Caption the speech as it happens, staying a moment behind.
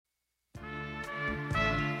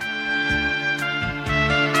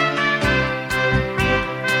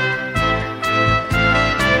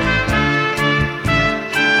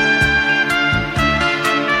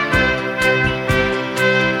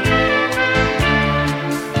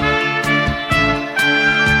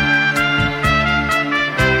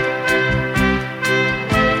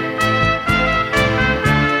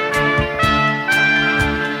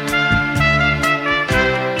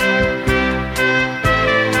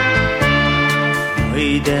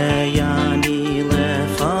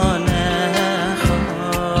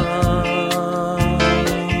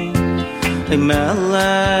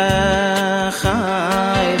melech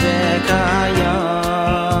chai v'kayam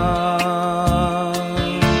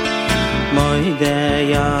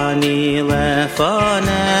moidei ani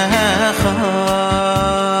lefanecha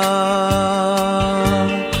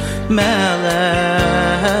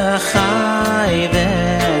melech chai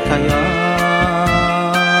v'kayam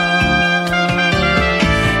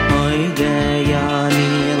moidei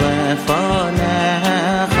ani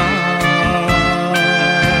lefanecha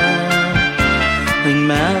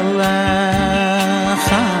melech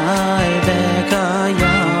chai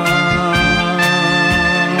v'kayam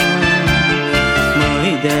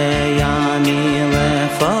moidei ani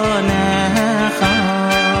lefanecha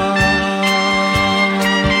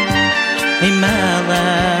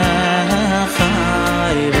melech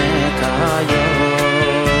chai v'kayam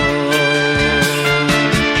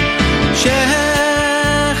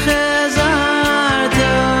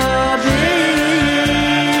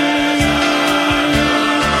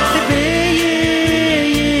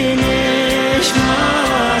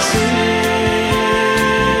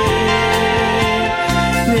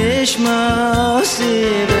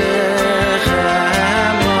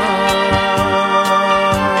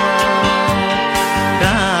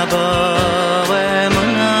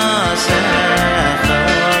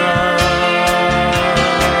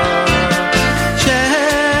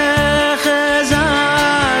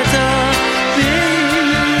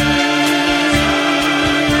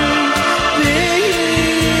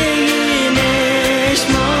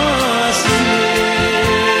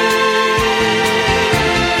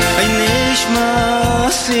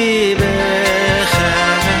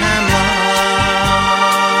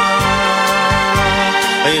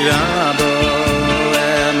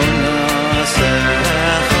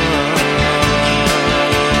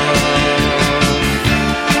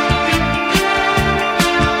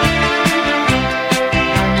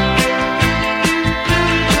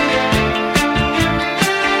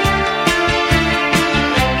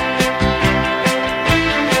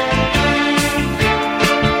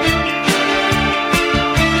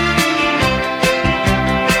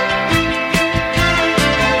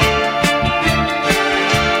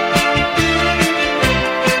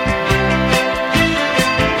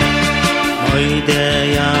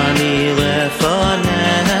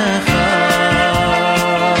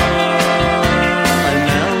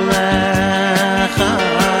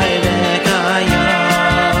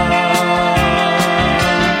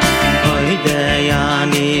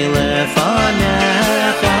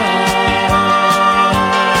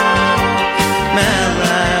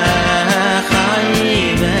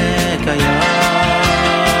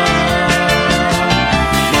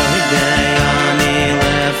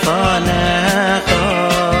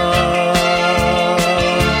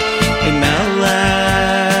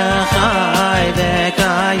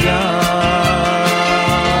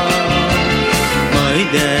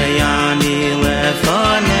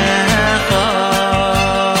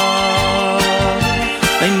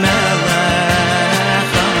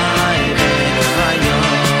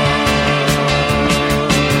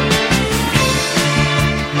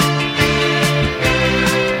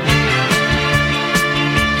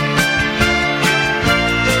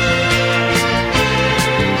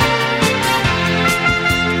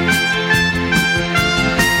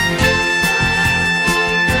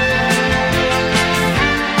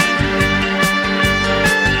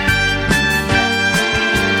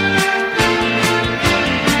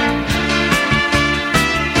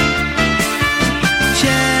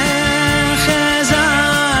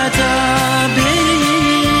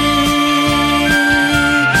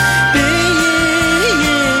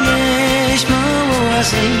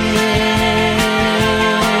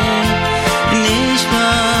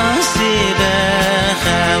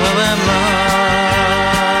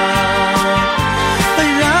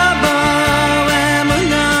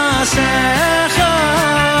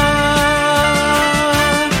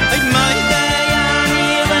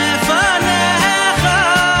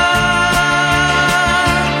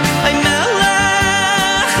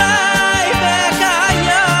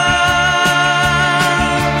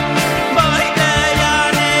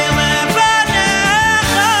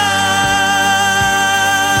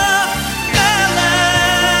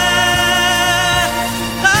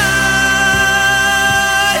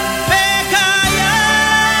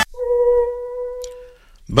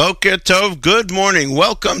Boker Tov, good morning.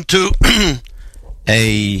 Welcome to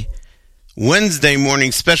a Wednesday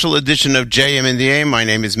morning special edition of JM in the AM. My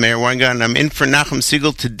name is Meir Weingarten. I'm in for Nachum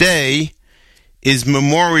Siegel. Today is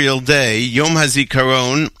Memorial Day, Yom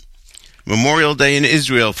HaZikaron, Memorial Day in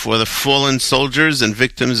Israel for the fallen soldiers and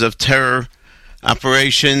victims of terror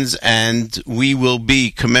operations, and we will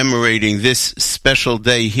be commemorating this special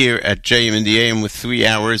day here at JM in the AM with 3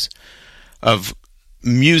 hours of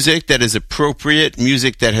music that is appropriate,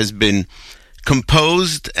 music that has been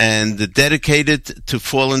composed and dedicated to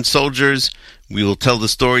fallen soldiers. We will tell the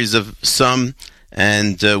stories of some,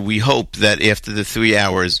 and we hope that after the 3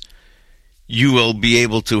 hours you will be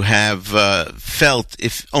able to have felt,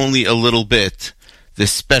 if only a little bit, the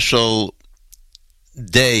special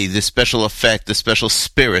day, the special effect, the special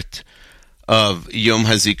spirit of Yom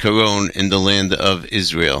HaZikaron in the land of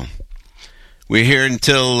Israel. We're here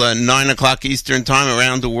until 9 o'clock Eastern Time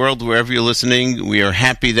around the world, wherever you're listening. We are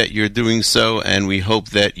happy that you're doing so, and we hope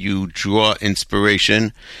that you draw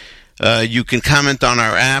inspiration. You can comment on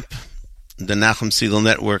our app, the Nachum Segal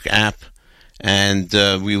Network app, and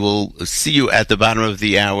we will see you at the bottom of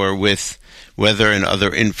the hour with weather and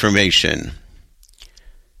other information.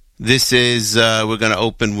 This is, we're going to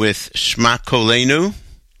open with Shema Kolenu,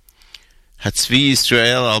 Hatzvi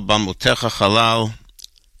Yisrael al Bamotecha Chalal,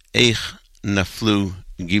 Eich Naflu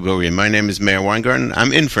Giborim. My name is Meir Weingarten.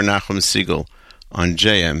 I'm in for Nachum Segal on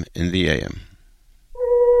JM in the AM.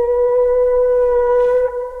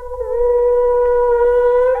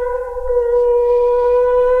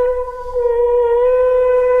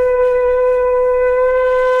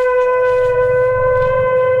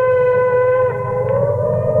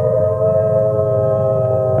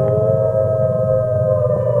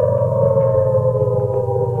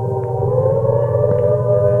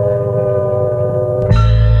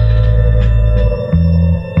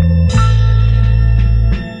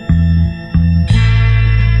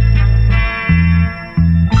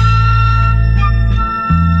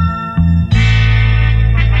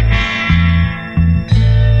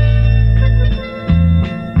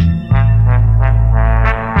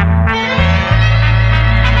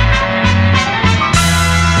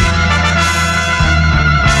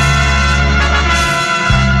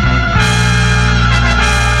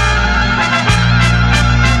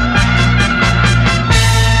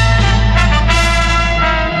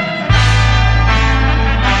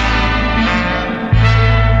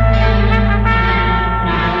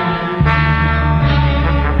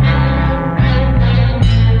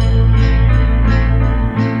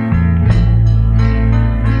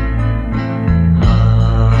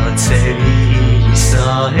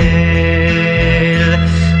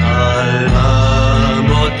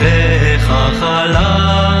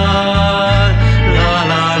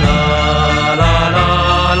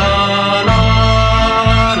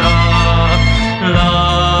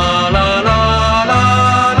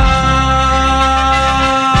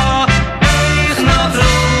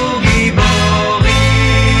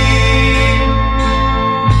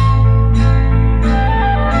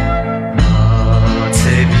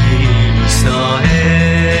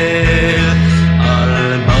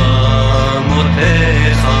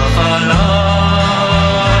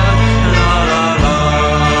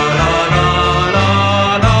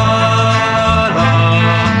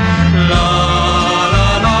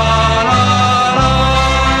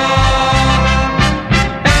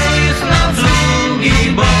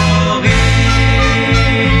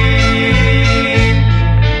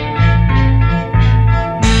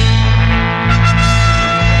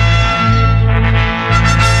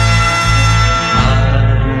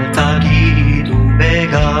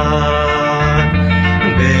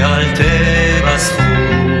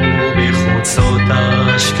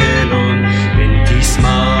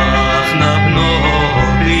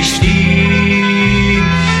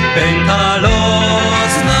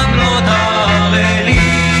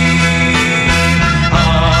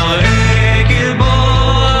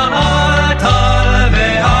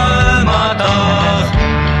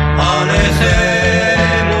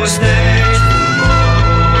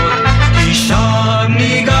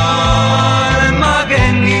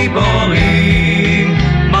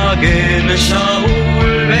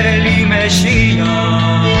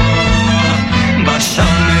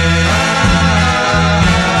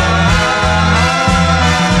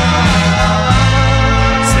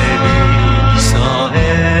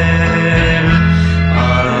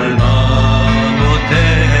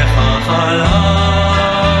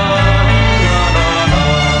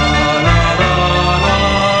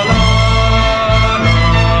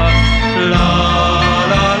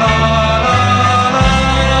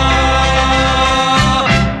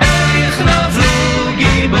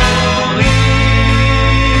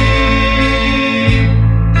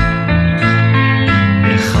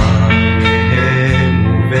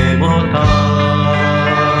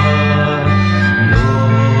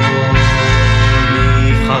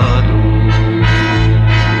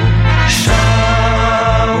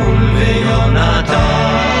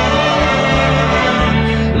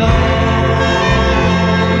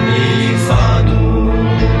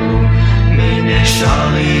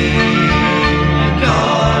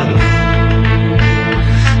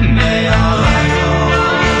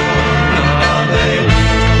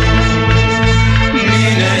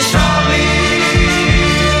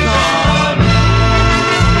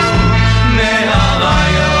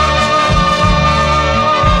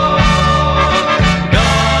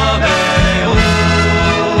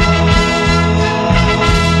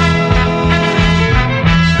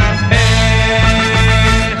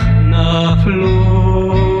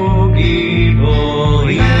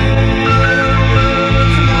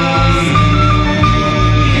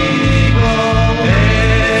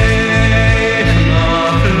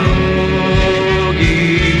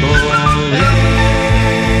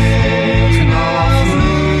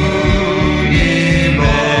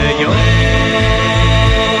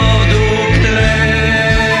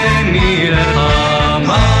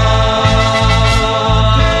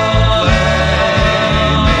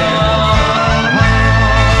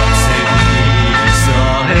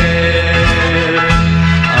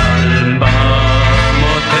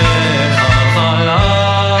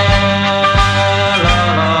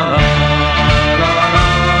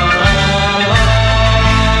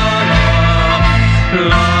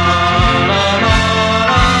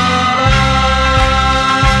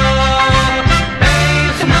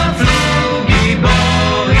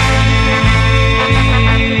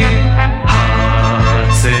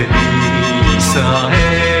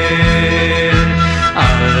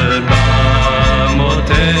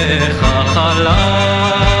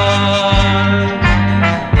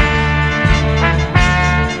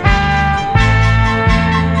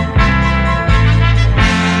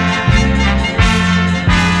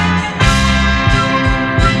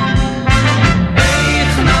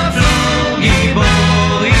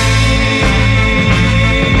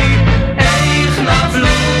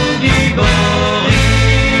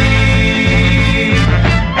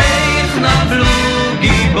 נפלו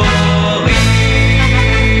גיבורים.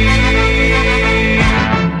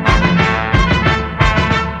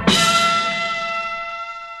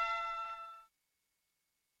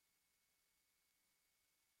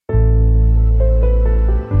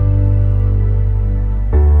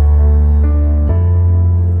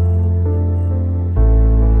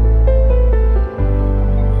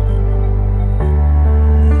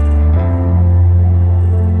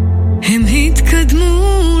 הם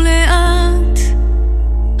התקדמו לאט,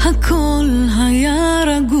 הכל היה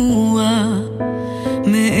רגוע,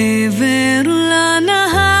 מעבר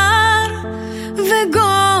לנהר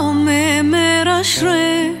וגומם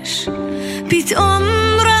מרשרש, פתאום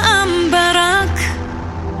רעם ברק,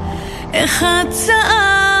 אחד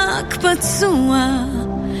צעק פצוע,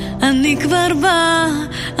 אני כבר בא,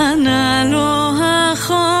 ענה לו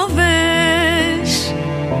החובש.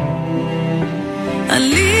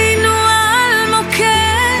 עלינו על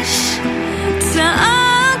מוקש,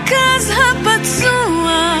 צעק אז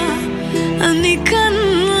הפצוע, אני כאן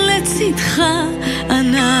לצדך,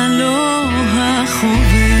 ענה לו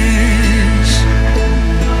החובש.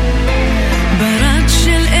 ברד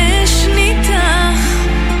של אש ניתח,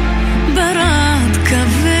 ברד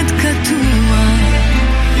כבד קטוע,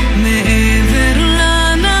 מעבר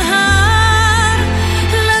לנהר,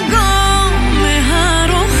 לגום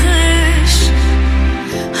מהרוחש.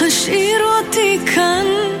 השאיר אותי כאן,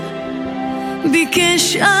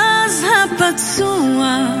 ביקש אז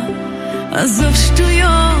הפצוע, עזוב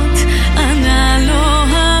שטויות, ענה לו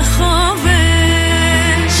החובש.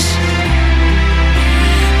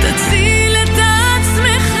 תציל את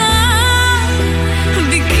עצמך,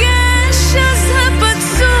 ביקש אז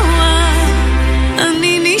הפצוע,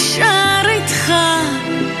 אני נשאר איתך,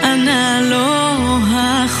 ענה לו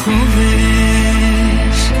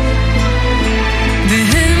החובש.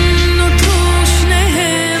 והם נותרו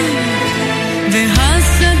שניהם,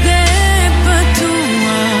 והשדה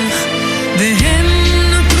פתוח, והם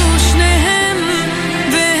נותרו שניהם,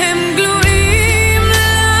 והם גלויים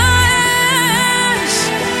לאש.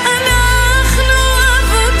 אנחנו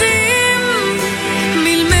עבודים,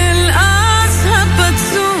 מלמל אז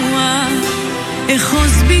הפצוע,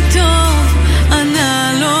 אחוז בי טוב, ענה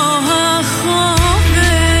לו החובש.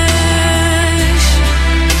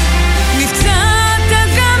 נפצעת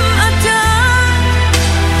גם אתה,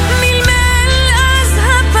 מלמל אז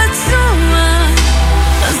הפצוע,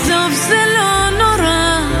 עזוב זה לא נורא,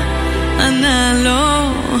 ענה לו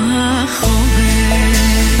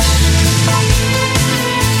החובש.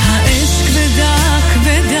 האש כבדה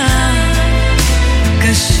כבדה,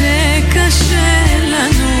 קשה קשה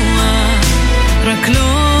לנוע, רק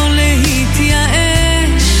לא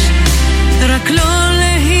להתייאש, רק לא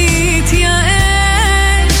להתייאש.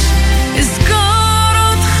 אזכור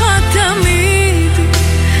אותך תמיד,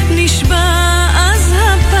 נשבע אז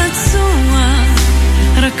הפצוע,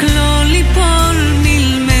 רק לא ליפול,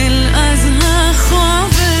 מלמל אז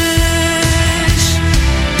החובש.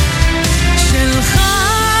 שלך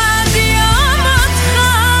עד יום מותך,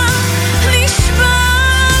 נשבע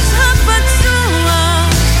אז הפצוע,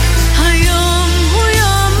 היום הוא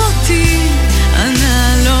יום מותי, ענה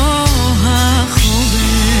לו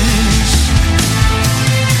החובש.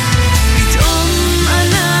 פתאום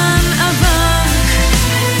ענן אבק,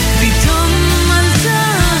 פתאום עלתה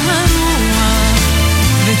הרוח,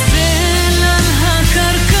 וצל על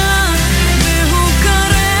הקרקע, והוא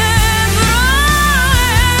קרב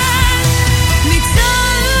רועש.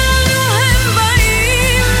 ניצלנו הם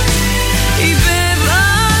באים, איבב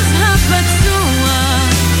אז הפצוע,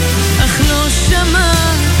 אך לא שמע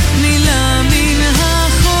מילה מן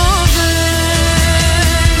החובש.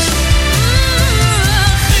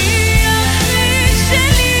 אחי אחי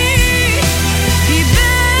שלי,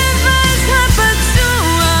 איבב אז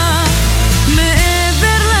הפצוע,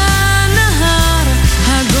 מעבר לנהר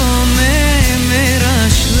הגומם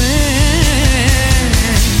מרשרש.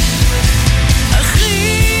 אחי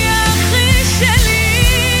אחי שלי,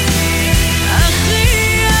 אחי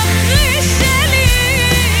אחי שלי,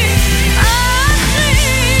 אחי.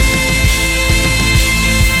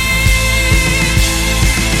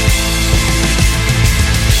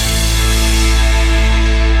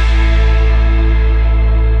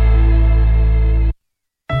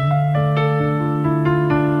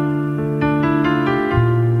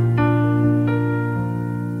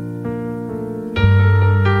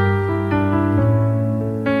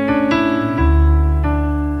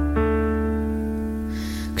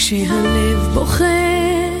 כשהלב בוכה,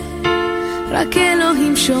 רק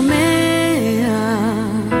אלוהים שומע,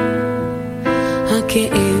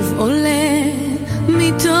 הכאב עולה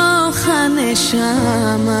מתוך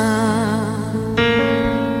הנשמה.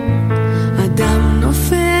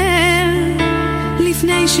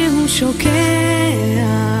 אולי שהוא שוקע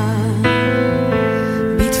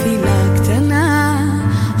בתפילה קטנה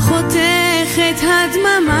חותכת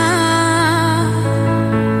הדממה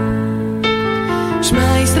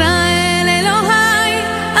שמע ישראל אלוהי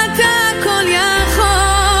אתה כל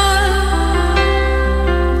יכול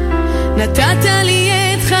נתת לי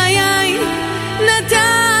את חיי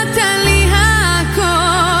נתת לי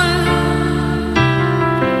הכל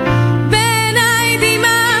בעיניי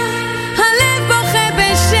דמעה הלב בוכה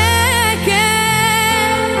בשקט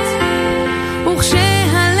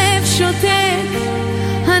וכשהלב שותק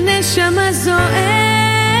הנשמה זועקת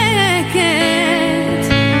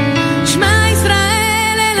שמע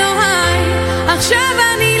ישראל אלוהי עכשיו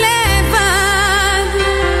אני לבד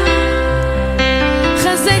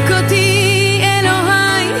חזק אותי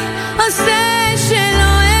אלוהי עושה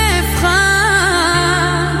שלא אבחר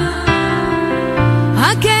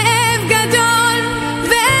הכאב גדול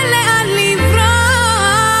ואין לאן לברוח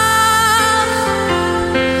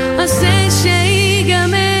עושה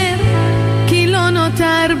שיגמר כי לא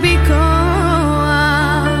נותר בי כוח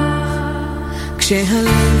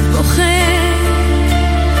כשהלב בוכה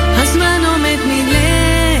הזמן עומד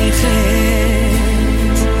מלכת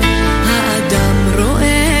האדם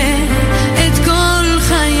רואה את כל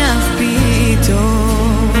חייו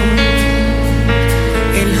פתאום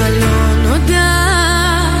אל הלא נודע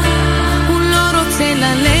הוא לא רוצה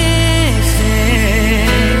ללכת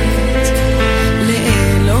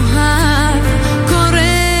לאלוהיו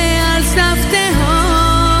קורא על סף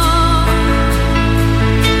תהום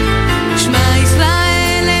שמע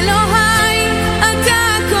ישראל אלוהי אתה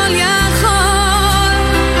כל יכול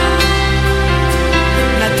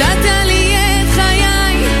נתת לי את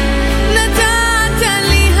חיי נתת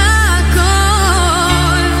לי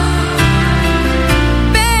הכל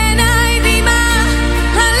בעיניי דמעה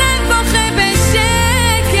הלב בוכה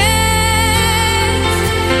בשקט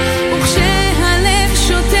וכשהלב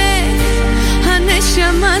שותק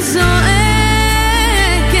הנשמה זועקת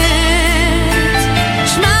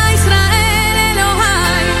שמע ישראל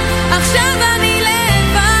אלוהי עכשיו אני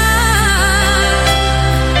לבד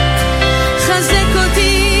חזק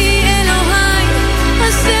אותי אלוהי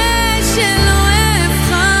עשה שלא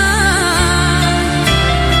אבחר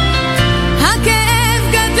הכאב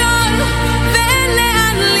גדול ואין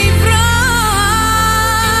לאן לברוח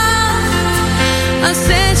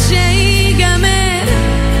עשה שיגמר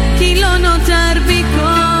כי לא נותר בי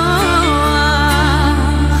כוח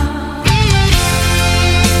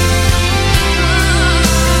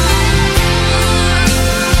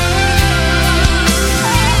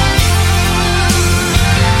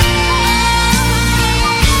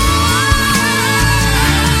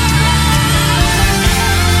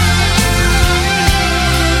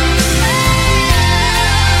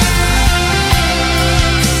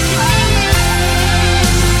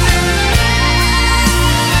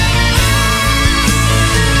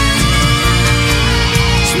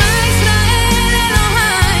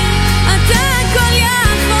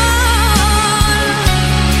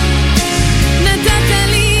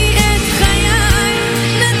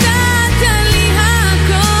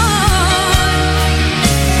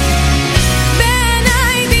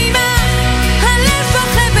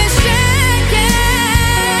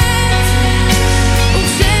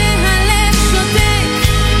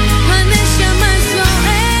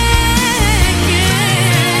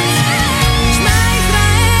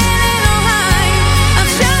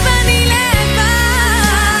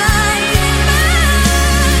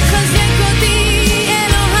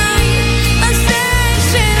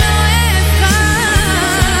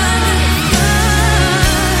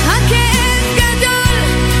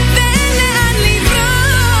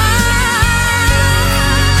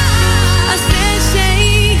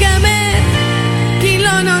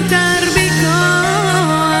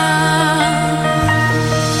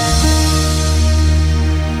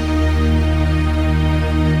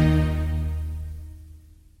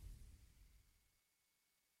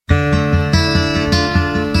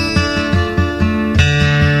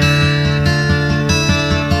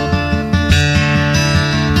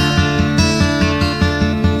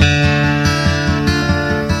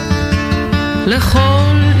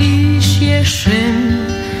לכל איש יש שם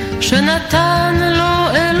שנתן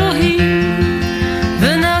לו אלוהים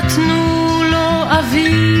ונתנו לו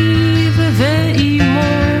אביו ואימו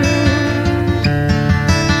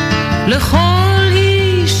לכל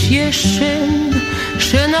איש יש שם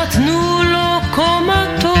שנתנו לו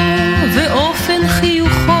קומתו ואופן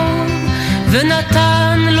חיוכו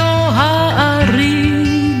ונתן לו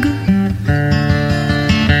האריג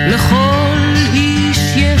לכל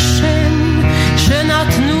איש יש שם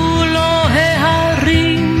שנתנו לו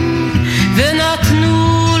ההרים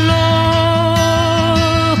ונתנו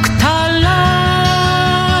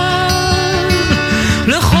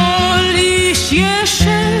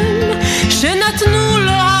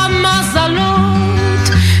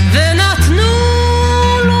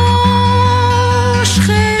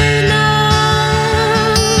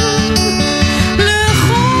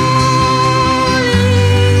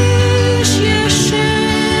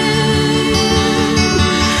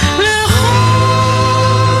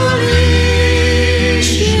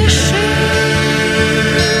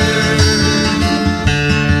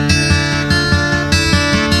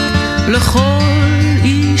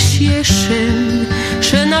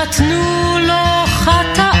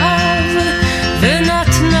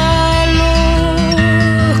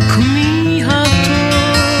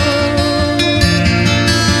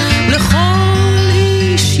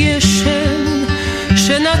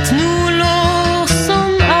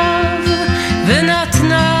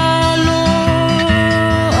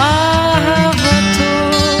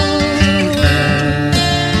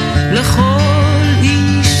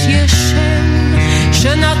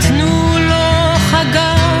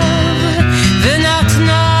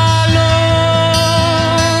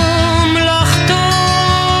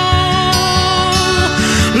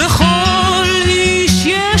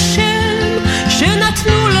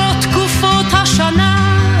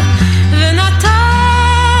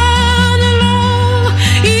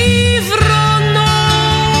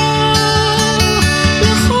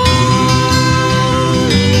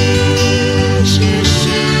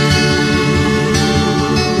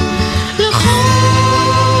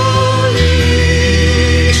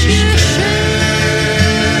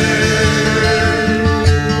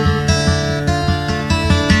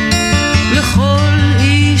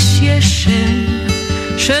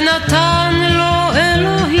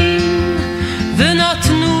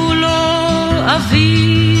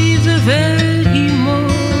אביו ואימו.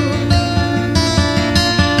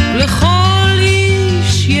 לכל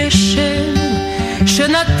איש יש שם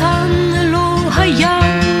שנתן לו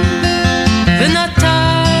הים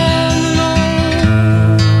ונתן לו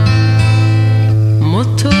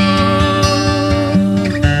מותו.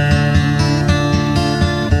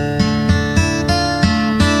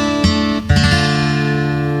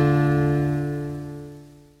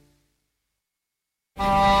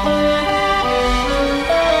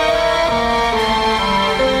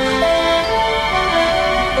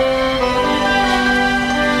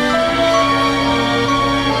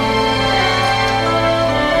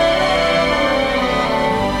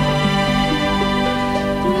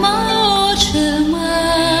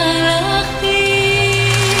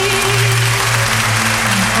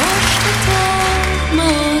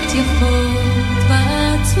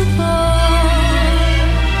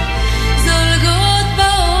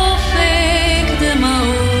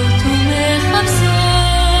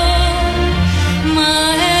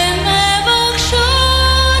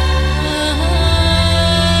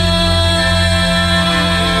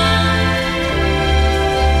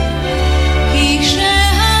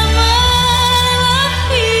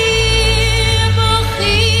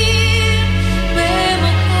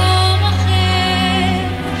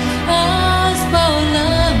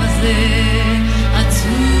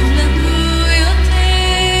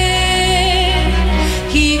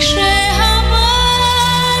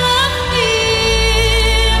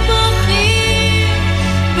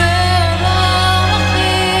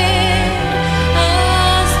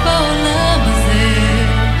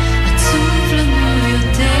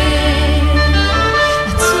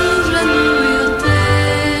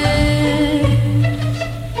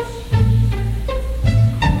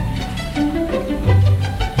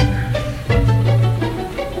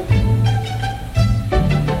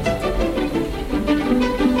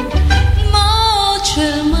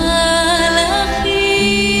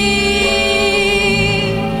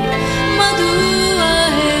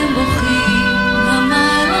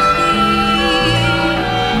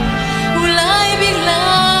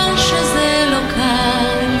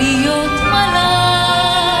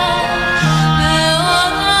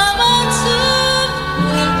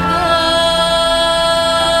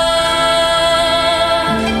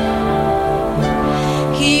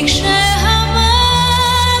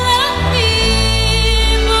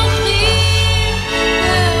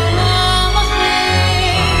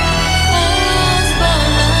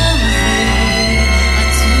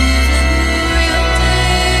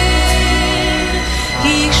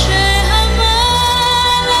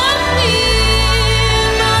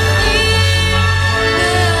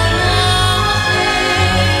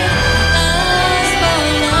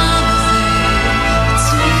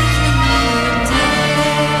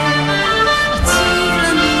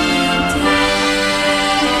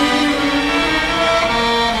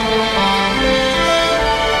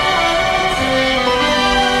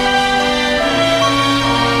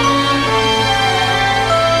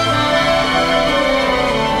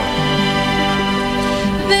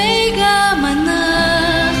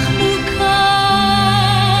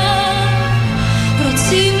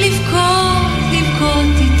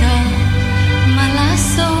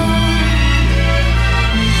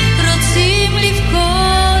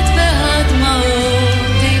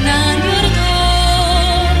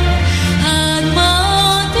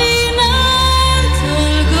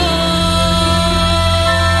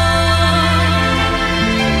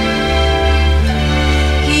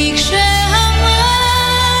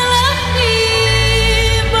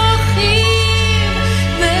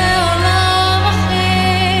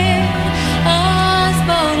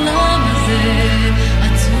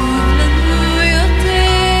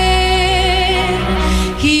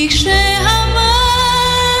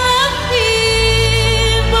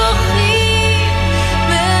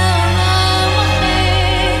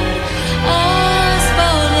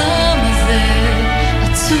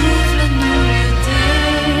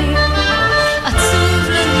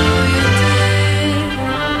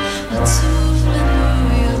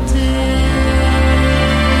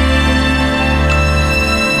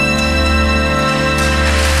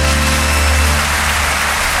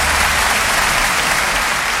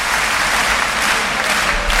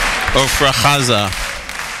 Ofra Chaza,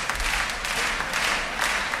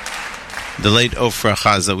 the late Ofra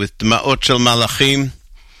Chaza, with Dma'ot Shel Malachim,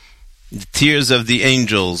 the Tears of the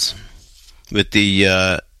Angels, with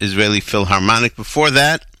the Israeli Philharmonic. Before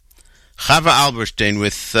that, Chava Alberstein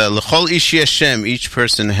with L'chol Ish Yeshem. Each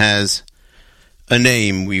person has a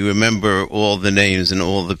name. We remember all the names and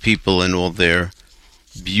all the people and all their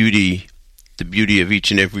beauty, the beauty of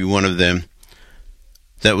each and every one of them.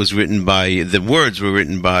 that was written by, the words were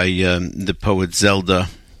written by the poet Zelda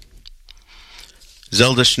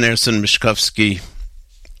Schneerson Mishkovsky.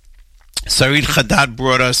 Sarit Chadad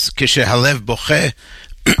brought us Kishe Halev Boche,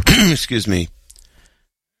 excuse me,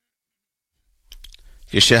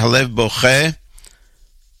 Kishe Halev Boche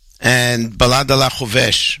and Balad Ala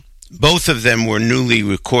Chovesh. Both of them were newly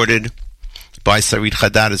recorded by Sarit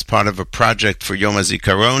Chadad as part of a project for Yom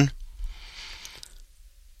HaZikaron.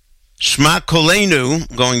 Shema Kolenu,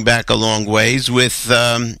 going back a long ways, with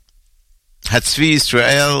Hatzvi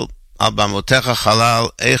Yisrael, Al Bamotecha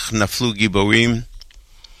Chalal, Ech Naflu Giborim,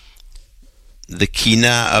 the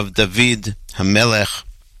Kina of David HaMelech,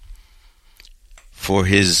 for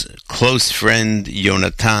his close friend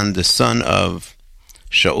Yonatan, the son of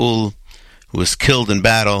Shaul, who was killed in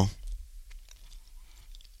battle.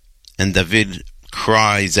 And David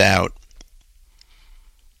cries out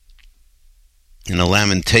in a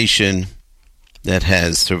lamentation that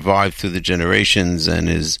has survived through the generations and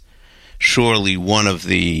is surely one of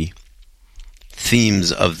the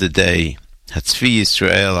themes of the day. Hatzvi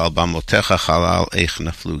Yisrael al bamotecha chalal eich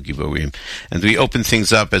naflu giborim. And we open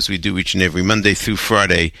things up, as we do each and every Monday through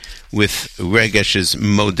Friday, with Regesh's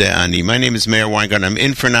Modeh Ani. My name is Meir Weingarten. I'm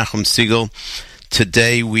in for Nachum Siegel.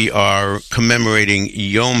 Today we are commemorating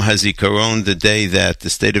Yom HaZikaron, the day that the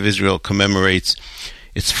State of Israel commemorates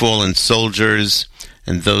its fallen soldiers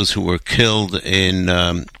and those who were killed in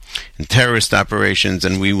terrorist operations,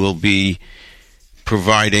 and we will be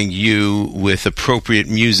providing you with appropriate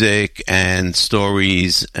music and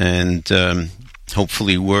stories and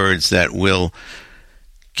hopefully words that will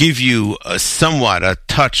give you somewhat a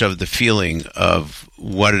touch of the feeling of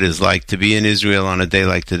what it is like to be in Israel on a day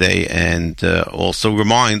like today, and also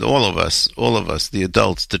remind all of us, the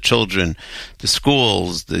adults, the children, the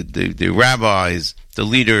schools, the rabbis, the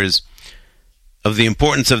leaders, of the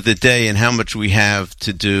importance of the day and how much we have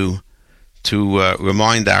to do to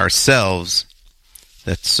remind ourselves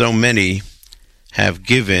that so many have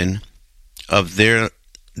given of their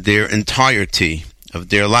entirety of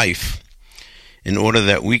their life in order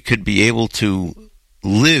that we could be able to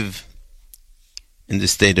live in the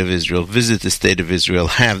State of Israel, visit the State of Israel,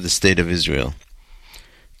 have the State of Israel.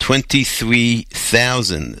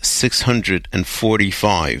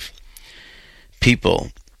 23,645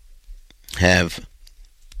 people have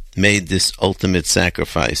made this ultimate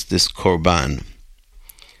sacrifice, this korban.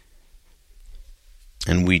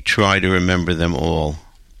 And we try to remember them all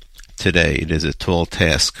today. It is a tall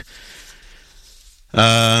task.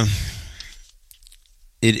 It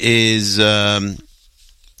is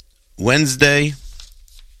Wednesday.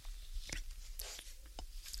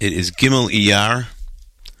 It is Gimel Iyar,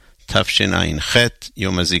 Tafshin Ayin Chet,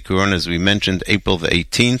 Yom HaZikaron, as we mentioned, April the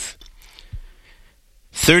 18th.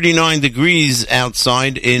 39 degrees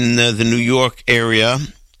outside in the New York area.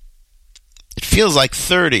 It feels like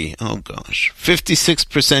 30. Oh gosh.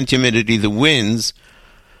 56% humidity. The winds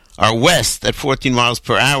are west at 14 miles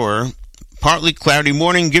per hour. Partly cloudy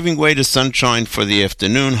morning, giving way to sunshine for the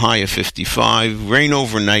afternoon, high of 55. Rain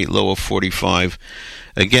overnight, low of 45.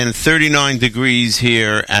 Again, 39 degrees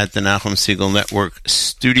here at the Nachum Siegel Network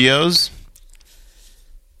studios.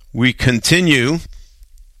 We continue.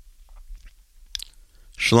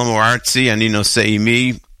 Shlomo Artzi, Anino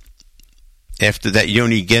Seimi, after that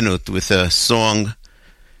Yoni Genut with a song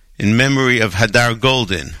in memory of Hadar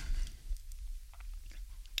Golden.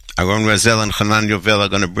 Aaron Razel and Hanan Yovel are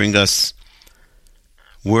going to bring us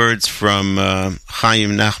words from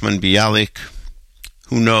Chaim Nachman Bialik.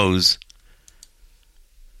 Who knows?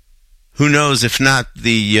 Who knows if not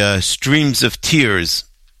the streams of tears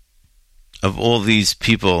of all these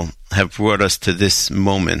people have brought us to this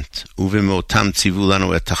moment. Uvimotam tzivu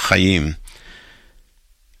lanu et hachayim.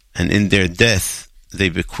 And in their death, they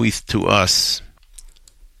bequeath to us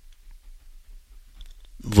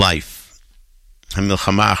life.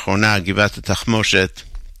 Hamilchama achorona, Givat Tachmoshet.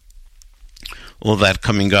 All that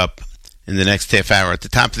coming up in the next half hour. At the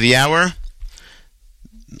top of the hour,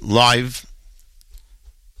 live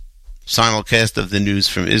simulcast of the news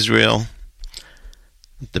from Israel.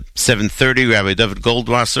 At the 7:30, Rabbi David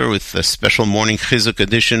Goldwasser with a special morning Chizuk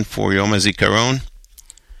edition for Yom HaZikaron.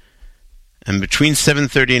 And between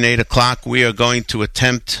 7:30 and 8 o'clock, we are going to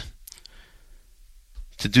attempt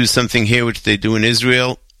to do something here which they do in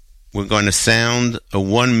Israel. We're going to sound a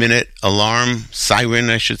 1-minute alarm, siren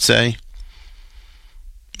I should say,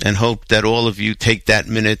 and hope that all of you take that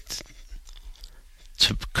minute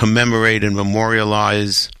to commemorate and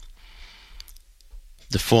memorialize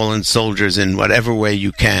the fallen soldiers in whatever way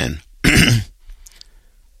you can.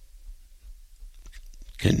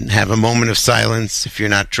 Can have a moment of silence if you're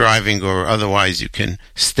not driving, or otherwise you can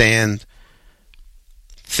stand,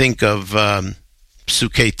 think of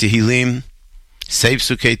Psukei Tehillim, say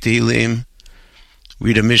Psukei Tehillim,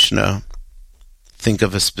 read a Mishnah, think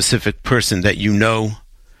of a specific person that you know,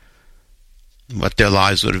 what their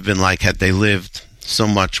lives would have been like had they lived. So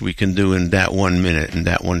much we can do in that 1 minute, in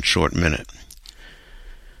that one short minute.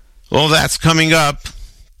 All that's coming up.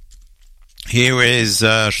 Here is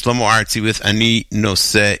Shlomo Artzi with Ani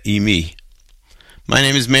Noseh Imi. My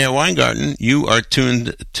name is Meir Weingarten. You are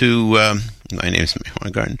tuned to... my name is Meir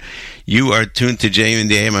Weingarten. You are tuned to JM in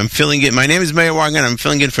the AM. I'm filling in... My name is Meir Weingarten. I'm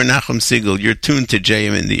filling in for Nachum Siegel. You're tuned to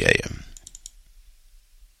JM in the AM.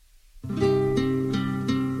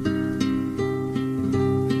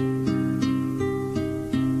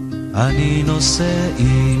 אני נושא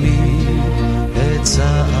עימי את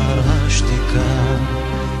צער השתיקה,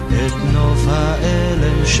 את נוף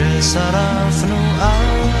האלם ששרפנו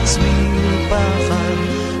אז מפחד.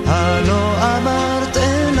 הלא אמרת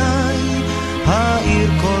אליי, העיר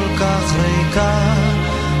כל כך ריקה.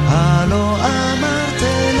 הלא אמרת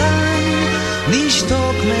אליי,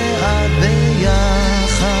 נשתוק מעט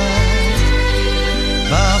ביחד.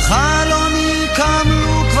 בחלוני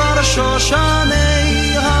קמלו כבר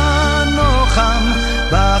שושני הנוחם,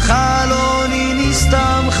 בחלוני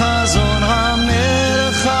נסתם חזון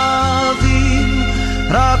המרחבים,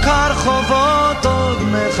 רק הרחובות עוד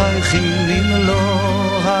מחייכים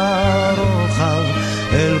במלוא הרוחב,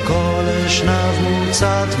 אל כל אשנב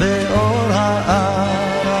מוצת באור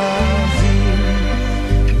הערבים.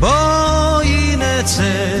 בואי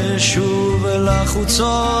נצא שוב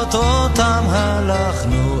לחוצות אותם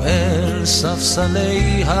הלכנו, אל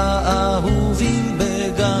ספסלי האהובים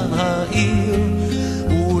בגן העיר.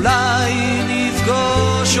 אולי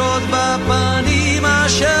נפגוש עוד בפנים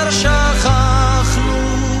אשר שכחנו,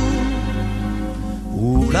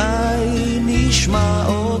 אולי נשמע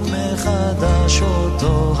עוד מחדש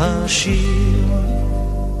אותו השיר.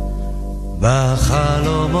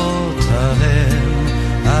 בחלומות ההם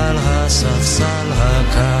על הספסל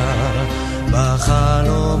הקר,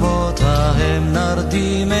 בחלומות ההם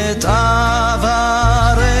נרדים את עברנו,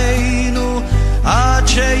 עד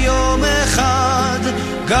שיום אחד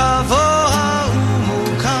גבוה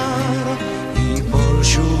ומוכר ייפול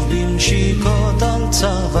שוב בנשיקות על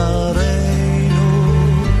צווארנו.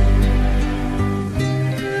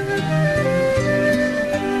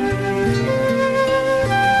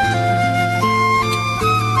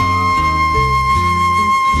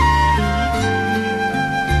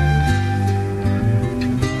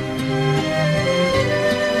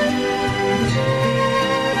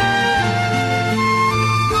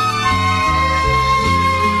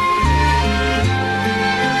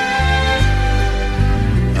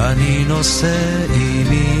 אני נושא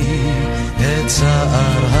עימי את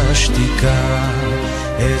צער השתיקה,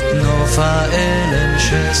 את נוף האלם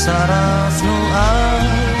ששרפנו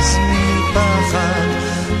אז מפחד.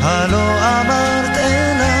 הלא אמרת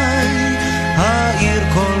אליי, העיר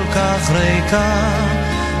כל כך ריקה.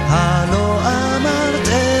 הלא אמרת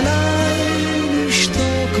אליי,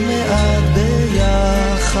 נשתוק מעט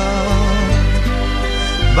ביחד.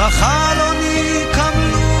 בחלוני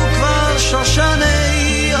קמלו כבר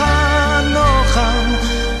שושני הנוחם,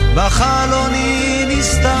 בחלוני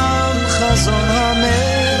נסתם חזון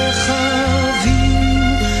המרחבים,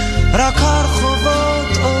 רק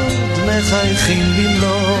הרחובות עוד מחייכים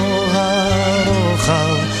במלוא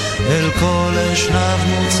הרוחב, אל כל אשנב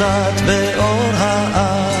מוצת באור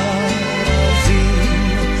הערבים.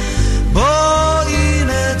 בואי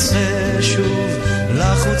נצא שוב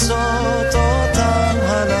לחוצות אותם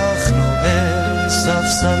הלכנו, אל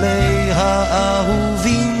ספסלי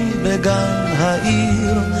האהובים בגן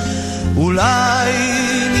העיר. אולי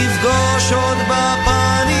נפגוש עוד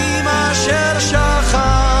בפנים אשר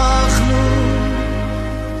שכחנו,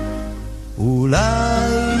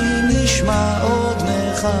 אולי נשמע עוד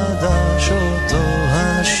מחדש אותו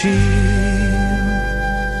השיר.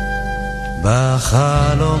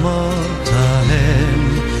 בחלומות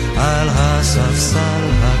ההם על הספסל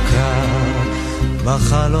הקר,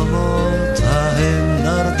 בחלומות ההם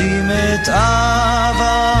נרדים את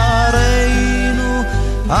עברנו,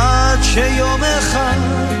 עד שיום אחד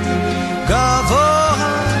גבוה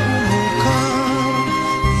ומוכר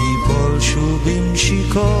ייפול שוב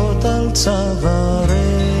בנשיקות על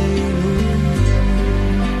צווארנו.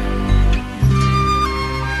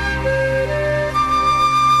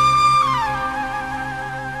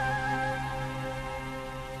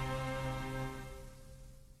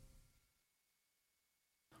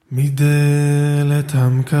 מדלת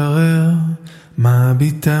המקרר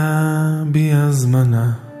מביטה בי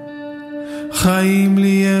הזמנה, חיים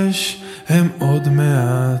לי יש הם עוד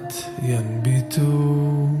מעט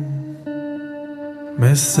ינביטו.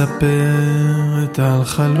 מספרת על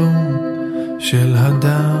חלום של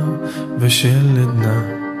הדר ושל עדנה,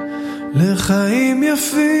 לחיים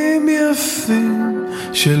יפים יפים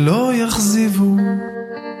שלא יחזיבו,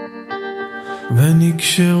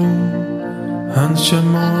 ונקשרו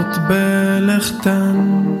הנשמות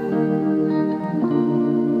בלכתן.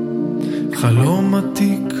 חלום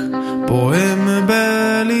עתיק פועם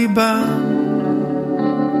בליבם,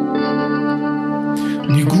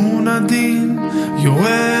 ניגון עדין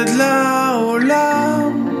יורד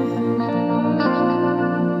לעולם,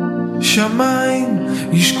 שמיים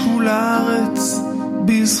ישקו לארץ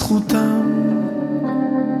בזכותם.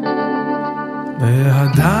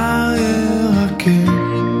 בהדר ירקה,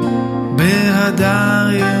 בהדר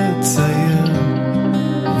יצייר,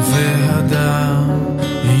 והדר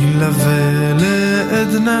ילווה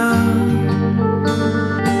לעדנה,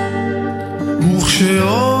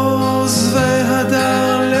 וכשעוז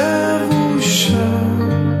והדר לבושה,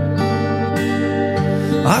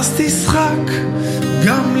 אז תשחק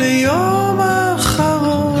גם ליום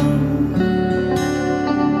האחרון.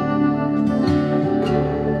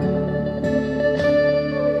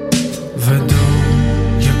 ודור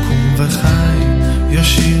יקום וחי,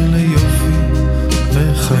 ישיר ליופי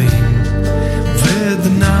וחיים,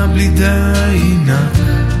 ועדנה בלי די נק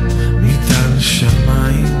מטל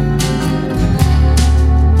שמיים.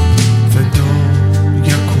 ודור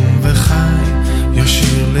יקום וחי,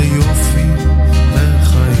 ישיר ליופי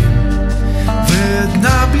וחיים,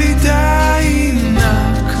 ועדנה בלי די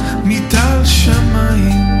נק מטל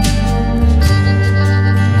שמיים.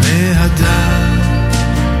 מהדר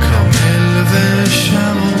כרמל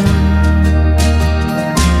ושרון,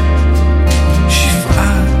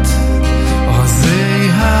 שפעת רזי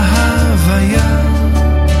ההוויה,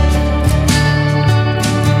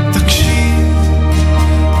 תקשיב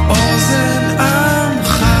אוזן עם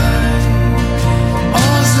חי,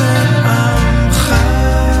 אוזן עם חי.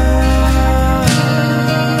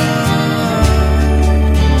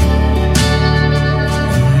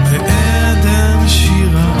 מעדן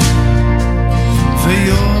שירה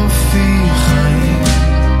ויופי חיים,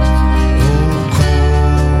 אור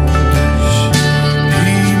קודש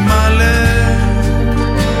ימלא,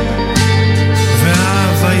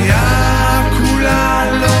 וההוויה כולה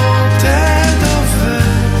לא תדובר.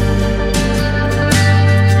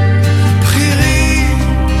 בחירים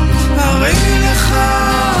הרי לך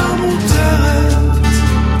מותרת,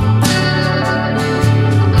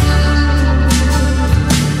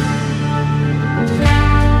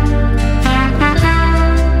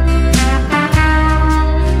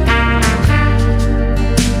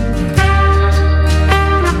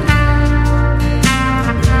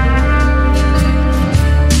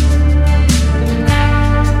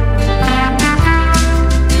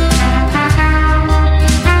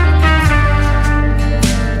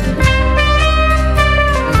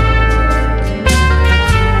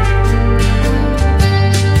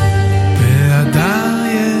 בהדר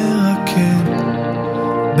ירקד,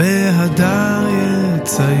 בהדר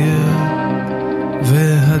יצייר,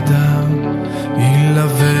 והדר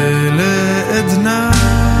ילווה לעדנה,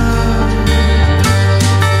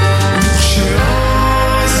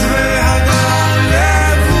 וכשעוז והדר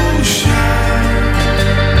לבושה,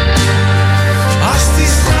 אז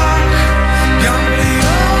תשחק גם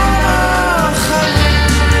ליום האחרון.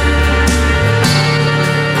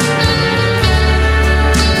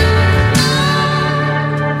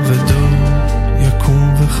 ודור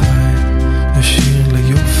יקום וחי, ישיר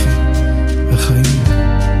ליופי וחיים,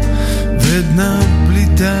 ועדנה בלי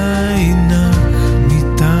די נק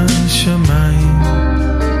מטל שמיים.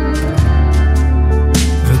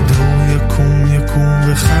 ודור יקום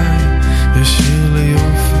וחי, ישיר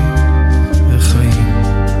ליופי וחיים,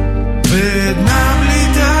 ועדנה בלי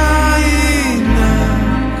די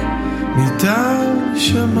נק מטל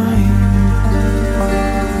שמיים.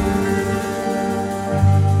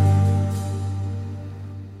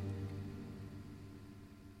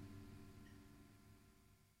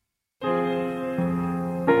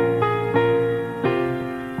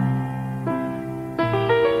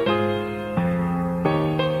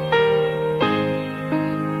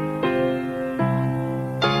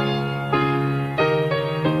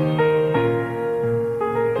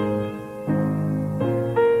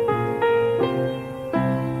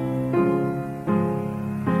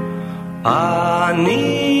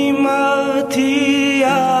 אני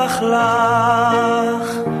מבטיח לך,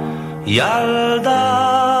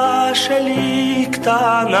 ילדה שלי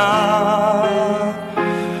קטנה,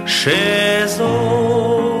 שזאת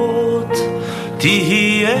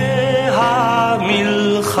תהיה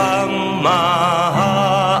המלחמה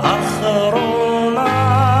האחרונה.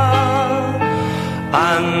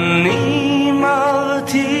 אני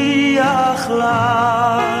מבטיח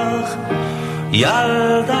לך,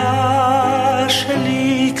 ילדה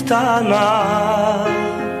שלי קטנה,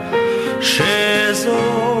 שזאת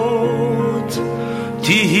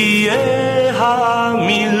תהיה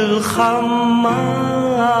המלחמה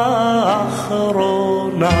האחרונה.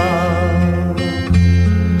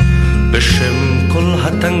 בשם כל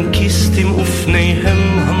הטנקיסטים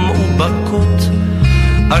ופניהם המאובקות,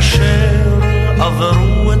 אשר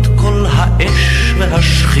עברו את כל האש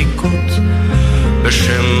והשחיקות,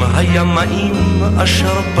 בשם הימאים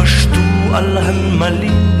אשר פשטו על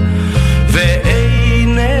הנמלים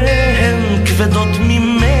ועיניהם כבדות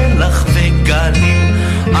ממלח וגלים,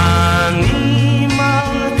 אני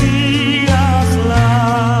מבטיח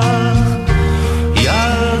לך,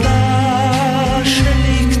 ילדה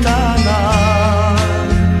שלי קטנה,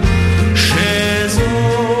 שזאת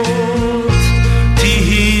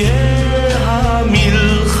תהיה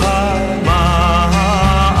המלחמה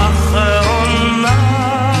האחרונה.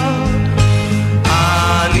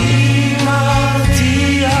 אני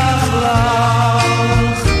מבטיח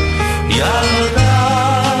לך, ילדה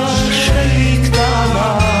שלי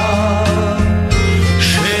קטנה,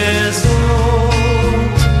 שזאת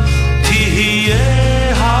תהיה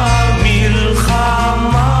המלחמה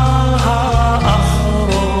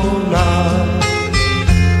האחרונה.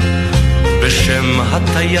 בשם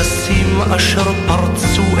הטייסים אשר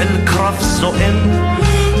פרצו אל קרב זועם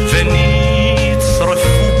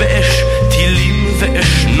ונצרפו באש טילים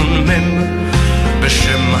ואש נ"מ,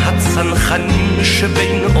 בשם הצנחנים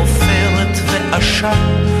שבין עופרת ועשן,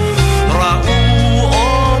 ראו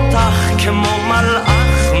אותך כמו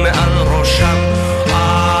מלאך מעל ראשם.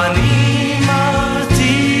 אני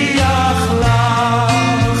מבטיח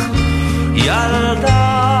לך,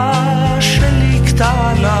 ילדה שלי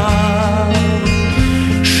קטנה,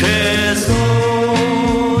 שזאת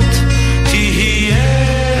תהיה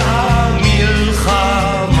המלחמה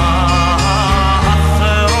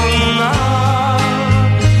האחרונה.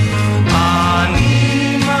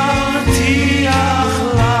 אני מבטיח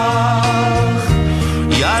לך,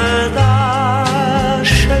 ילדה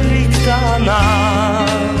שלי קטנה,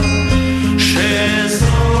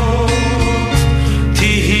 שזאת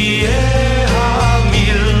תהיה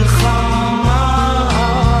המלחמה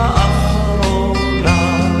האחרונה.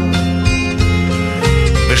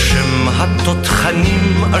 בשם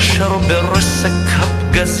התותחנים אשר ברסק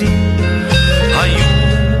הפגזים היו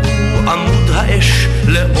עמוד האש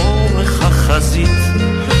לאורך החזית,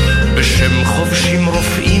 בשם חובשים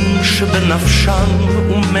רופאים שבנפשם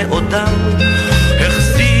ומאודם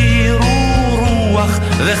החזירו רוח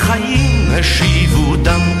וחיים השיבו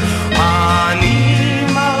דם. אני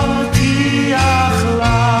מבטיח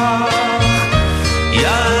לך,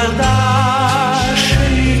 ילדה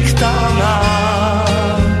שלי קטנה,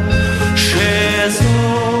 שזאת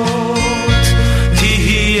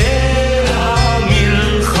תהיה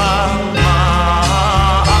המלחמה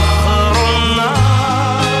האחרונה.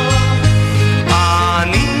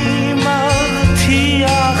 אני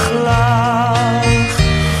מבטיח לך,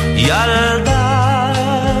 ילדה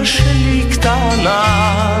שלי קטנה,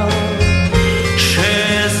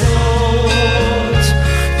 שזאת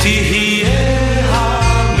תהיה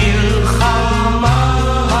המלחמה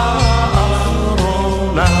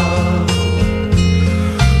האחרונה.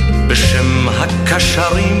 בשם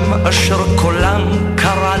הקשרים אשר קולם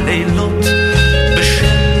קרא לילות,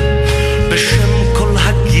 בשם כל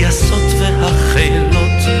הגייסות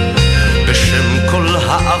והחיילות, בשם כל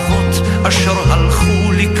האבות אשר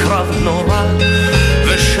הלכו לקרב נורא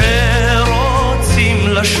ושרוצים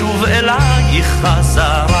לשוב אלייך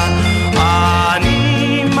חזרה.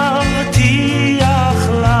 אני מבטיח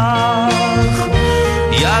לך,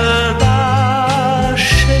 ילדה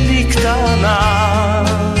שלי קטנה,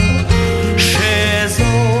 שזאת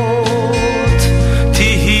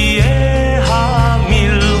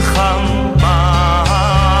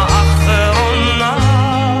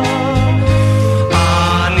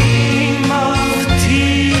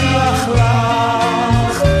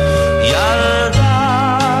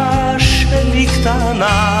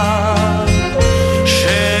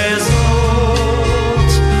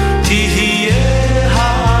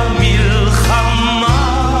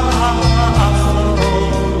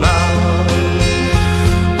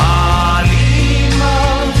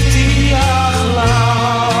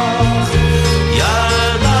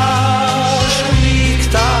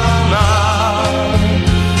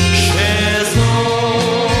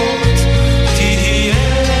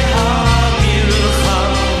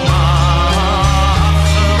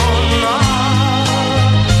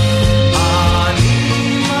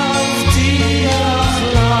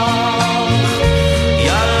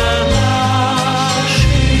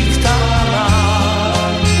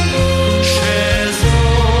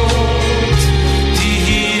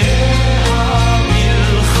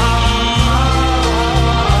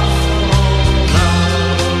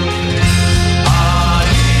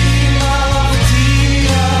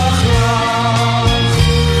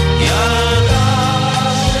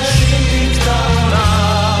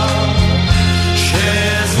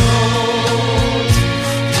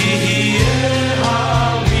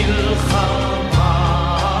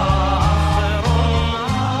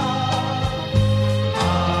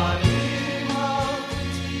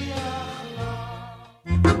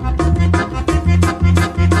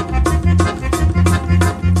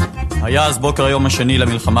היה אז בוקר היום השני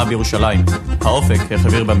למלחמה בירושלים. האופק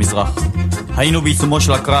החביר במזרח. היינו בעיצומו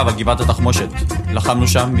של הקרב על גבעת התחמושת. לחמנו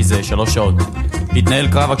שם מזה 3 שעות. התנהל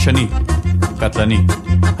קרב עקשני, קטלני.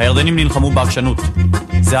 הירדנים נלחמו בעקשנות.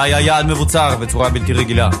 זה היה יעד מבוצר בצורה בלתי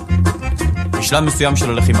רגילה. בשלב מסוים של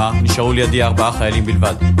הלחימה נשארו לידי 4 חיילים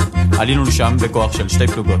בלבד. עלינו לשם בכוח של 2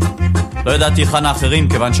 פלוגות. לא ידעתי היכן האחרים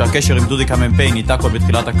כיוון שהקשר עם דודיק המ"פ ניתק עוד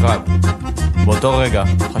בתחילת הקרב. באותו רגע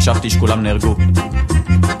חשבתי שכולם נהרגו.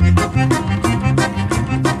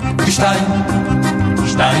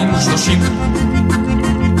 2:30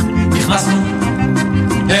 נכנסנו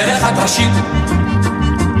דרך הקרשים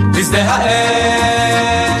לשדה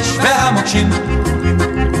האש והמוקשים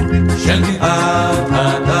של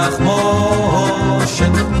גבעת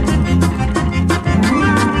התחמושת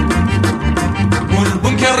מול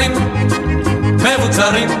בונקרים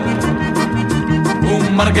מבוצרים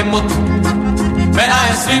ומרגמות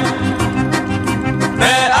 120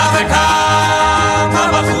 וכמה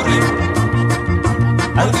בחורים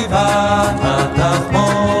על גבעת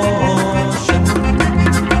התחמושת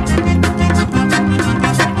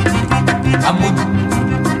עמוד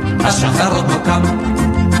השחר עוד לא קם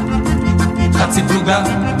חצי פלוגה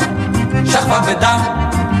שכבה בדם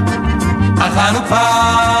אכלנו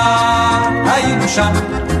כבר היינו שם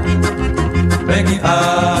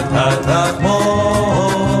בגבעת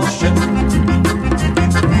התחמושת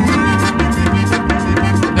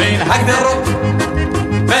בין הגדרות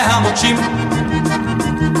והמוקשים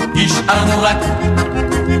השארנו רק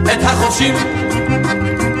את החופשים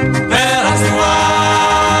ורצנו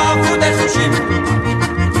עבודי חופשים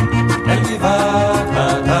אל גבעת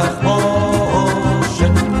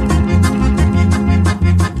התחמושת.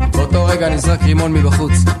 באותו רגע נזרק רימון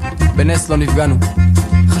מבחוץ. בנס לא נפגענו.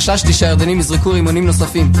 חששתי שהירדנים יזרקו רימונים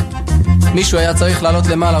נוספים. מישהו היה צריך לעלות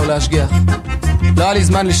למעלה ולהשגיח. לא היה לי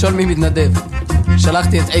זמן לשאול מי מתנדב.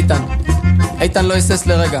 שלחתי את איתן. איתן לא היסס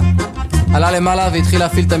לרגע. עלה למעלה והתחיל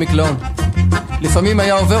להפעיל את המקלעון. לפעמים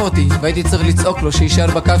היה עובר אותי והייתי צריך לצעוק לו שישאר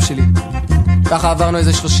בקו שלי. ככה עברנו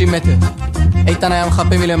איזה 30 מטר. איתן היה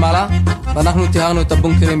מחפה מלמעלה ואנחנו תיארנו את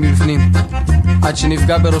הבונקרים מבפנים עד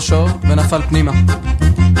שנפגע בראשו ונפל פנימה.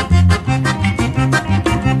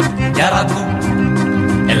 ירדנו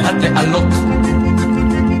אל התעלות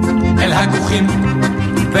אל הגוחים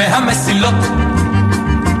והמסילות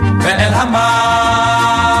ואל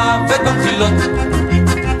המוות במחילות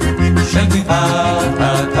של גבעת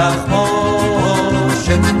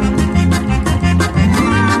התחמושת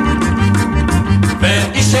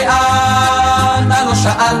ואיש שענה לא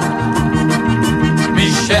שאל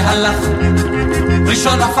מי שהלך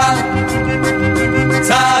ראשון נפל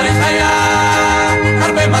צריך היה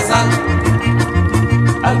הרבה מזל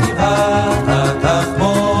על גבעת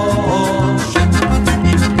התחמושת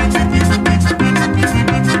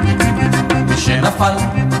מי שנפל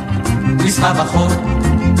נסחב אחור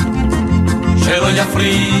שלא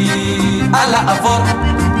יפריע לעבור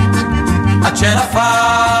עד שנפל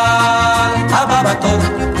הבא בתור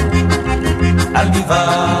על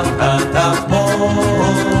גבעת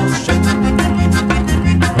התחמושת.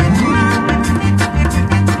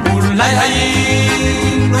 אולי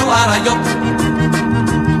היינו אריות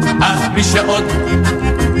אך מי שעוד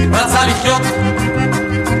רצה לחיות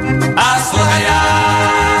אסור היה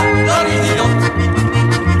לא להיות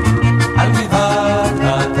על גבעת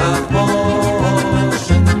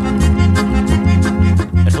התחמושת.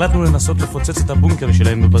 החלטנו לנסות לפוצץ את הבונקר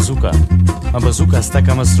שלהם בבזוקה. הבזוקה עשתה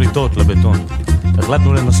כמה שריטות לבטון.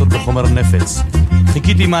 החלטנו לנסות בחומר נפץ.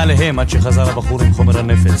 חיכיתי מעליהם עד שחזר הבחור עם חומר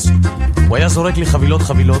הנפץ. הוא היה זורק לי חבילות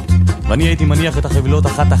ואני הייתי מניח את החבילות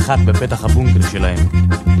אחת בפתח הבונקר שלהם.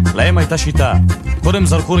 להם הייתה שיטה. קודם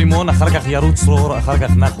זרקו רימון, אחר כך ירו צרור, אחר כך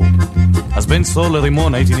נחו. אז בין צרור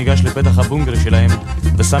לרימון הייתי ניגש לפתח הבונקר שלהם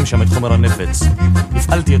ושם שם את חומר הנפץ.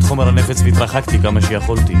 הפעלתי את חומר הנפץ והתרחקתי כמה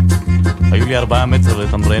שיכולתי. היו לי 4 מטר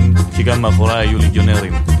לתמרן, כי גם מאחוריי היו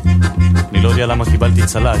ליגיונרים. אני לא יודע למה קיבלתי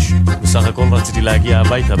צלש, בסך הכל רציתי להגיע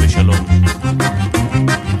הביתה בשלום.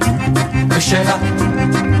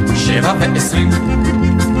 7:20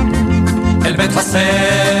 אל בית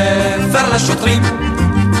הספר לשוטרים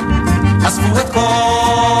אספו את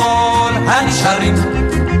כל הנשארים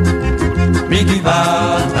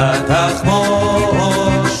מגבעת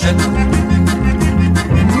התחמושת.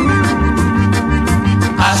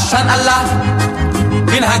 עשן עלה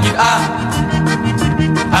מן הגבעה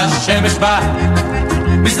השמש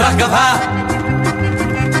במזרח גבהה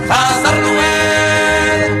חזרנו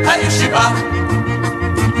אל העיר שבעה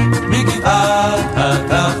מגבעת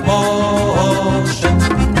התחמושת.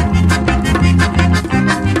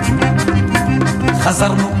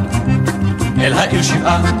 חזרנו אל העיר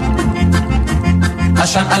שבעה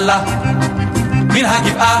עשן עלה מן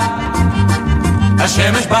הגבעה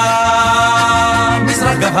השמש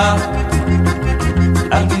במזרח גבה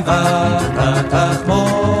על גבעת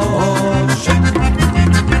התחמושת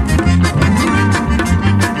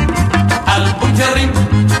על בונקרים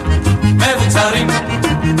מבוצרים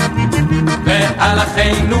ועל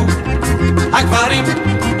אחינו הגברים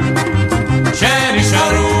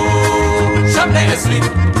שנשארו שם לעשרים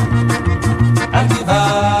על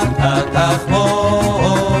גבעת התחמושת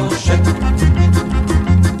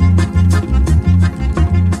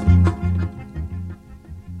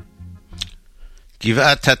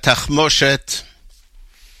Givat HaTachmoshet,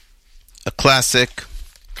 a classic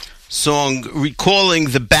song recalling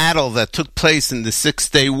the battle that took place in the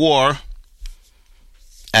Six-Day War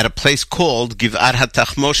at a place called Givat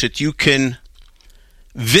HaTachmoshet. You can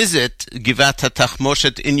visit Givat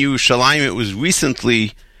HaTachmoshet in Yerushalayim. It was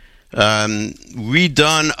recently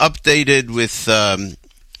redone, updated with a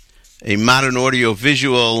modern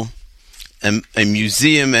audio-visual, a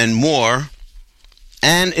museum, and more.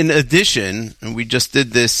 And in addition, and we just did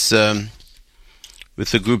this with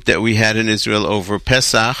the group that we had in Israel over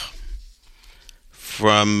Pesach,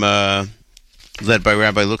 led by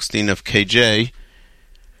Rabbi Luxstein of KJ,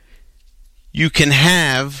 you can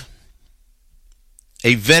have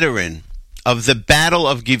a veteran of the Battle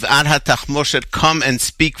of Givat HaTachmoshet come and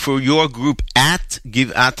speak for your group at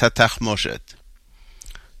Givat HaTachmoshet.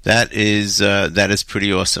 That is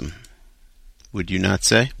pretty awesome. Would you not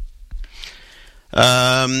say?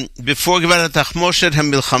 Before Givat HaTachmoshet,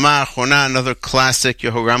 HaMilchama Achona, another classic,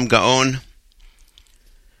 Yehoram Gaon,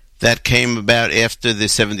 that came about after the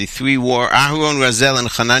 73 war. Aharon, Razel, and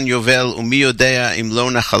Chanan Yovel, Umi Yodea, Im Lo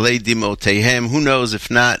Nachalei Dimoteihem. Who knows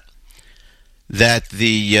if not that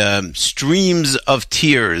the streams of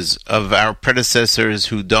tears of our predecessors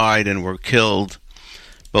who died and were killed,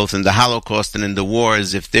 both in the Holocaust and in the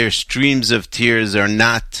wars, if their streams of tears are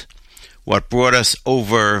not what brought us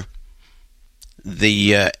over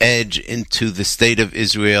the edge into the state of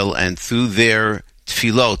Israel, and through their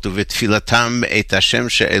tfilot, uvitfilatam et Hashem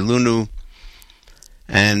she'elunu,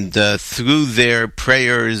 and through their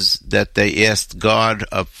prayers that they asked God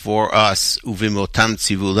for us, uvimotam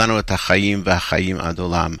tzivulanu et hachayim v'hachayim ad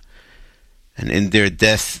olam, and in their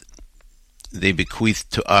death they bequeathed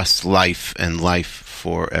to us life and life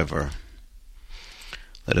forever.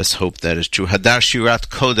 Let us hope that is true. Hadar Shirat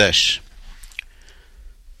Kodesh,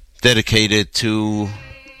 dedicated to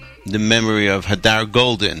the memory of Hadar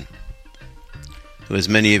Golden, who, as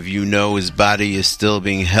many of you know, his body is still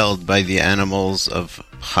being held by the animals of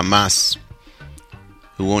Hamas,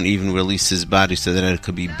 who won't even release his body so that it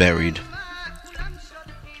could be buried.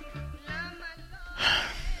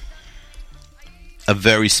 A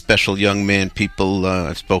very special young man.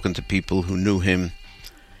 I've spoken to people who knew him.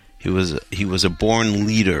 He was a born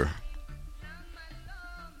leader.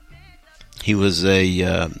 He was a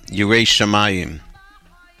Yirei Shamayim,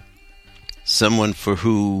 someone for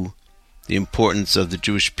who the importance of the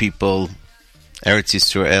Jewish people, Eretz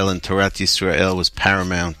Yisrael and Torat Yisrael, was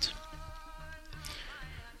paramount.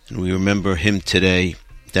 And we remember him today.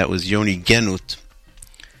 That was Yoni Genut.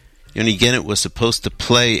 Yoni Genut was supposed to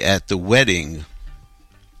play at the wedding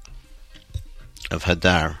of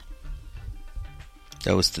Hadar.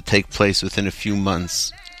 That was to take place within a few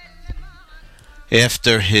months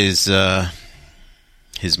after his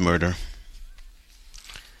murder,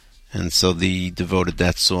 and so they devoted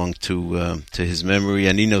that song to his memory.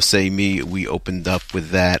 Anino Sei Mi, we opened up with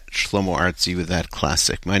that, Shlomo Artzi with that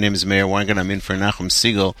classic. My name is Meir Weingarten. I'm in for Nachum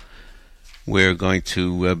Siegel. We're going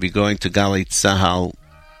to be going to Galei Tzahal.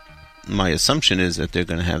 My assumption is that they're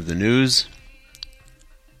going to have the news.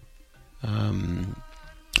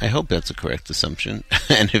 I hope that's a correct assumption,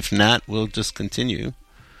 and if not, we'll just continue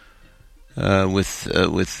with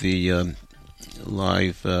the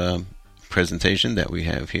live presentation that we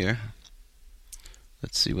have here.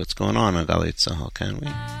 Let's see what's going on Galei Tzahal, can we?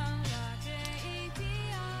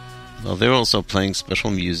 Well, they're also playing special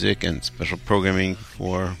music and special programming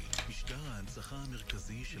for...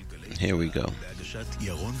 Here we go.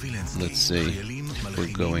 Let's see if we're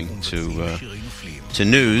going to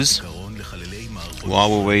news.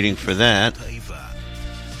 While we're waiting for that,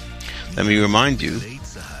 let me remind you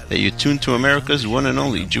that you're tuned to America's one and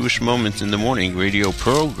only Jewish Moments in the Morning radio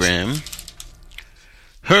program,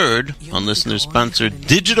 heard on listener-sponsored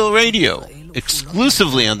digital radio,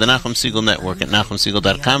 exclusively on the Nachum Siegel Network at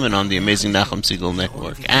NachumSiegel.com and on the amazing Nachum Siegel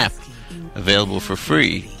Network app, available for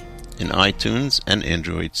free in iTunes and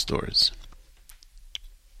Android stores.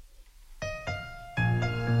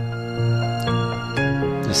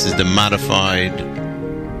 This is the modified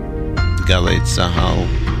Galei Tzahal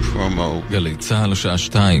promo. גלי צהל השעה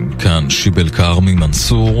 2, כאן שיבל קרמי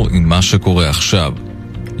מנסור עם מה שקורה עכשיו.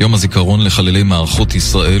 יום הזיכרון לחללי מערכות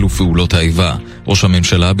ישראל ופעולות האיבה. ראש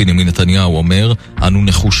הממשלה בנימין נתניהו אומר, אנו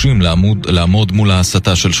נחושים לעמוד מול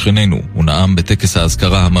ההסתה של שכנינו. הוא נאם בטקס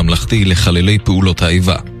ההזכרה הממלכתי לחללי פעולות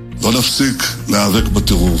האיבה. לא נפסיק להיאבק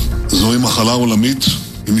בטרור. זוהי מחלה עולמית,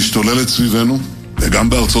 היא משתוללת סביבנו, וגם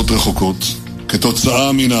בארצות רחוקות,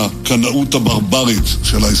 כתוצאה מן הקנאות הברברית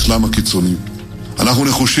של האסלאם הקיצוני. אנחנו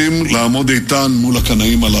נחושים לעמוד איתן מול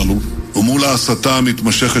הקנאים הללו, ומול ההסתה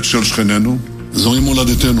המתמשכת של שכנינו, זוהי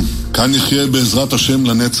מולדתנו. כאן נחיה בעזרת השם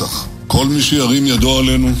לנצח. כל מי שירים ידו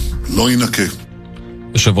עלינו לא ינקה.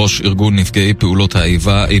 יושב ראש ארגון נפגעי פעולות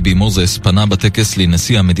האיבה אייבי מוזס פנה בטקס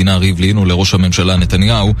לנשיא המדינה ריבלין ולראש הממשלה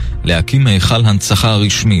נתניהו להקים היכל הנצחה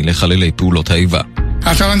רשמי לחללי פעולות האיבה.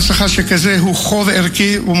 אתר הנצחה שכזה הוא חוב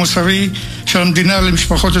ערכי ומוסרי של המדינה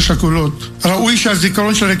למשפחות השכולות. ראוי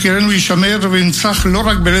שהזיכרון של יקירנו יישמר וינצח לא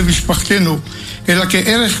רק בלב משפחתנו, אלא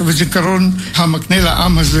כערך וזיכרון המקנה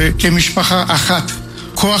לעם הזה כמשפחה אחת.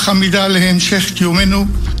 כוח עמידה להמשך קיומנו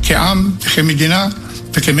כעם וכמדינה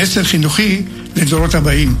וכמסר חינוכי לדורות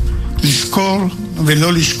הבאים. לזכור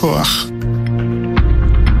ולא לשכוח.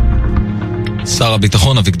 שר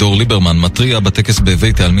הביטחון אביגדור ליברמן מטריע בטקס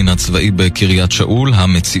בבית העלמין הצבאי בקריית שאול,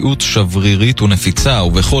 המציאות שברירית ונפיצה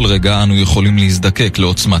ובכל רגע אנו יכולים להזדקק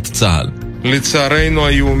לעוצמת צה"ל. לצערנו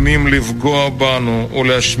האיומים לפגוע בנו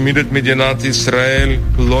ולהשמיד את מדינת ישראל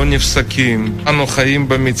לא נפסקים. אנו חיים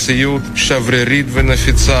במציאות שברירית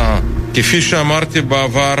ונפיצה. כפי שאמרתי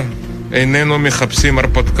בעבר, איננו מחפשים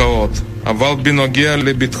הרפתקאות, אבל בנוגע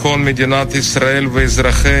לביטחון מדינת ישראל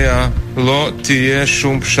ואזרחיה לא תהיה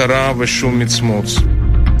שום פשרה ושום מצמוץ.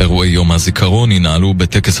 אירועי יום הזיכרון ינעלו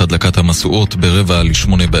בטקס הדלקת המשואות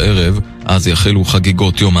ב19:45 בערב, אז יחלו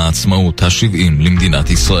חגיגות יום העצמאות ה-70 למדינת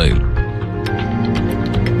ישראל.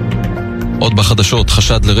 עוד בחדשות,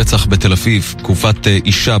 חשד לרצח בתל אביב, תקופת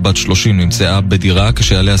אישה בת 30 נמצאה בדירה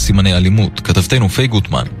כשעליה סימני אלימות. כתבתנו פי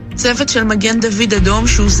גוטמן. צוות של מגן דוד אדום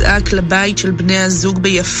שהוזעק לבית של בני הזוג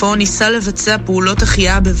ביפו ניסה לבצע פעולות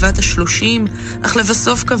החייאה בבת ה-30, אך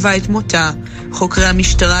לבסוף קבע את מותה. חוקרי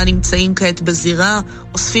המשטרה נמצאים כעת בזירה,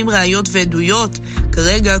 אוספים ראיות ועדויות.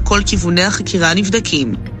 כרגע כל כיווני החקירה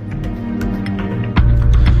נבדקים.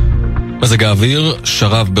 מזג האוויר,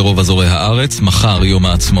 שרב ברוב אזורי הארץ, מחר יום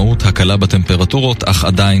העצמאות, הקלה בטמפרטורות, אך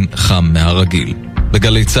עדיין חם מהרגיל.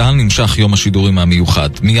 בגלי צהל נמשך יום השידורים המיוחד.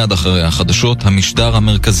 מיד אחרי החדשות, המשדר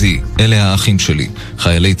המרכזי, אלה האחים שלי.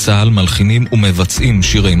 חיילי צהל מלחינים ומבצעים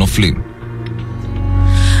שירי נופלים.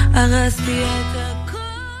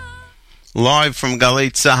 Live from Galei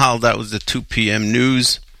Tzahal, that was the 2 p.m.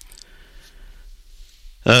 news.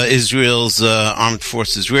 Israel's Armed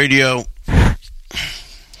Forces Radio.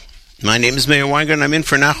 My name is Meir Weingarten. I'm in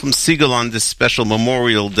for Nachum Siegel on this special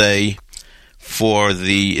Memorial Day for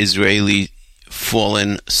the Israeli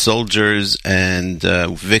fallen soldiers and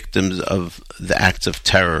victims of the acts of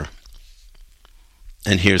terror.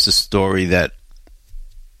 And here's a story that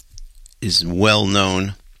is well known.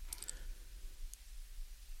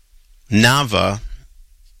 Nava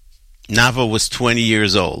was 20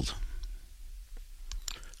 years old.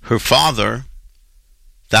 Her father,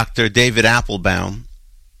 Dr. David Applebaum,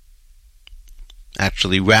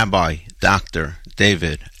 actually Rabbi Dr.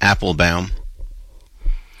 David Applebaum,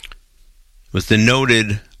 was the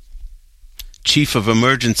noted chief of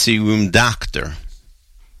emergency room doctor,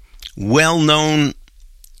 well known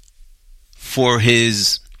for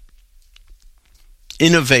his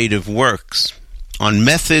innovative works on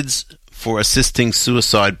methods for assisting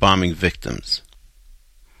suicide bombing victims.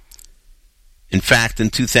 In fact, in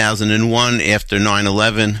 2001, after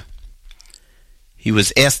 9/11, he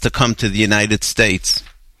was asked to come to the United States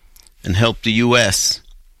and help the U.S.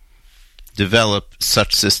 develop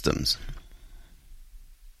such systems.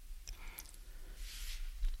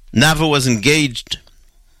 Nava was engaged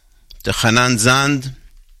to Hanan Zand,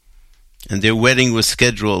 and their wedding was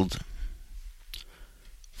scheduled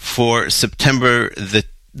for September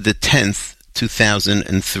the 10th,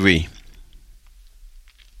 2003.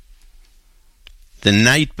 The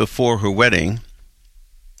night before her wedding,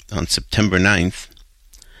 on September 9th,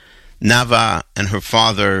 Nava and her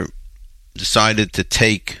father decided to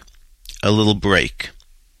take a little break,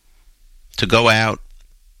 to go out,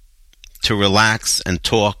 to relax and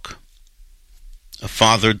talk, a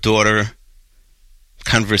father-daughter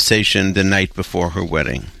conversation the night before her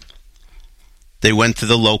wedding. They went to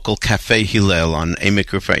the local Cafe Hillel on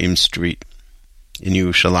Emek Rephaim Street in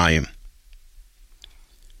Yerushalayim.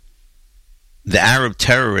 The Arab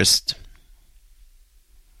terrorist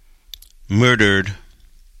murdered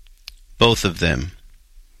both of them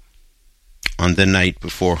on the night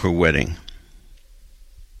before her wedding.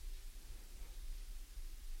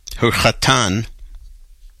 her Chatan,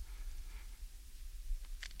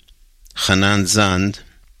 Hanan Zand,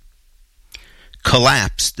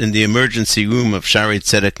 collapsed in the emergency room of Shaarei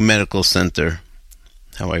Tzedek Medical Center,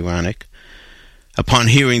 how ironic, upon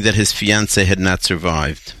hearing that his fiancée had not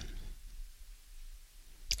survived.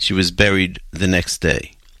 She was buried the next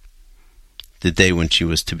day, the day when she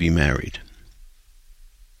was to be married.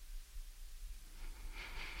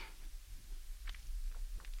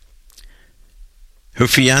 Her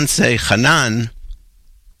fiancé, Hanan,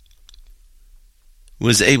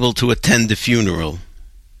 was able to attend the funeral.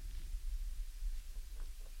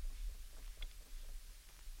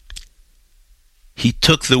 He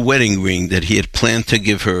took the wedding ring that he had planned to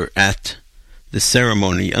give her at the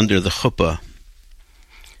ceremony under the chuppah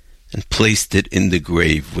and placed it in the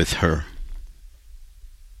grave with her.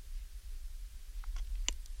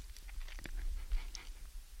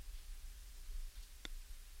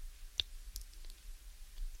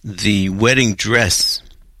 The wedding dress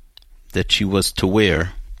that she was to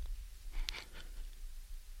wear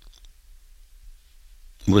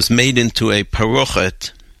was made into a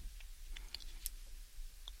parochet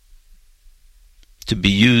to be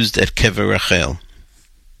used at Kever Rachel.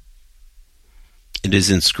 It is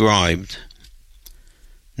inscribed,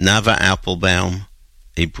 Nava Applebaum,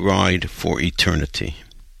 a bride for eternity.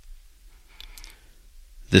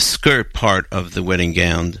 The skirt part of the wedding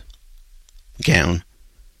gown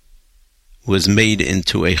was made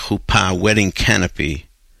into a chuppah wedding canopy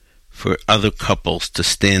for other couples to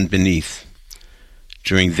stand beneath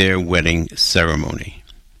during their wedding ceremony.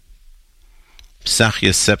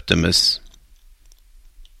 Psachius Septimus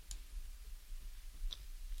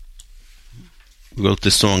wrote the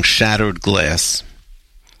song Shattered Glass,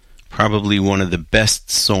 probably one of the best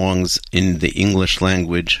songs in the English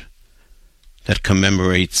language that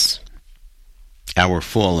commemorates our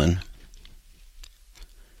fallen.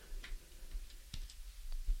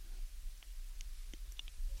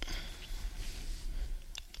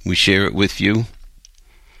 We share it with you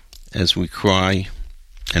as we cry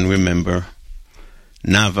and remember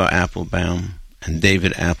Nava Applebaum and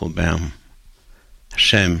David Applebaum.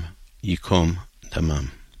 Hashem Yikom Damam.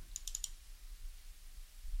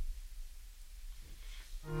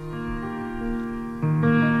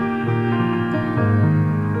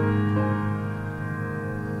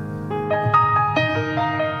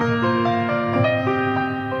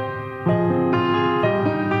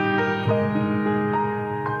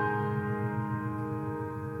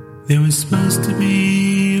 There was supposed to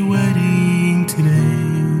be a wedding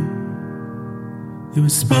today. There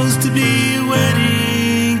was supposed to be a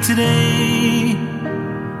wedding today.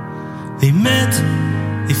 They met,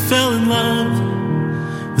 they fell in love,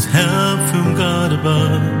 with help from God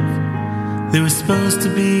above. There was supposed to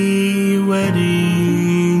be a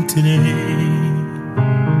wedding today.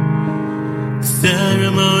 The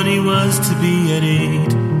ceremony was to be at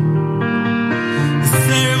 8. The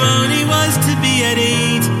ceremony was to be at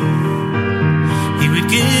 8. He would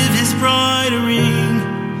give his bride a ring,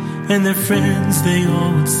 and their friends they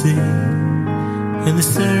all would sing. And the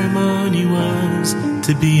ceremony was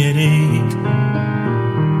to be at 8.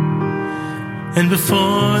 And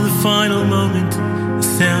before the final moment, the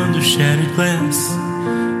sound of shattered glass,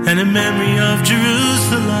 and a memory of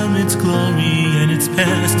Jerusalem, its glory and its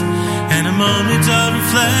past, and a moment of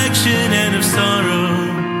reflection and of sorrow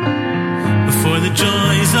before the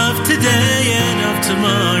joys of today and of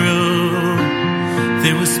tomorrow.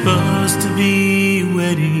 There was supposed to be a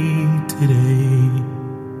wedding today.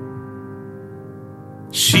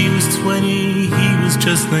 She was 20, he was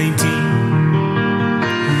just 19.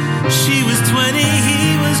 She was 20,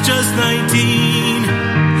 he was just 19.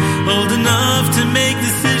 Old enough to make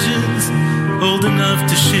decisions, old enough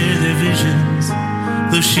to share their visions.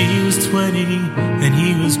 Though she was 20 and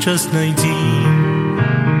he was just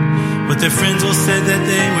 19. But their friends all said that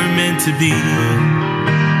they were meant to be.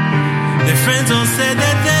 Their friends all said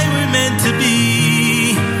that they were meant to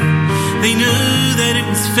be. They knew that it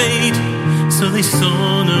was fate, so they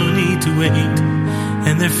saw no need to wait.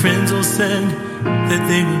 And their friends all said that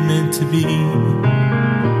they were meant to be.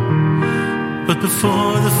 But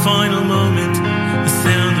before the final moment, the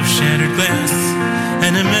sound of shattered glass,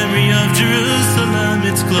 and a memory of Jerusalem,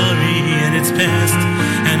 its glory and its past,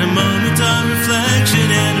 and a moment of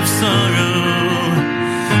reflection and of sorrow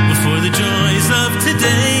before the joys of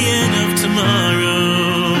today and of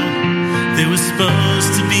tomorrow. There was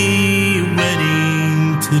supposed to be a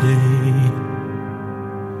wedding today.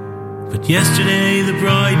 But yesterday the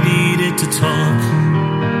bride needed to talk.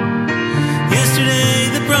 Yesterday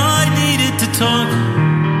the bride needed to talk.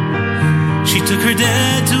 She took her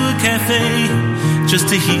dad to a cafe just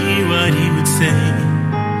to hear what he would say.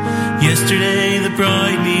 Yesterday the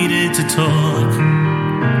bride needed to talk,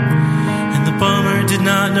 and the bomber did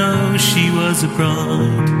not know she was a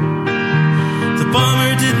bride. The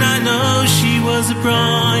bomber did not know she was a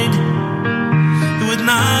bride. It would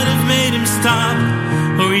not have made him stop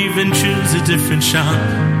or even choose a different shop,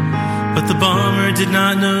 but the bomber did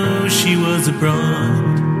not know she was a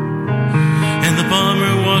bride. And the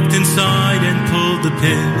bomber walked inside and pulled the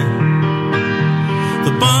pin.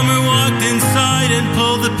 The bomber walked inside and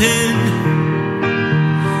pulled the pin,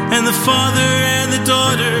 and the father and the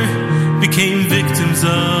daughter became victims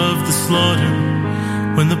of the slaughter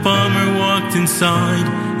when the bomber walked inside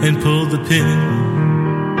and pulled the pin.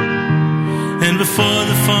 And before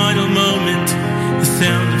the final moment, the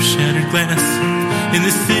sound of shattered glass in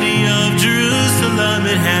the city of Jerusalem,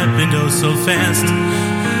 it happened oh so fast.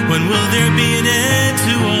 When will there be an end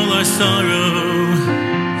to all our sorrow?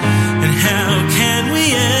 And how can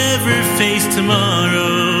we ever face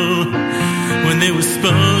tomorrow when there was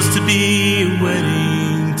supposed to be a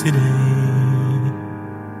wedding today?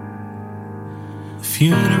 The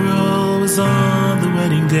funeral was on the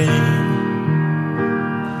wedding day.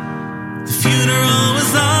 The funeral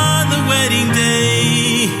was on the wedding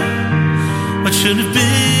day. What should have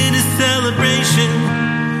been a celebration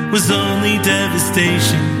was only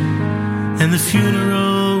devastation. And the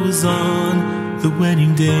funeral was on the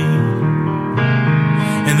wedding day.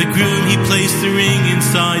 And the groom, he placed the ring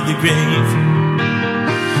inside the grave.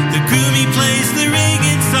 The groom, he placed the ring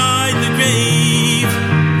inside the grave.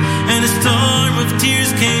 And a storm of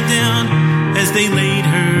tears came down as they laid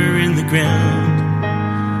her in the ground.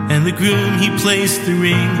 And the groom, he placed the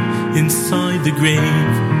ring inside the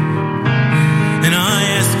grave. And I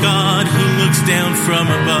ask God who looks down from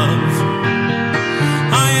above,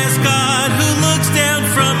 I ask God who looks down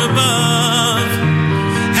from above,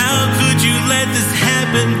 how could you let this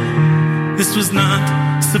happen? This was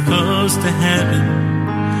not supposed to happen.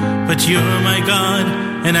 But you're my God,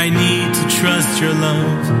 and I need to trust your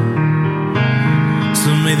love. So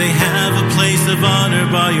may they have a place of honor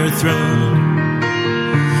by your throne,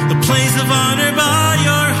 a place of honor by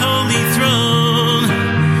your holy throne,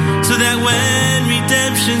 so that when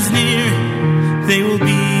redemption's near, they will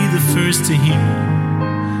be the first to hear.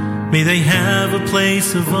 May they have a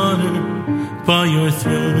place of honor by your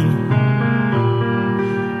throne.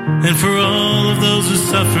 And for all of those who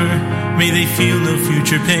suffer, may they feel no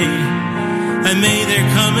future pain. And may there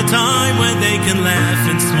come a time when they can laugh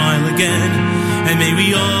and smile again. And may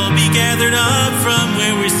we all be gathered up from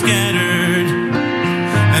where we're scattered.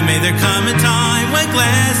 And may there come a time when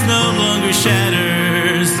glass no longer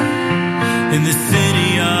shatters in the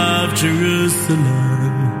city of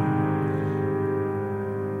Jerusalem,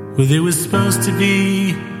 where there was supposed to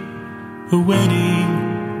be a wedding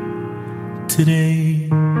today.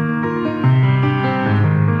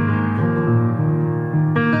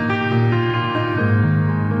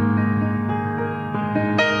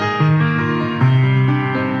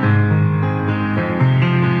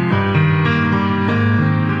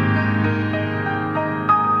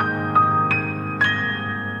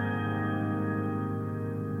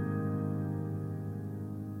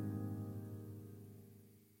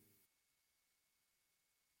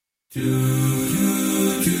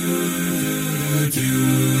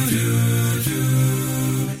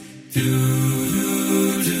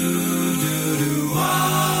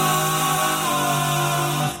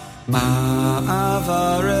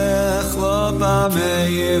 Ma'avarech lo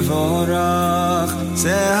b'meyivorach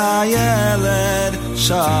ze hayeled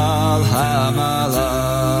shal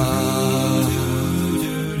hamalach.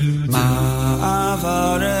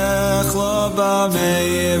 Ma'avarech lo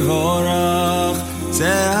b'meyivorach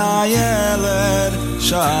ze hayeled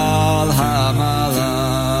shal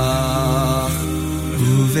hamalach.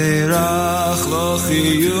 Uverach lo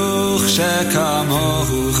chiyuch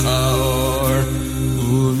shekamohu chaor.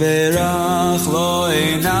 Uverach lo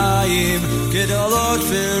einayim gedolot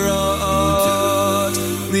v'ro'ot.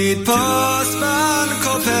 Nitpos ban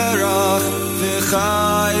kol perach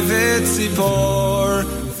v'chai v'tzipor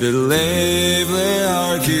v'lev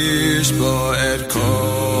le'argish bo et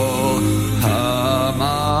kol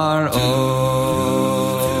hamar'ot.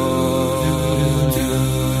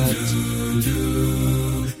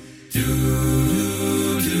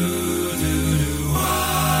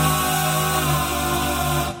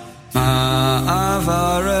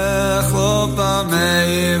 Ma'avarech lo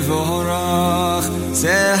b'mevorach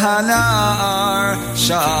ze hanar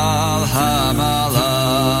shal hamalach.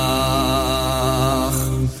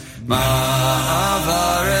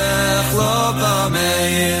 Ma'avarech lo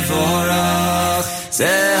b'mevorach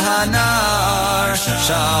ze hanar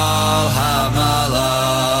shal hamalach.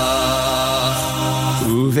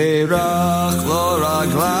 Uverach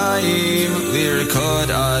רגליים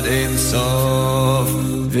לרקוד עד אין סוף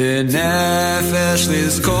ונפש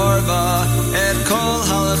לזכור בה את כל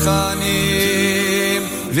הלחנים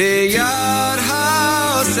ויד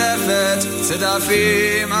האוספת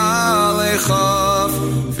צדפים עלי חוף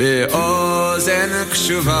ואוזן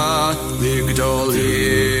קשובה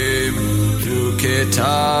לגדולים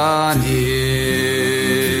וקטנים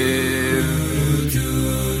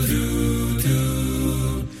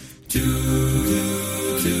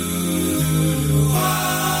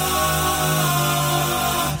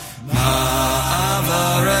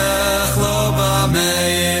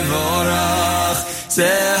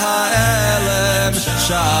זה האלם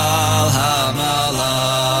של המלאך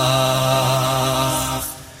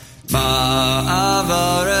מה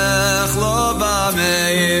אברך לו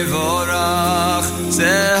במבורך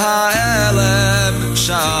זה האלם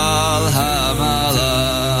של המלאך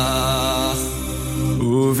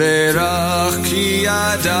וברך כי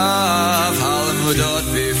ידיו הלמודות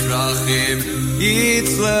בפרחים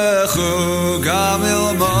יצלחו גם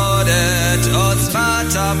ללמוד את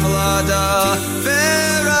עוצמת הפלדה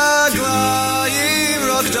ורגליים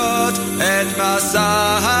רוקדות את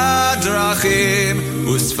מסע הדרכים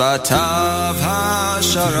ושפתיו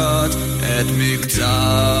השרות את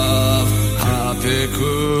מקצב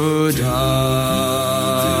הפקודה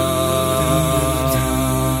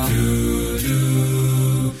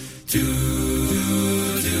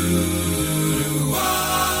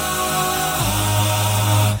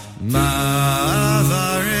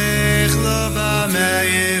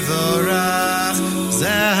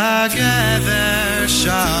הגבר של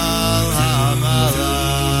המלאך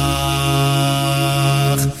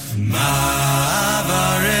מה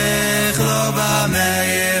ברך לו במה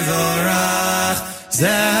יבורך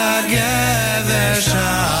זה הגבר של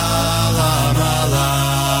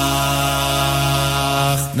המלאך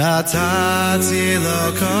נתתי לו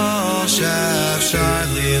כל שאפשר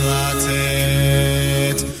לי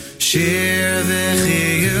לתת שיר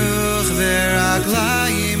וחיוך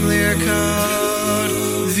ורגליים לרקוד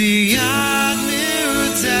ויד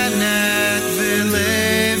מרותנת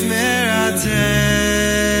ולב מרתת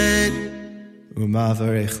ומה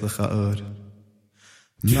אברך לך עוד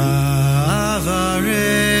מה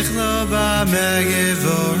אברך לו במה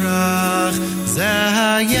יבורך זה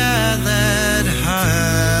הילד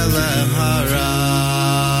האלם הרך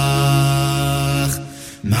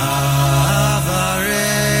מה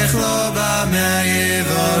אברך לו במה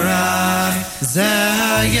יבורך זה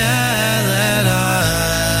הילד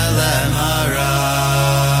האלם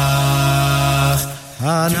הרך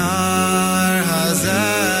הנער הזה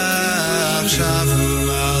עכשיו הוא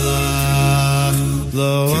מלאך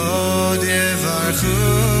לא עוד יברכו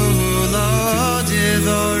לא עוד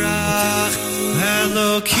יבורך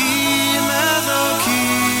אלוקים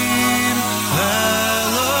אלוקים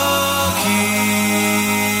אלוקים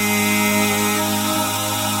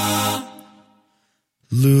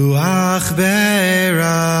לוח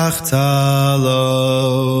ברכת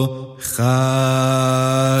לו חיים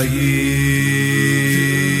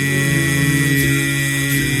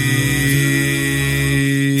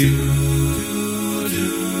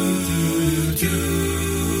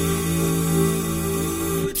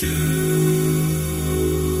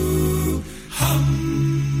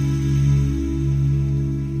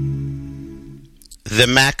The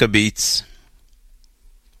Maccabees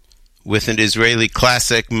with an Israeli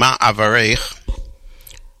classic Ma'avarech,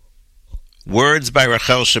 words by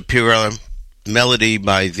Rachel Shapira, melody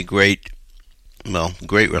by the great Rachel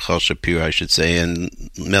Shapira, I should say, and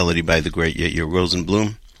melody by the great Yair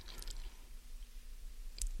Rosenblum.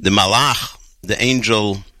 The Malach, the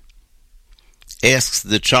angel, asks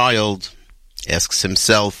the child, asks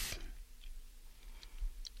himself,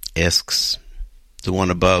 asks the one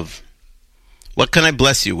above, what can I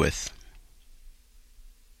bless you with?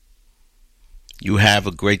 You have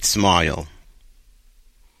a great smile,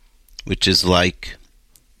 which is like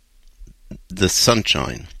the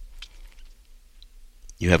sunshine.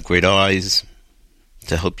 You have great eyes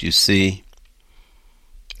to help you see,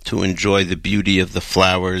 to enjoy the beauty of the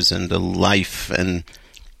flowers and the life and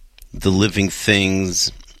the living things.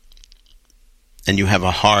 And you have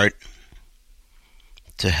a heart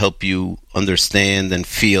to help you understand and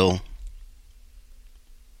feel.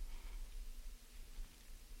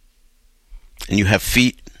 And you have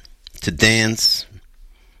feet to dance,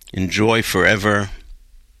 enjoy forever,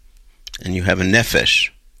 and you have a nefesh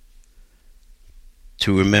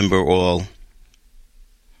to remember all,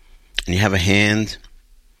 and you have a hand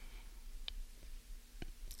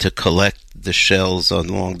to collect the shells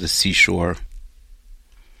along the seashore,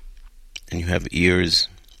 and you have ears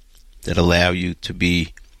that allow you to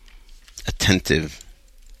be attentive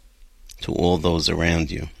to all those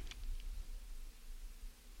around you.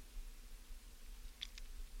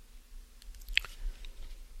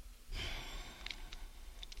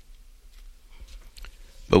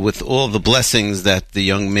 But with all the blessings that the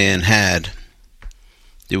young man had,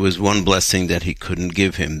 there was one blessing that he couldn't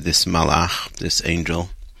give him, this malach, this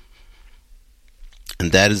angel.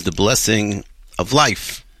 And that is the blessing of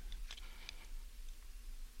life.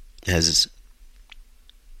 As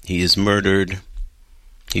he is murdered,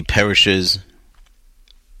 he perishes.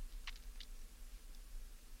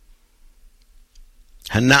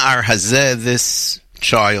 Hanar hazeh, this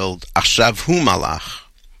child, achshav hu malach.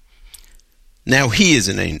 Now he is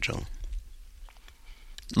an angel.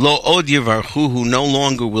 Lo od yivarchuhu, no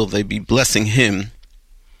longer will they be blessing him.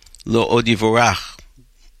 Lo od yivorach,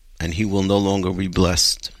 and he will no longer be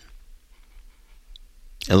blessed.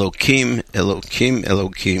 Elokim, Elokim,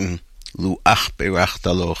 Elokim, lu ach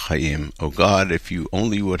berachta lo chayim. O God, if you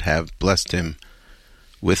only would have blessed him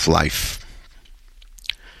with life.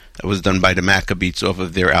 That was done by the Maccabees off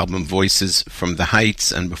of their album Voices from the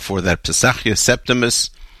Heights, and before that Pesachia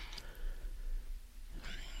Septimus.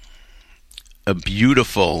 A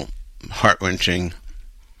beautiful, heart-wrenching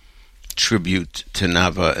tribute to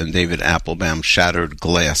Nava and David Applebaum, Shattered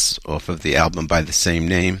Glass, off of the album by the same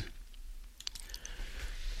name.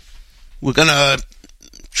 We're going to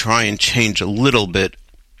try and change a little bit,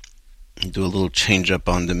 do a little change up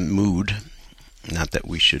on the mood. Not that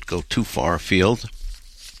we should go too far afield.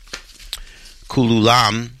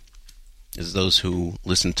 Kululam, as those who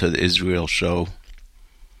listen to the Israel show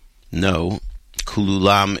know,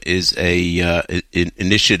 Kululam is an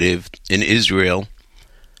initiative in Israel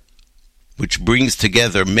which brings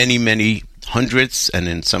together many, many hundreds, and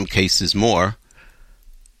in some cases more,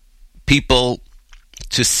 people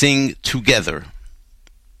to sing together.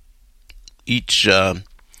 Each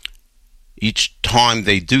time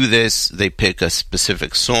they do this, they pick a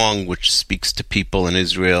specific song which speaks to people in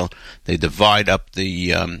Israel. They divide up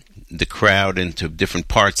the crowd into different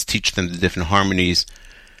parts, teach them the different harmonies,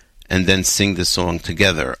 and then sing the song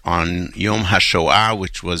together. On Yom HaShoah,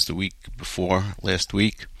 which was the week before last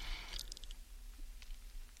week,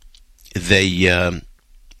 they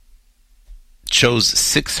chose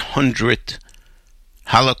 600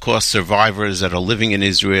 Holocaust survivors that are living in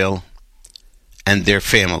Israel and their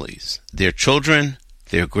families, their children,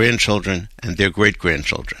 their grandchildren, and their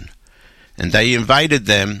great-grandchildren. And they invited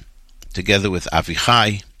them, together with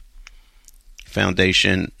Avichai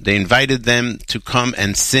Foundation, they invited them to come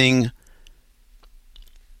and sing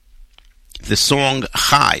the song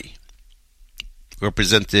Chai,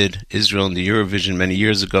 represented Israel in the Eurovision many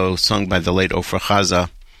years ago, sung by the late Ofra Chaza.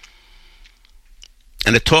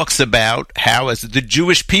 And it talks about how, as the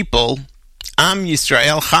Jewish people, Am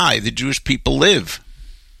Yisrael Chai, the Jewish people live.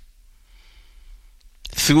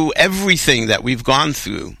 Through everything that we've gone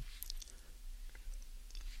through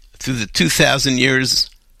the 2,000 years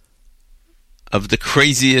of the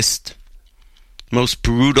craziest, most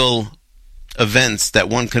brutal events that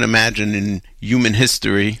one can imagine in human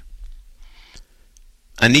history,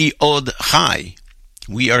 Ani od chai,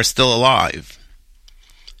 we are still alive.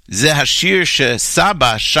 Zeh hashir she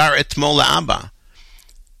Saba shar etmol la'aba.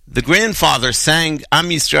 The grandfather sang Am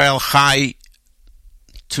Yisrael Chai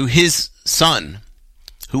to his son,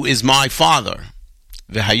 who is my father.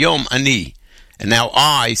 V'hayom ani. And now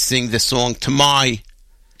I sing the song to my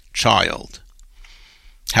child.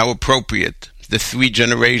 How appropriate. The 3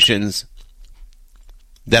 generations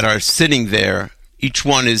that are sitting there, each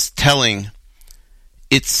one is telling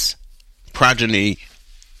its progeny,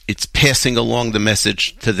 it's passing along the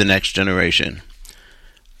message to the next generation.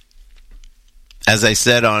 As I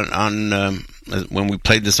said on when we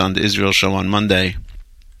played this on the Israel show on Monday,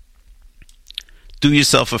 do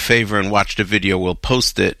yourself a favor and watch the video. We'll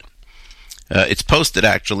post it. It's posted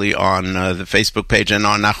actually on the Facebook page and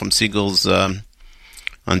on Nachum Siegel's on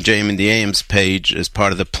JM and the AM's page as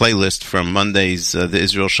part of the playlist from Monday's the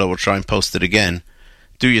Israel show. We'll try and post it again.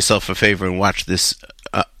 Do yourself a favor and watch this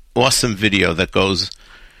awesome video that goes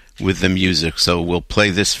with the music. So we'll play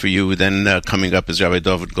this for you. Then coming up is Rabbi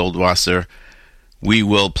David Goldwasser. We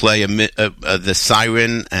will play the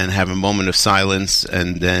siren and have a moment of silence,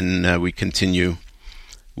 and then we continue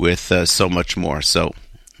with so much more. So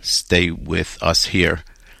stay with us here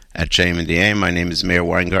at JM and the AM. My name is Meir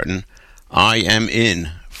Weingarten. I am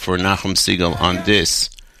in for Nachum Siegel on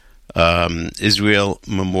this Israel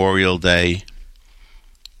Memorial Day,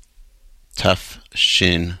 Taf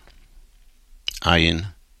Shin Ayin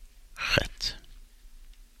Chet.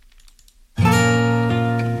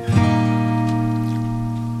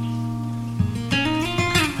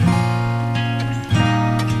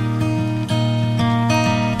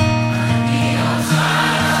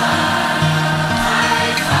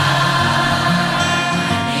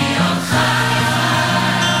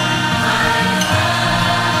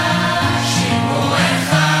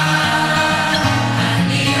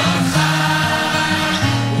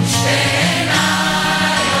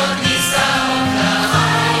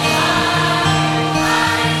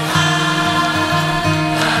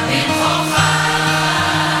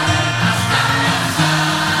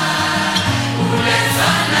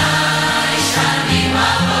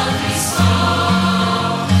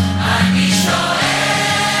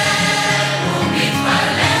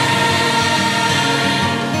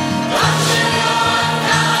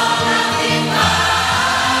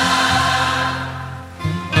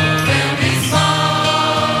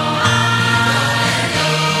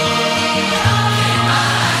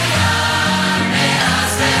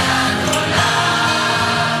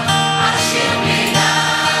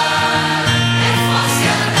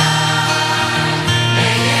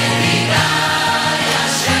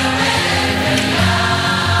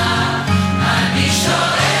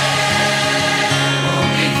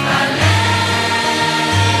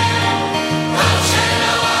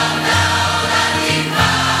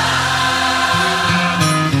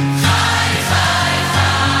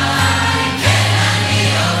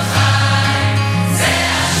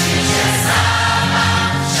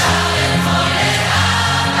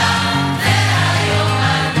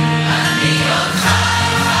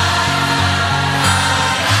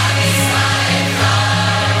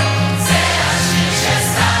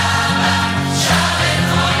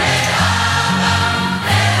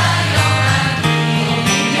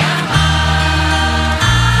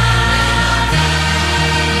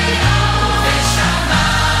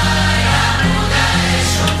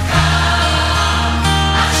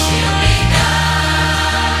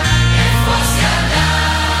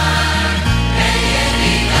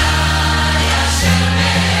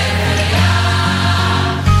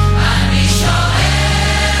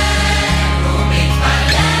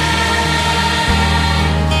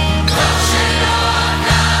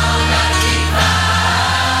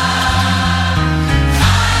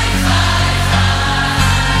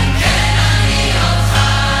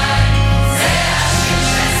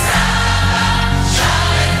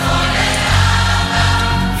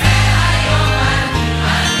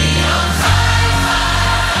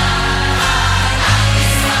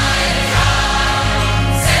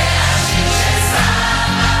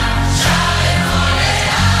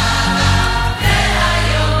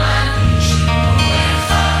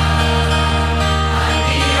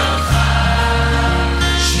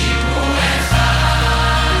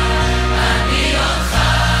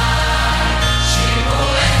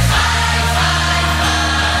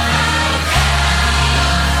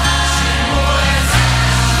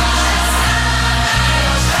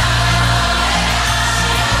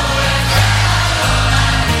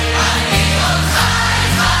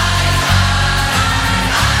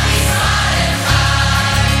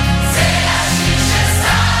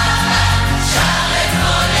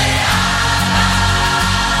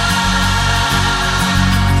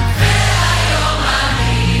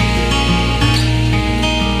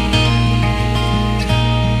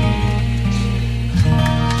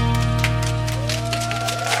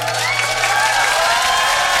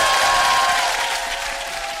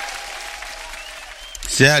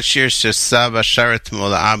 זה השיר שסבא שר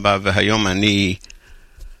אתמול לאבא, והיום אני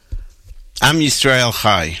עם ישראל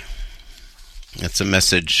חי. That's a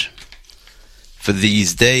message for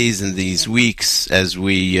these days and these weeks as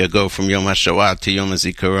we go from Yom HaShoah to Yom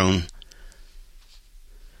HaZikaron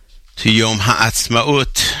to Yom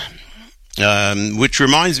HaAtzmaut. Which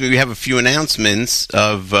reminds me, we have a few announcements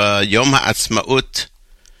of Yom HaAtzmaut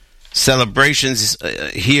celebrations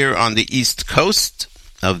here on the East Coast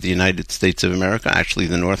of the United States of America, actually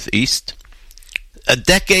the Northeast. A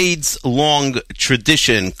decades-long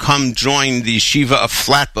tradition. Come join the Yeshiva of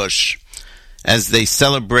Flatbush as they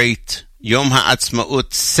celebrate Yom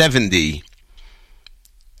HaAtzmaut 70.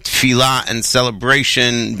 Tefillah and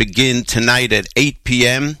celebration begin tonight at 8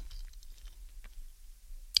 p.m.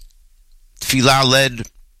 Tefillah led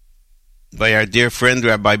by our dear friend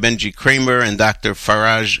Rabbi Benji Kramer and Dr.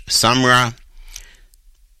 Faraj Samra.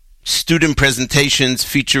 Student presentations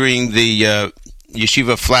featuring the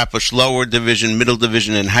Yeshiva Flatbush Lower Division, Middle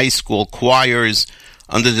Division, and High School choirs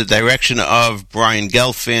under the direction of Brian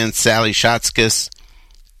Gelfand, Sally Schatzkes,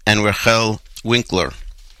 and Rachel Winkler.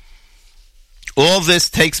 All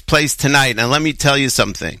this takes place tonight, and let me tell you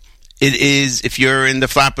something. It is, if you're in the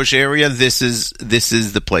Flatbush area, this is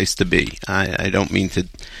the place to be. I don't mean to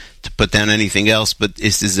put down anything else, but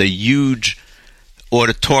this is a huge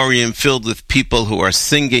auditorium filled with people who are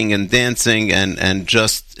singing and dancing and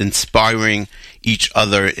just inspiring each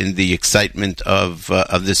other in the excitement of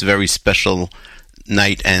this very special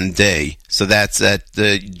night and day. So that's at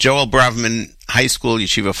the Joel Bravman High School,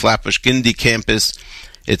 Yeshiva Flatbush Gindi campus.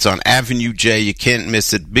 It's on Avenue J. You can't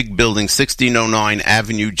miss it. Big building, 1609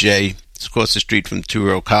 Avenue J. It's across the street from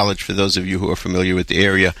Touro College. For those of you who are familiar with the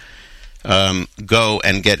area, go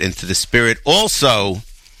and get into the spirit. Also,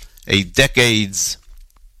 a decades-long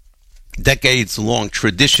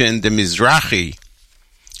tradition, the Mizrahi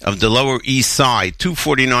of the Lower East Side,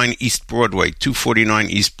 249 East Broadway,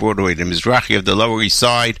 the Mizrahi of the Lower East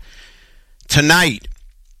Side. Tonight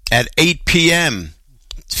at 8 p.m.,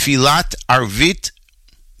 Tfilat Arvit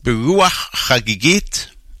Beruach Chagigit,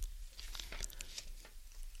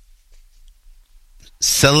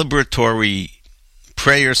 celebratory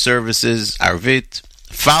prayer services, Arvit,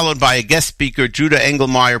 followed by a guest speaker, Judah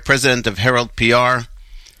Engelmeyer, president of Herald PR,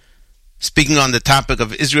 speaking on the topic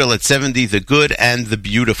of Israel at 70, the good and the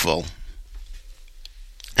beautiful.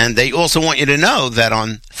 And they also want you to know that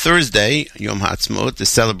on Thursday, Yom HaAtzmaut, the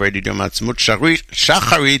celebrated Yom HaAtzmaut,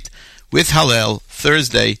 Shacharit with Hallel,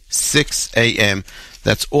 Thursday, 6 a.m.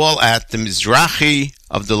 That's all at the Mizrahi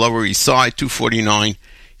of the Lower East Side, 249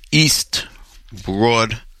 East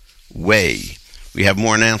Broadway. We have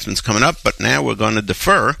more announcements coming up, but now we're going to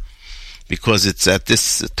defer because it's at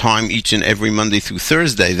this time each and every Monday through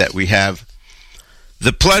Thursday that we have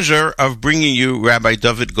the pleasure of bringing you Rabbi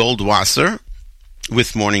David Goldwasser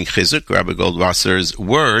with Morning Chizuk. Rabbi Goldwasser's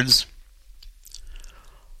words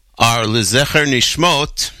are Lezecher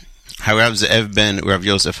Nishmot, Harav Ze'ev ben Rav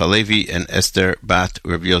Yosef Halevi and Esther bat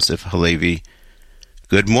Rav Yosef Halevi.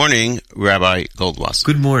 Good morning, Rabbi Goldwasser.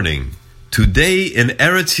 Good morning. Today in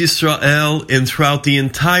Eretz Yisrael and throughout the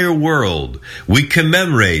entire world, we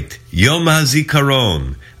commemorate Yom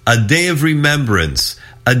HaZikaron, a day of remembrance,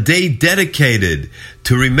 a day dedicated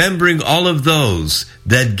to remembering all of those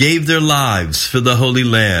that gave their lives for the Holy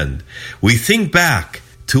Land. We think back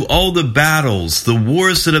to all the battles, the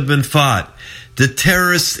wars that have been fought, the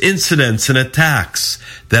terrorist incidents and attacks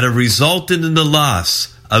that have resulted in the loss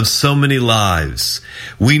of so many lives.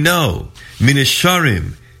 We know,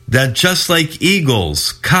 Minisharim, that just like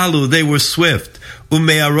eagles, Kalu, they were swift,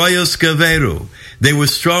 Umearoyos Gaveru, they were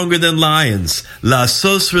stronger than lions,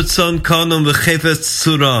 La'asos Ratzon Konom V'chefetz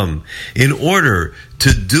Tzuram, in order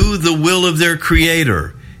to do the will of their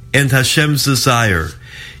Creator and Hashem's desire.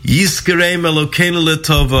 Yizkerem Elokeinu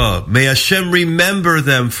Letova, may Hashem remember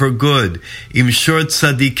them for good, Im Shor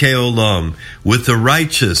Tzadikei Olam, with the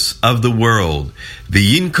righteous of the world.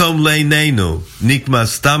 V'yinkom Leinenu,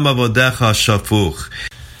 Nikmas Dam Avodecha Shafuch,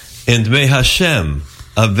 and may Hashem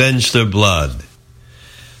avenge their blood.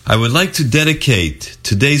 I would like to dedicate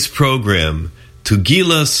today's program to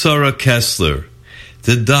Gila Sarah Kessler,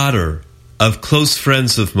 the daughter of close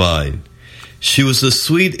friends of mine. She was a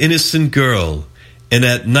sweet, innocent girl, and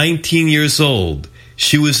at 19 years old,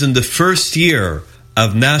 she was in the first year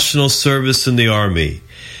of national service in the army.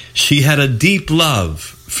 She had a deep love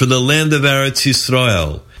for the land of Eretz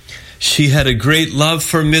Yisrael. She had a great love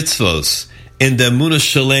for mitzvos and Emunah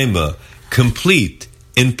Shalema, complete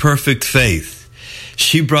in perfect faith.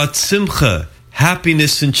 She brought simcha,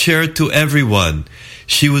 happiness, and cheer to everyone.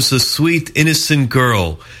 She was a sweet, innocent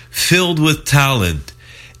girl, filled with talent,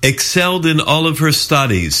 excelled in all of her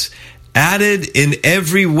studies, added in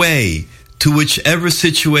every way to whichever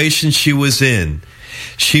situation she was in.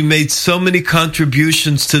 She made so many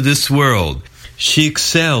contributions to this world. She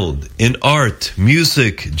excelled in art,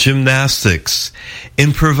 music, gymnastics,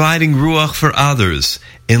 in providing ruach for others,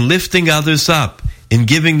 in lifting others up, in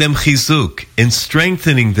giving them chizuk, in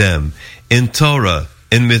strengthening them, in Torah,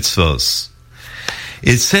 in mitzvos.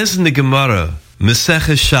 It says in the Gemara,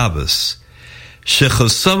 Maseches Shabbos,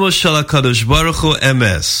 Shechosamo shel HaKadosh Baruch Hu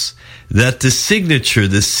emes, that the signature,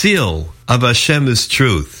 the seal of Hashem is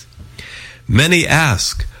truth. Many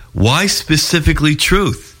ask, why specifically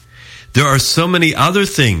truth? There are so many other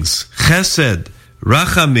things, chesed,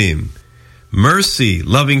 rachamim, mercy,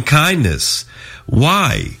 loving kindness.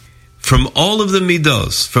 Why? From all of the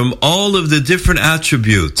midos, from all of the different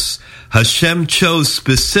attributes, Hashem chose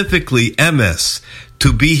specifically emes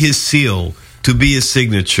to be his seal, to be his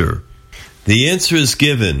signature. The answer is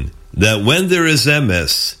given that when there is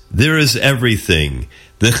emes, there is everything.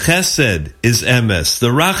 The chesed is emes, the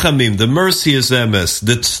rachamim, the mercy is emes,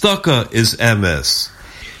 the tzedakah is emes.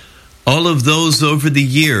 All of those over the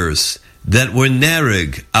years that were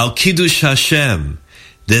nereg al kiddush Hashem,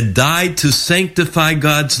 that died to sanctify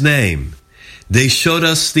God's name, they showed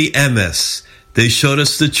us the emes, they showed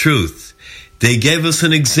us the truth. They gave us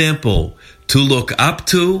an example to look up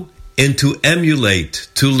to and to emulate,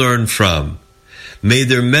 to learn from. May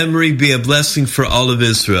their memory be a blessing for all of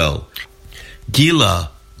Israel. Gila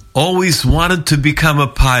always wanted to become a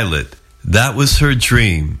pilot. That was her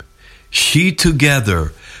dream. She,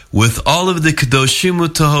 together with all of the Kedoshim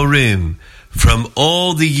U'Tahorim from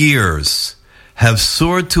all the years, have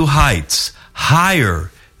soared to heights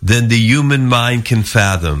higher than the human mind can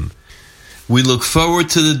fathom. We look forward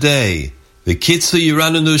to the day, the Kitzu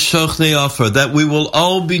Yirananu Shochne Offer, that we will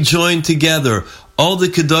all be joined together, all the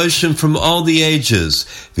Kedoshim from all the ages,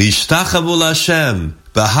 V'yishtachavu l'Hashem,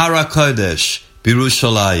 B'Har HaKodesh,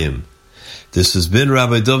 B'Yerushalayim. This has been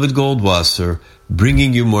Rabbi David Goldwasser,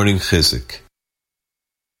 bringing you Morning Chizuk.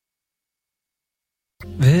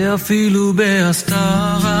 ואפילו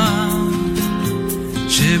בהסתרה,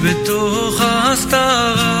 שבתוך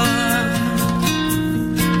ההסתרה,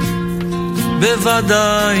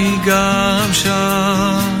 בוודאי גם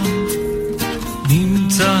שם,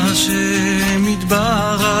 נמצא השם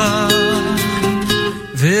יתברך.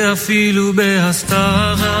 ואפילו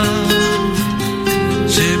בהסתרה,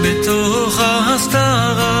 שבתוך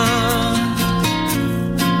ההסתרה,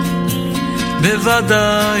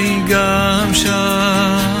 בוודאי גם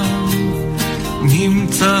שם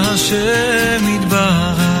נמצא השם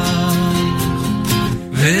יתברך.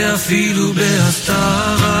 ואפילו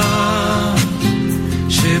בהסתרה,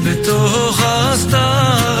 שבתוך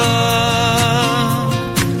ההסתרה,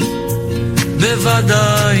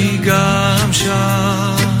 בוודאי גם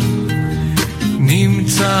שם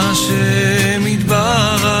נמצא השם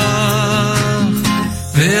יתברך.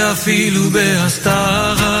 ואפילו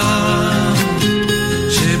בהסתרה,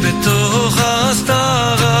 שבתוך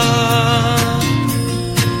ההסתרה,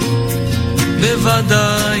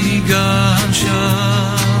 בוודאי גם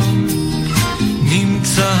שם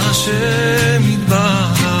נמצא השם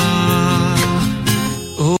יתברך.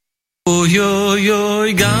 אוי אוי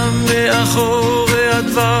אוי, גם מאחורי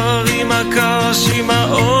הדברים הקשים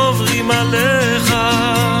העוברים עליך,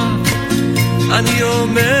 אני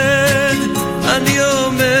עומד, אני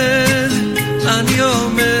עומד, אני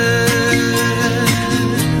עומד.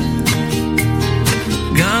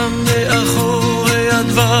 גם מאחורי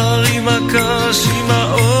הדברים הקשים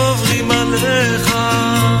העוברים עליך,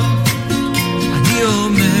 אני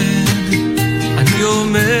עומד, אני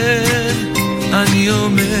עומד, אני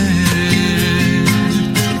עומד.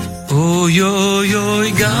 אוי אוי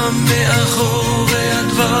אוי, גם מאחורי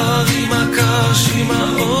הדברים הקשים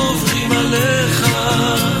העוברים עליך,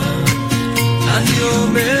 אני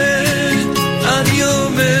עומד, אני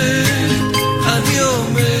עומד, אני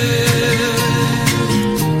עומד.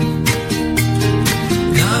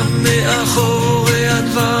 גם מאחורי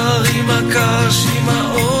הדברים הקשים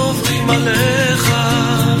העוברים עליך,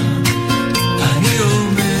 אני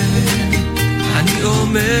עומד, אני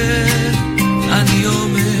עומד, אני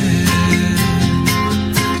עומד.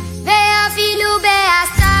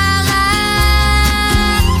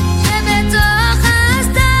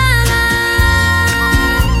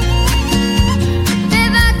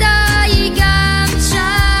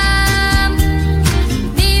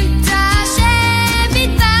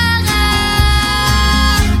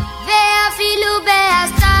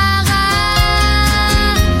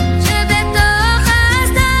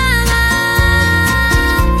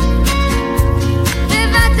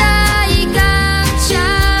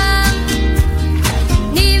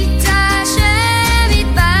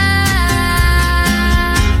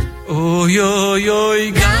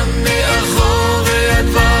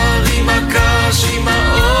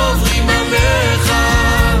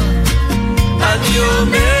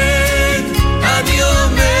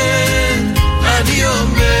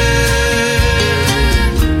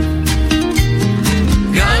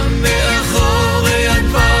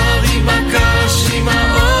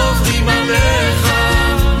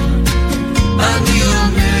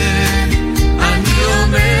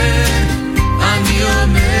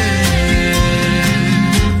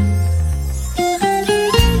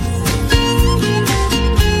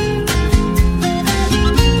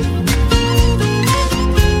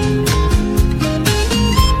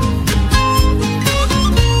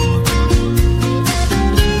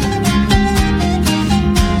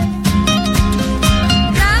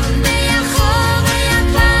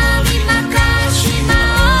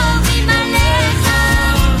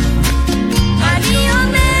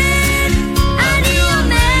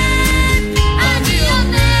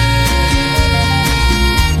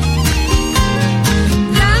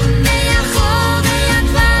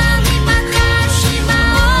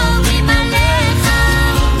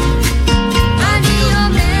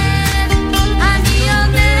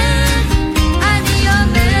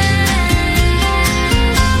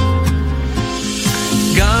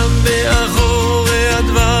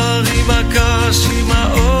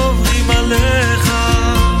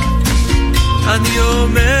 אני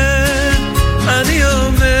אומר, אני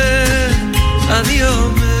אומר, אני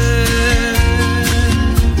אומר,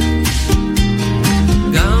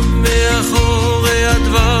 גם מאחורי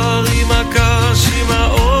הדברים הקשים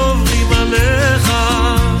העוברים עליך,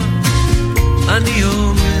 אני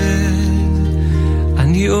אומר,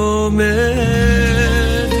 אני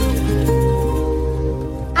אומר,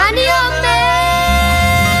 אני אומר.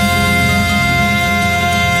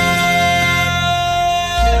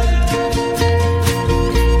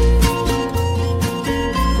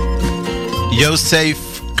 Yosef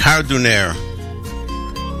Karduner,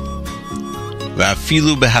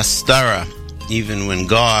 Va'afilu behastara, even when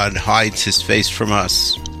God hides his face from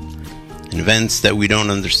us, in events that we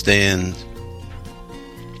don't understand.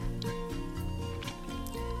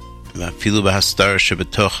 Va'afilu behastara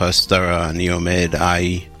shebetoch hastara ani omed,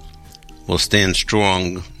 I will stand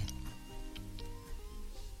strong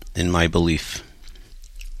in my belief.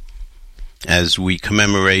 As we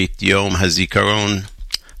commemorate Yom HaZikaron,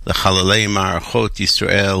 L'chalalei Ma'archot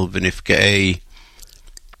Yisrael v'nifkei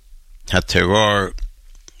HaTeror,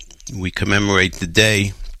 we commemorate the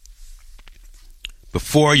day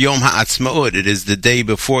before Yom HaAtzmaut. It is the day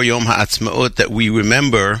before Yom HaAtzmaut that we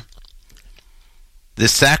remember the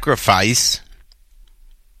sacrifices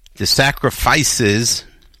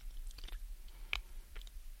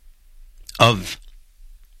of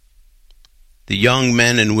the young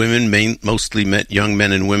men and women, mostly young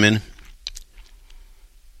men and women,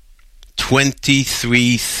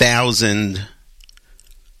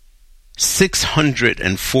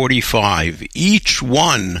 23,645, each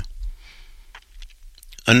one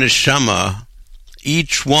a neshama,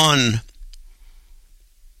 each one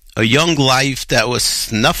a young life that was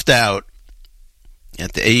snuffed out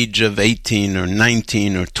at the age of 18 or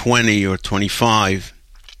 19 or 20 or 25,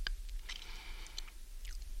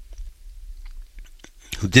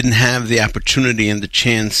 who didn't have the opportunity and the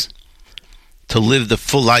chance to live the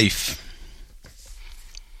full life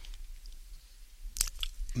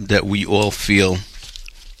that we all feel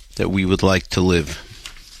that we would like to live.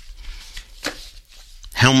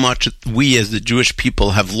 How much we as the Jewish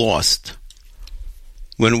people have lost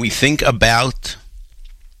when we think about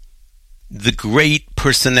the great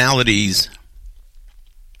personalities,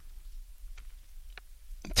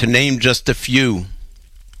 to name just a few: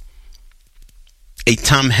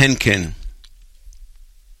 Eitam Henkin,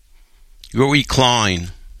 Rory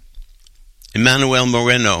Klein, Emmanuel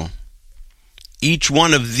Moreno. Each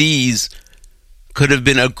one of these could have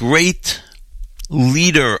been a great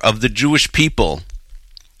leader of the Jewish people,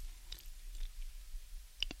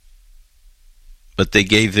 but they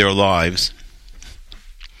gave their lives,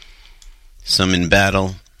 some in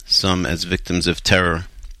battle, some as victims of terror.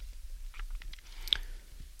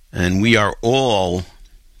 And we are all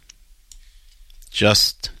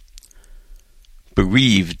just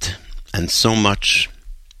bereaved, and so much,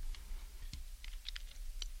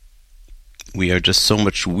 we are just so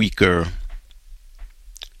much weaker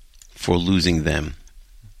for losing them.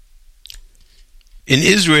 In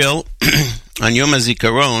Israel, on Yom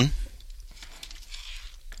HaZikaron,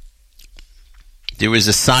 there is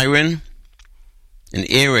a siren, an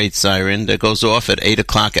air raid siren, that goes off at 8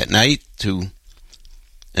 o'clock at night to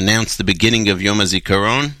announce the beginning of Yom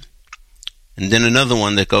HaZikaron, and then another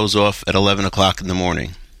one that goes off at 11 o'clock in the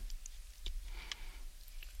morning.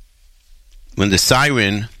 When the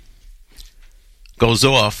siren goes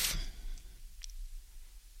off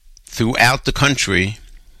throughout the country,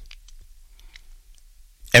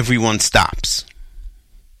 everyone stops.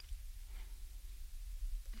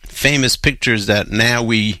 Famous pictures that now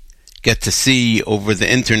we get to see over the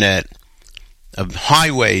internet of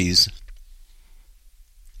highways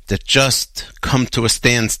that just come to a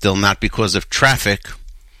standstill, not because of traffic,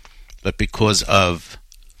 but because of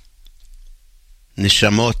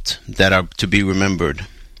nishamot that are to be remembered.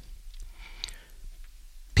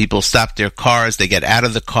 People stop their cars, they get out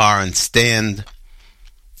of the car and stand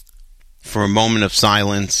for a moment of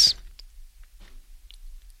silence.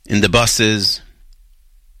 In the buses,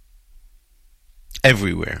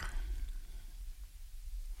 everywhere.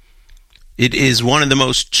 It is one of the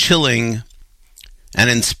most chilling and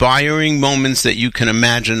inspiring moments that you can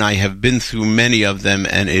imagine. I have been through many of them,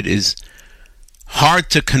 and it is hard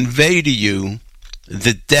to convey to you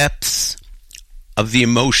the depths of the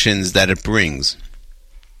emotions that it brings.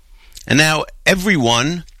 And now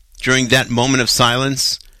everyone, during that moment of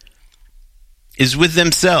silence, is with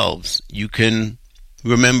themselves. You can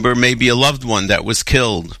remember maybe a loved one that was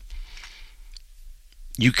killed.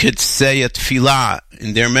 You could say a tefillah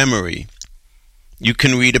in their memory. You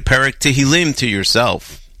can read a perek Tehillim to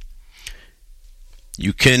yourself.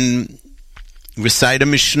 You can recite a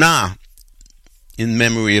Mishnah in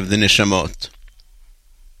memory of the Neshamot.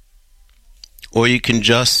 Or you can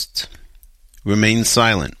just remain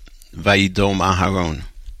silent. Vayidom Aharon.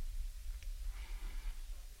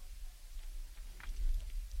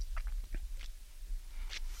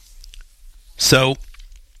 So,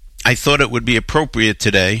 I thought it would be appropriate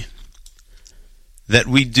today that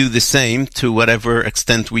we do the same to whatever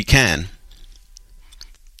extent we can.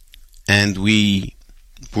 And we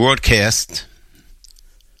broadcast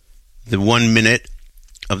the 1 minute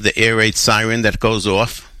of the air raid siren that goes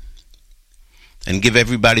off and give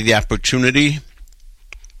everybody the opportunity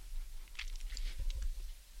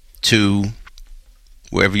to,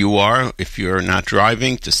 wherever you are, if you're not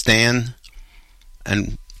driving, to stand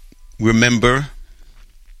and remember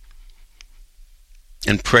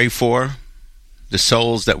and pray for the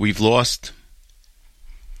souls that we've lost.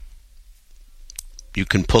 You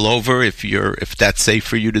can pull over if that's safe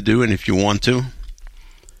for you to do and if you want to.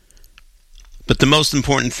 But the most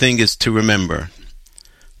important thing is to remember,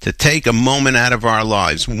 to take a moment out of our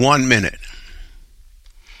lives, 1 minute,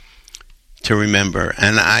 to remember.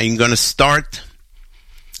 And I'm going to start,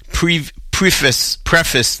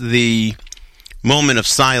 preface the moment of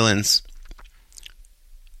silence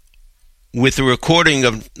with a recording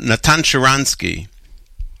of Natan Sharansky,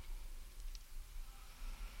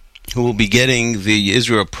 who will be getting the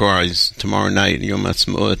Israel Prize tomorrow night in Yom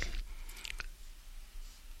Ha'atzmaut.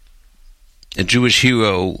 A Jewish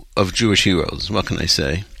hero of Jewish heroes, what can I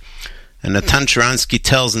say? And Natan Sharansky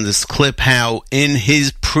tells in this clip how in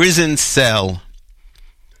his prison cell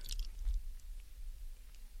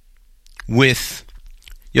with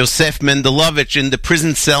Yosef Mendelovich in the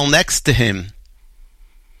prison cell next to him,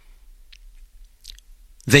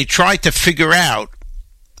 they tried to figure out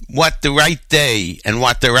what the right day and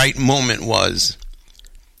what the right moment was.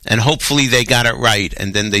 And hopefully they got it right,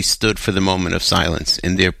 and then they stood for the moment of silence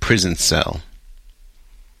in their prison cell.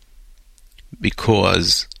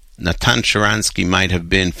 Because Natan Sharansky might have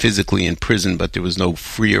been physically in prison, but there was no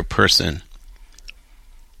freer person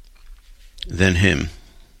than him.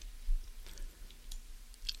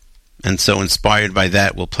 And so inspired by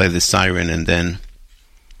that, we'll play the siren, and then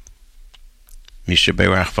Misha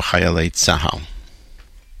Berach v'Chayalei Tzahal.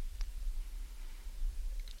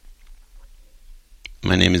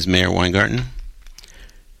 My name is Meir Weingarten.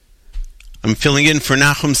 I'm filling in for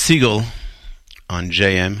Nachum Siegel on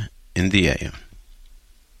JM in the AM.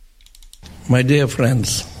 My dear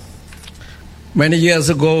friends, many years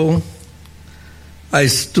ago, I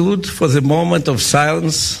stood for the moment of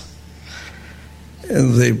silence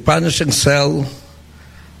in the punishing cell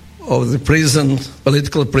of the prison,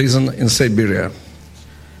 political prison in Siberia.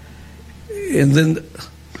 In the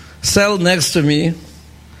cell next to me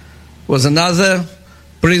was another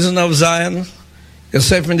prisoner of Zion,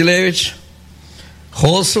 Yosef Mendelevich, who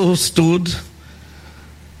also stood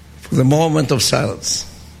for the moment of silence.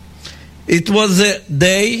 It was a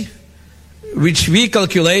day which we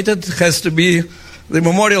calculated has to be the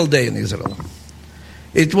Memorial Day in Israel.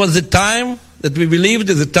 It was the time that we believed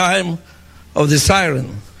is the time of the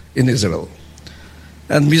siren in Israel.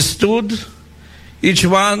 And we stood, each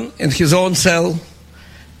one in his own cell.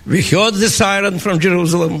 We heard the siren from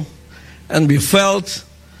Jerusalem, and we felt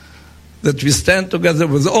that we stand together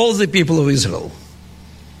with all the people of Israel,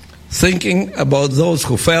 thinking about those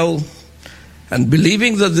who fell, and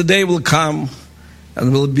believing that the day will come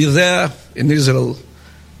and we'll be there in Israel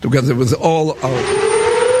together with all our...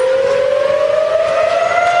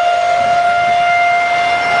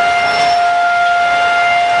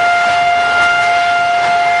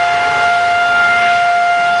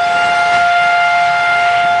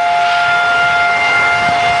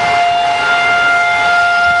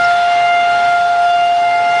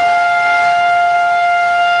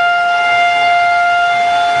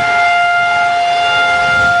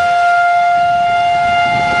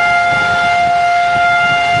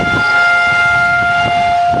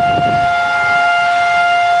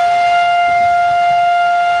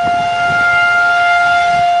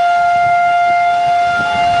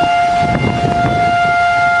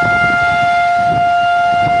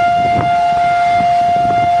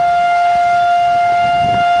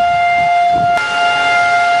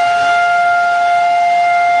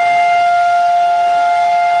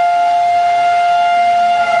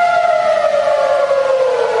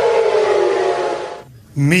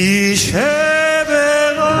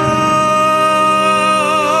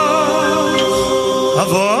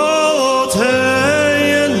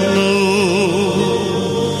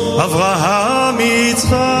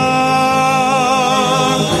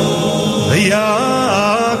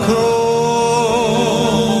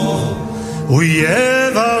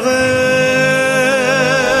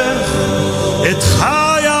 ויברך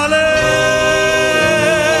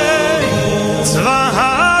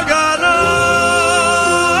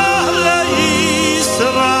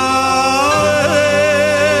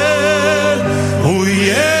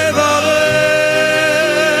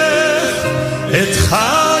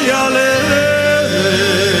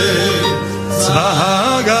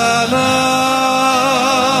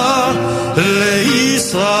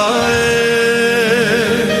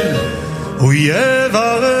הוא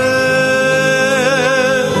יברך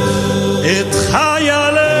את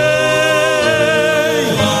חיילי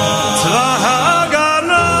צבא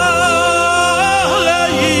ההגנה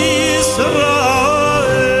לישראל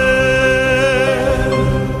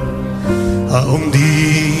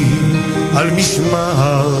העומדים על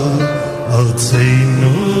משמר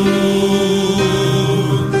ארצנו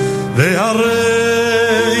והרי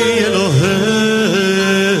אלוהינו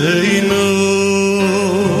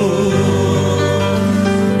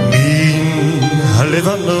מן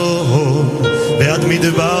הלבנון ועד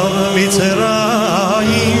מדבר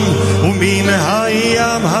מצרים ומן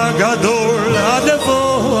הים הגדול עד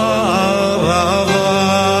לבוא הערבה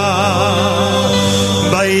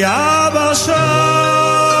ביבשה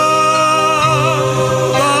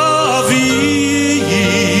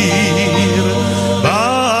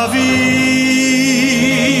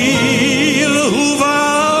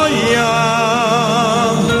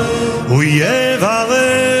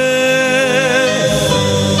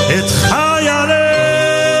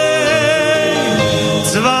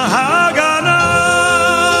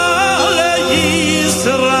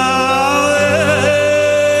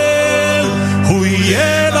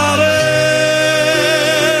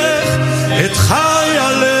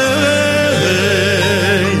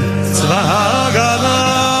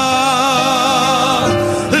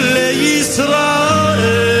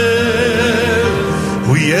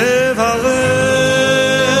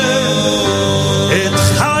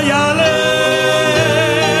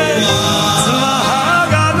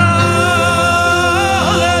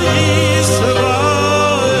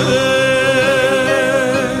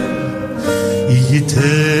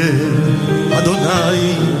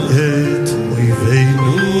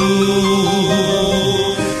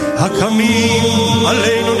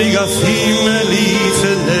עלינו ניגפים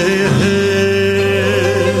לפניהם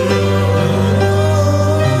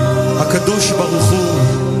הקדוש ברוך הוא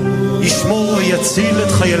ישמור ויציל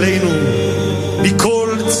את חיילינו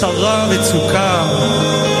מכל צרה וצוקה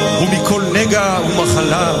ומכל נגע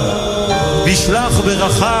ומחלה וישלח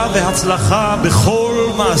ברכה והצלחה בכל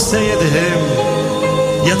מעשה ידיהם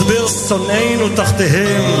ידבר שונאינו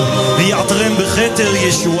תחתיהם ויעטרם בכתר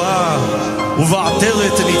ישועה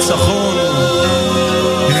ובעטרת ניצחון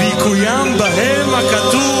ויקוים בהם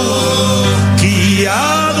הכתוב כי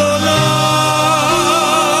אדוני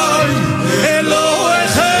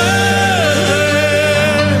אלוהיכם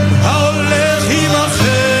ההולך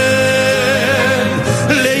עמכם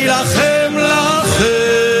להילחם לכם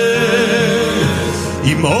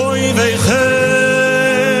עם אויביכם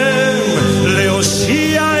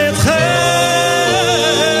להושיע אתכם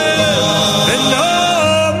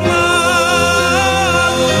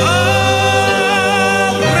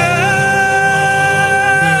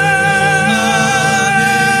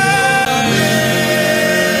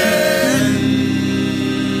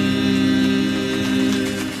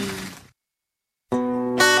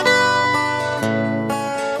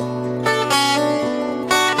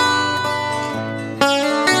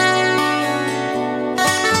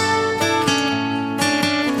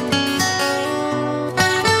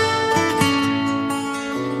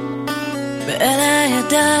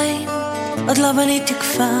עוד לא בניתי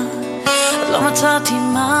כפר, עוד לא מצאתי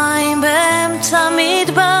מים באמצע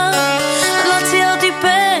מדבר, עוד לא ציירתי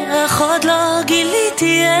פרח, עוד לא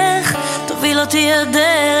גיליתי איך תוביל אותי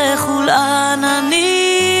הדרך ולאן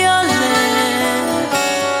אני הולך.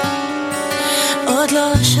 עוד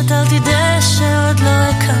לא שתלתי דשא, עוד לא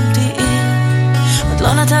הקמתי עיר, עוד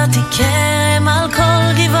לא נתתי כרם על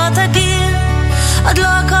כל גבעות הגיר, עוד לא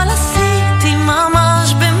הכל עשיתי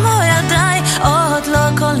ממש במו ידיי, עוד לא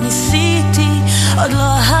הכל ניסיתי, עוד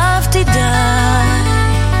לא אהבתי די.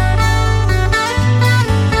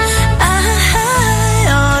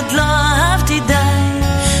 עוד לא אהבתי די,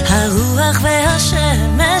 הרוח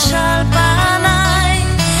והשמש על פניי.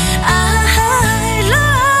 לא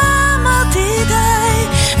אמרתי די,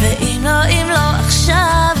 ואם לא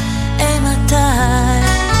עכשיו, אימתי.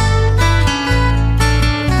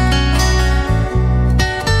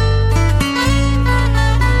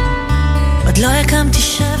 עוד לא הקמתי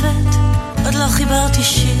שבט, עוד לא חיברתי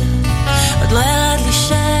שיר,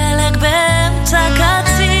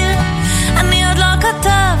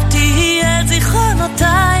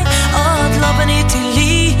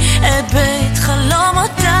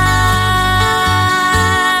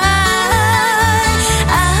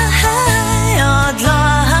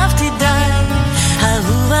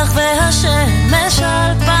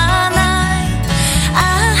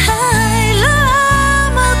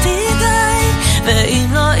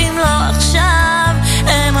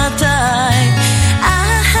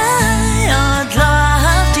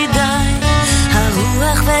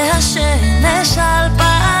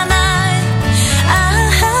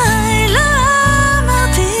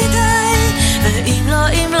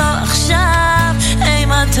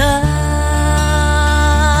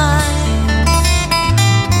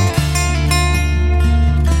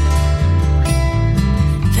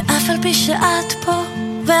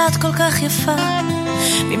 ואת כל כך יפה,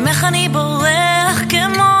 ממך אני בורח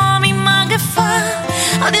כמו ממגפה.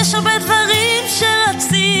 עוד יש הרבה דברים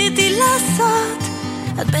שרציתי לעשות,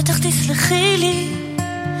 את בטח תסלחי לי.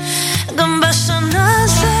 גם בשנה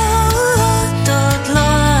הזאת עוד לא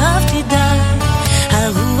אהבתי די,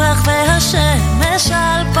 הרוח והשמש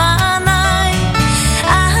על פניי.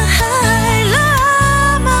 לא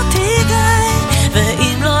אמרתי די,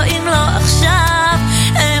 ואם לא עכשיו,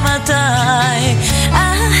 מתי?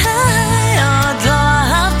 עוד לא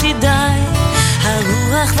אהבתי די,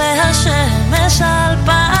 הרוח והשמש על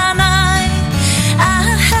פניי.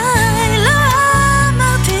 לא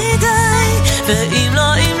אמרתי די, ואם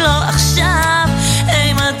לא עכשיו,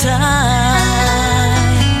 מתי?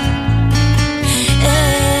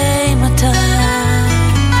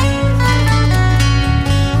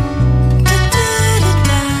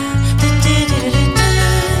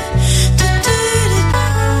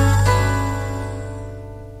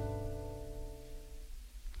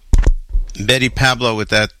 Betty Pablo with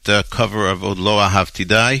that cover of Od Lo Ahavti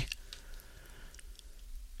Dai.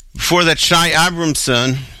 Before that, Shai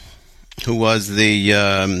Abramson, who was the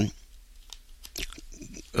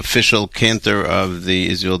official cantor of the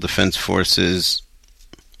Israel Defense Forces,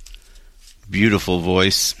 beautiful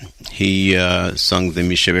voice. He sung the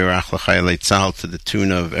Mishaberach L'Chayalei Tzahal to the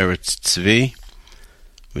tune of Eretz Tzvi,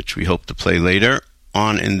 which we hope to play later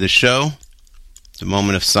on in the show. The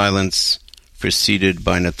moment of silence preceded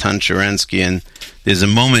by Natan Sharansky, and there's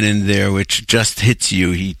a moment in there which just hits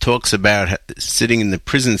you. He talks about sitting in the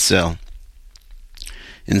prison cell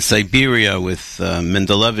in Siberia with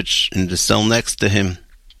Mendelevich in the cell next to him,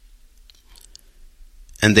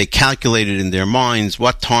 and they calculated in their minds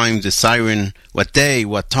what time the siren, what day,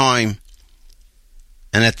 what time,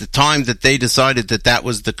 and at the time that they decided that that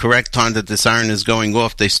was the correct time that the siren is going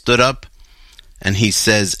off, they stood up, and he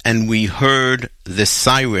says, and we heard the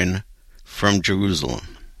siren from Jerusalem.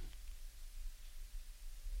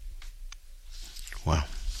 Wow.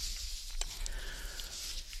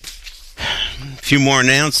 A few more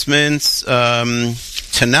announcements.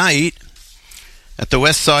 Tonight, at the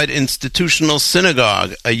Westside Institutional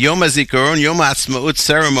Synagogue, a Yom HaZikaron, Yom HaAtzmaut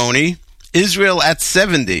ceremony, Israel at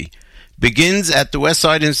 70, begins at the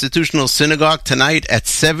Westside Institutional Synagogue tonight at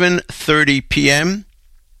 7:30 p.m.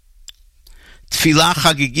 Tfilah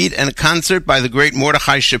Chagigit and a concert by the great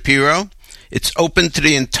Mordechai Shapiro. It's open to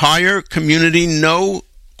the entire community, no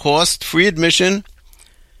cost, free admission.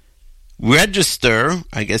 Register,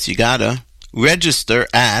 I guess you gotta, register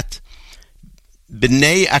at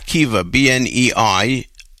Bnei Akiva, BNEI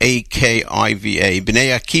AKIVA,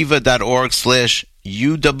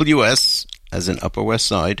 bneiakiva.org/UWS, as in Upper West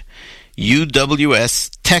Side, UWS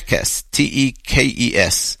Tekes,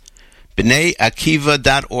 TEKES,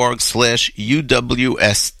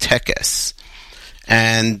 bneiakiva.org/UWS Tekes.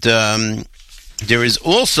 And there is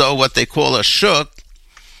also what they call a shuk.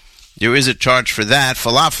 There is a charge for that.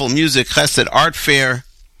 Falafel, music, chesed, art fair,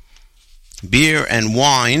 beer and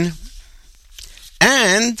wine.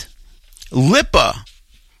 And Lipa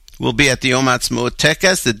will be at the Yom HaAtzmaut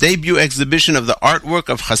Tekes, the debut exhibition of the artwork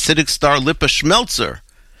of Hasidic star Lipa Schmelzer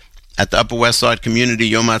at the Upper West Side Community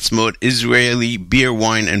Yom HaAtzmaut Israeli Beer,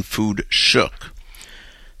 Wine, and Food Shuk.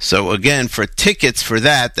 So again, for tickets for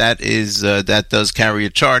that, that does carry a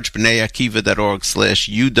charge.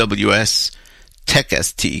 bneiakiva.org/UWS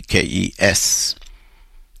Tekes, TEKES.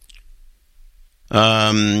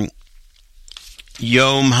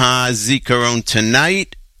 Yom HaZikaron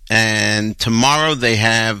tonight, and tomorrow they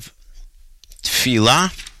have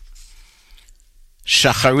Tfilah,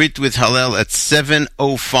 Shacharit with Hallel at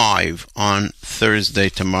 7:05 on Thursday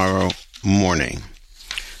tomorrow morning.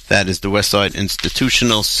 That is the Westside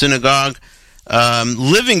Institutional Synagogue.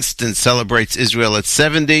 Livingston celebrates Israel at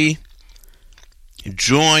 70.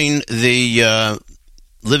 Join the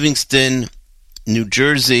Livingston, New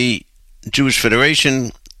Jersey Jewish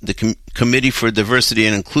Federation, the Committee for Diversity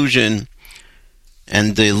and Inclusion,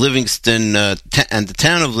 and the Livingston and the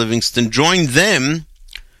town of Livingston. Join them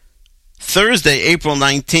Thursday, April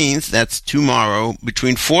 19th, that's tomorrow,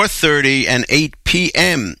 between 4:30 and 8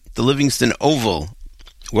 p.m. the Livingston Oval,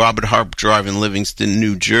 Robert Harp Drive in Livingston,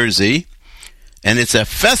 New Jersey. And it's a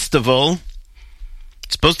festival.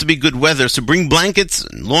 It's supposed to be good weather, so bring blankets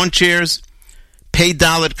and lawn chairs. Pay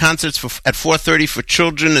Dalet concerts at 4:30 for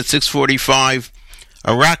children, at 6:45.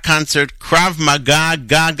 A rock concert, Krav Maga,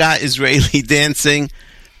 Gaga Israeli dancing.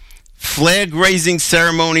 Flag-raising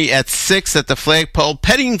ceremony at 6 at the Flagpole,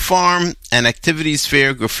 petting farm and activities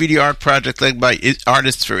fair, graffiti art project led by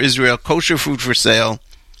Artists for Israel, kosher food for sale.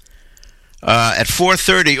 At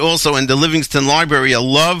 4:30, also in the Livingston Library, A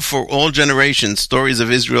Love for All Generations, Stories of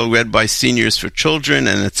Israel read by seniors for children.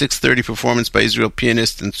 And at 6:30, performance by Israel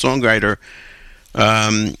pianist and songwriter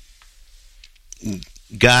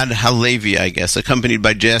Gad Halevi, I guess, accompanied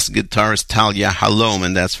by jazz guitarist Talia Halom,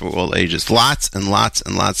 and that's for all ages. Lots and lots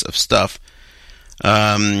and lots of stuff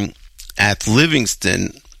at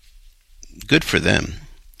Livingston. Good for them.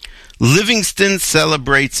 Livingston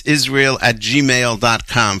Celebrates Israel at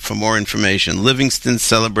gmail.com for more information. Livingston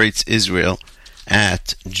Celebrates Israel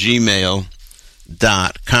at gmail.com.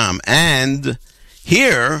 And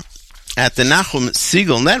here at the Nachum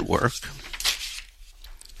Segal Network,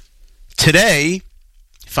 today,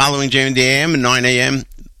 following JM the AM at 9 a.m.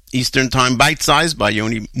 Eastern Time, Bite Size by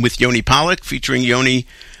with Yoni Pollack, featuring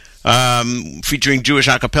Jewish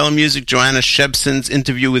a cappella music, Joanna Shebson's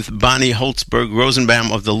interview with Bonnie Holtzberg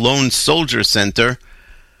Rosenbaum of the Lone Soldier Center.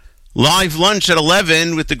 Live lunch at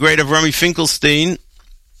 11 with the great Avrami Finkelstein.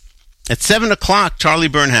 At 7 o'clock, Charlie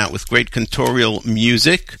Bernhardt with great cantorial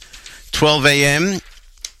music. 12 a.m.,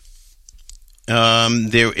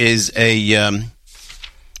 there is a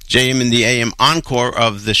JM in the AM encore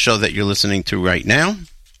of the show that you're listening to right now.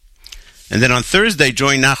 And then on Thursday,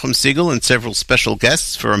 join Nachum Segal and several special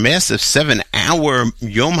guests for a massive 7-hour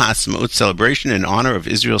Yom HaAtzmaut celebration in honor of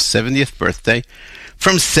Israel's 70th birthday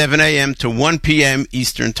from 7 a.m. to 1 p.m.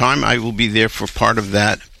 Eastern Time. I will be there for part of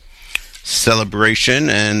that celebration,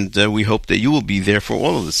 and we hope that you will be there for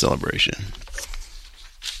all of the celebration.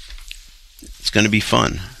 It's going to be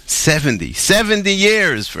fun. 70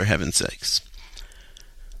 years, for heaven's sakes.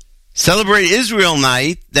 Celebrate Israel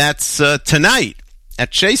Night, that's tonight.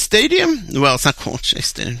 At Shea Stadium? Well, it's not called Shea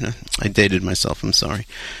Stadium. I dated myself, I'm sorry.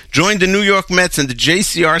 Join the New York Mets and the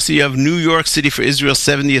JCRC of New York City for Israel's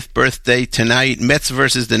 70th birthday tonight. Mets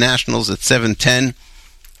versus the Nationals at 7:10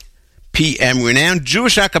 p.m. Renowned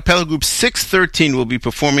Jewish a cappella group 613 will be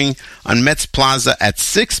performing on Mets Plaza at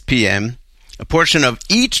 6 p.m. A portion of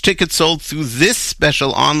each ticket sold through this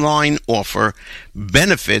special online offer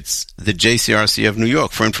benefits the JCRC of New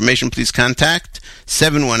York. For information, please contact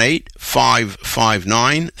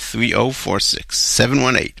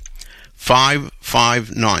 718-559-3046.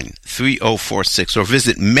 718-559-3046. Or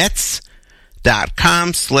visit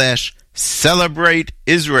Mets.com/celebrate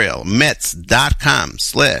Israel.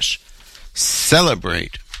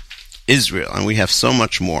 Mets.com/celebrate Israel. And we have so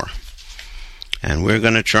much more. And we're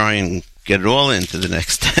going to try and get it all into the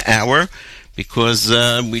next hour, because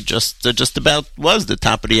we just about was the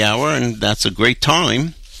top of the hour, and that's a great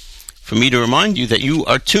time for me to remind you that you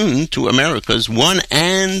are tuned to America's one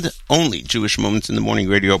and only Jewish Moments in the Morning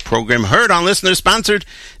radio program, heard on listener-sponsored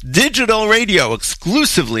digital radio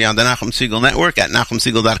exclusively on the Nachum Segal Network at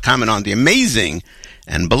NachumSegal.com, and on the amazing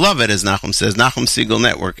and beloved, as Nachum says, Nachum Segal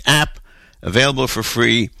Network app, available for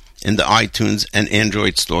free in the iTunes and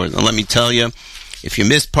Android stores. And let me tell you, if you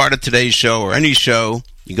missed part of today's show or any show,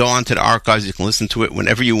 you go onto the archives. You can listen to it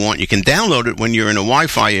whenever you want. You can download it when you're in a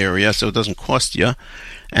Wi-Fi area, so it doesn't cost you,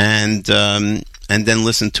 and then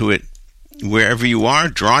listen to it wherever you are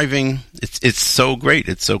driving. It's so great.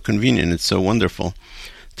 It's so convenient. It's so wonderful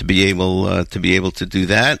to be able to do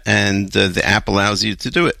that, and the app allows you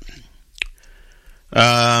to do it.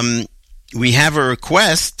 We have a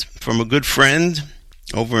request from a good friend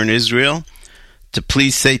over in Israel to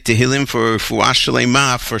please say Tehillim for Refuah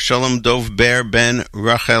Shalema for Shalom Dov Ber ben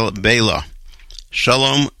Rachel Bela.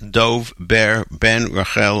 Shalom Dov Ber ben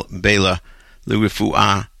Rachel Bela,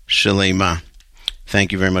 Refuah Shalema.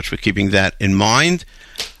 Thank you very much for keeping that in mind.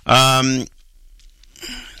 Tzuk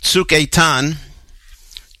Eitan,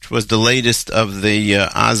 which was the latest of the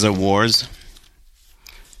Gaza wars.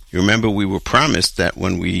 You remember we were promised that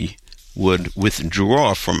when we would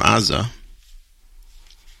withdraw from Gaza,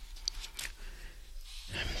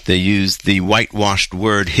 they used the whitewashed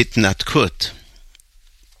word hitnatkut.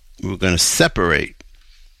 We're going to separate.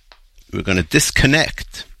 We're going to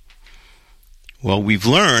disconnect. Well, we've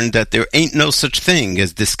learned that there ain't no such thing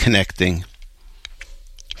as disconnecting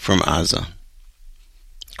from Gaza.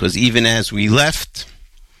 Because even as we left,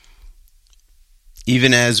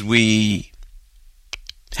 even as we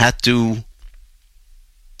had to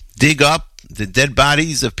dig up the dead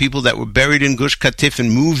bodies of people that were buried in Gush Katif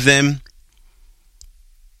and move them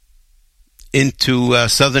into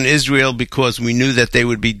southern Israel because we knew that they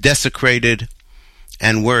would be desecrated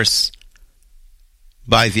and worse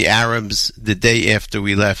by the Arabs the day after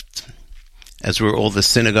we left, as were all the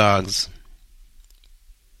synagogues.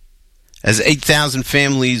 As 8,000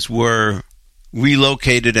 families were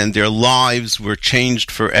relocated and their lives were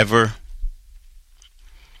changed forever.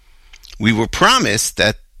 We were promised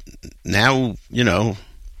that now,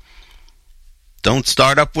 don't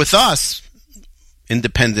start up with us.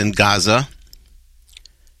 independent Gaza.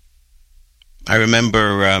 I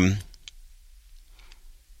remember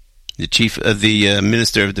the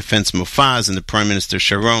Minister of Defense Mofaz and the Prime Minister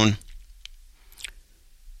Sharon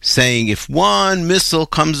saying if one missile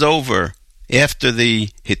comes over after the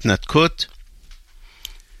Hitnatkut,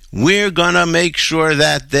 we're going to make sure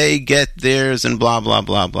that they get theirs and blah, blah,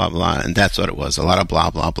 blah, blah, blah. And that's what it was, a lot of blah,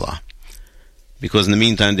 blah, blah. Because in the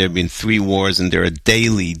meantime, there have been 3 wars and there are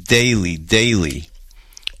daily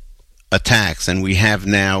attacks. And we have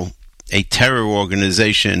now a terror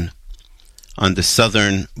organization on the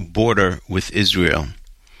southern border with Israel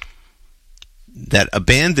that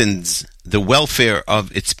abandons the welfare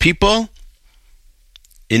of its people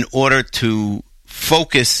in order to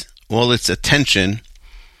focus all its attention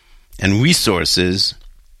and resources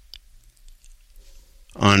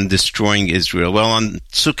on destroying Israel. Well, on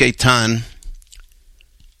Tzuk Eitan,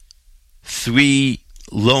 3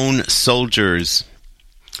 lone soldiers,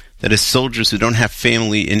 that is soldiers who don't have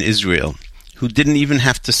family in Israel, who didn't even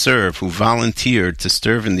have to serve, who volunteered to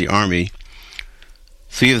serve in the army,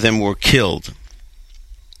 3 of them were killed.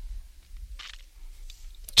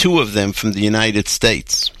 2 of them from the United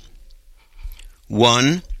States.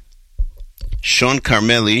 One, Sean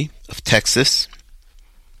Carmeli of Texas.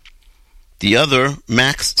 The other,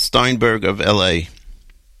 Max Steinberg of LA. I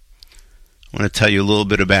want to tell you a little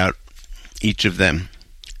bit about each of them.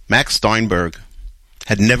 Max Steinberg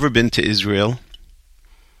had never been to Israel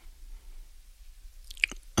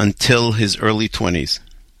until his early 20s,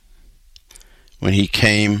 when he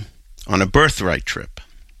came on a birthright trip.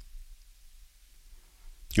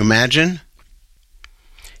 You imagine?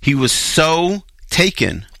 He was so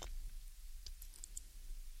taken.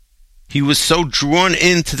 He was so drawn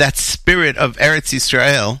into that spirit of Eretz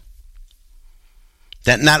Yisrael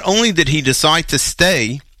that not only did he decide to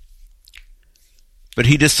stay, but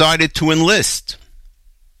he decided to enlist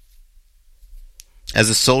as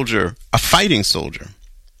a soldier, a fighting soldier,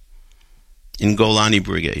 in Golani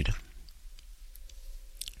Brigade.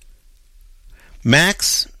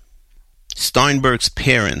 Max Steinberg's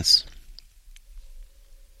parents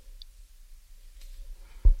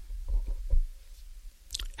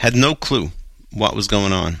had no clue what was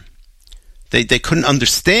going on. They couldn't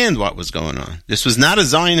understand what was going on. This was not a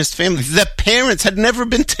Zionist family. The parents had never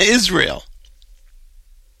been to Israel.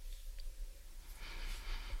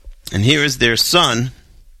 And here is their son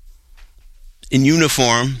in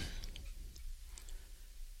uniform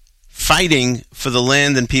fighting for the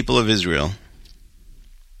land and people of Israel.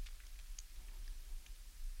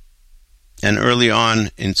 And early on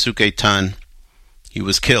in Tzuk Eitan, he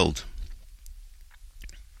was killed.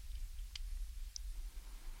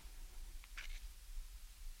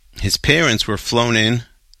 His parents were flown in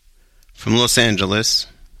from Los Angeles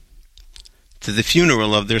to the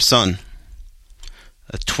funeral of their son,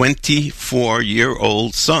 a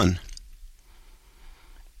 24-year-old son.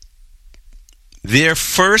 Their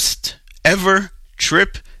first ever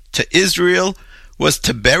trip to Israel was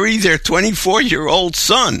to bury their 24-year-old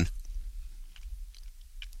son.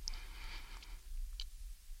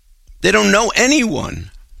 They don't know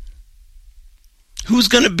anyone. Who's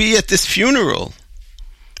going to be at this funeral?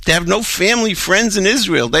 They have no family, friends in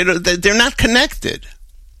Israel. They're not connected.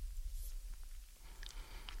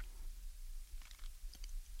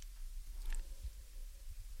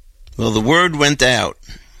 Well, the word went out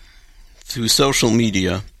through social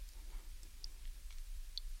media.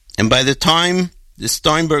 And by the time the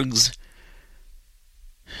Steinbergs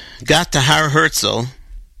got to Har Herzl,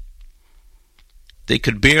 they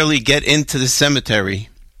could barely get into the cemetery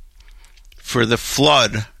for the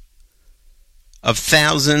flood of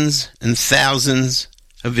thousands and thousands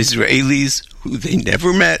of Israelis who they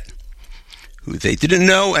never met, who they didn't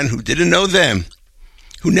know and who didn't know them,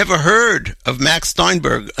 who never heard of Max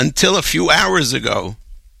Steinberg until a few hours ago.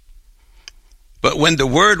 But when the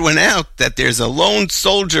word went out that there's a lone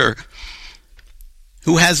soldier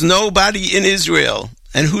who has nobody in Israel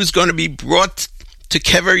and who's going to be brought to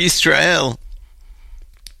Kever Yisrael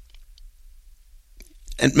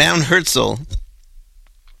at Mount Herzl,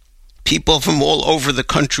 people from all over the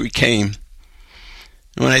country came.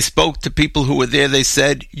 And when I spoke to people who were there, they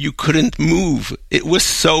said, you couldn't move. It was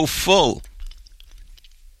so full.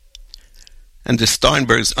 And the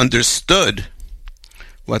Steinbergs understood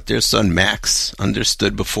what their son Max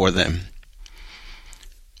understood before them.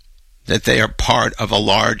 That they are part of a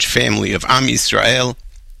large family of Am Yisrael.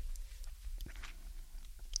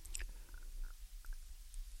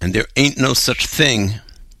 And there ain't no such thing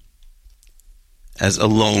as a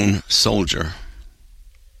lone soldier.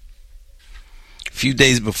 A few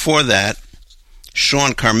days before that,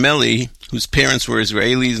 Sean Carmeli, whose parents were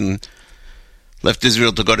Israelis and left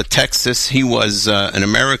Israel to go to Texas. He was an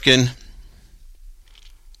American,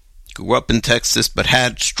 grew up in Texas, but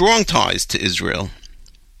had strong ties to Israel.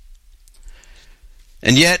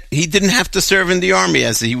 And yet, he didn't have to serve in the army,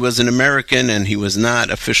 as he was an American and he was not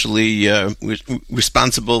officially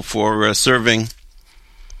responsible for serving.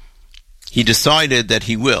 He decided that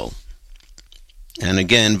he will, and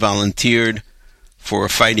again volunteered for a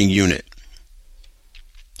fighting unit.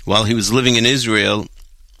 While he was living in Israel,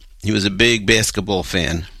 he was a big basketball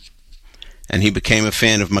fan, and he became a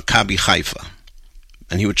fan of Maccabi Haifa.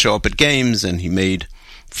 And he would show up at games, and he made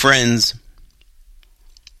friends.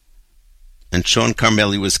 And Sean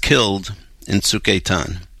Carmeli was killed in Tzuk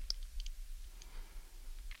Eitan.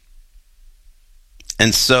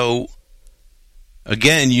 And so,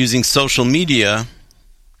 again, using social media,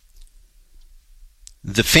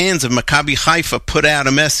 the fans of Maccabi Haifa put out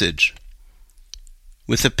a message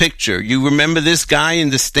with a picture. You remember this guy in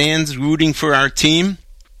the stands rooting for our team?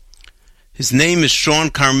 His name is Sean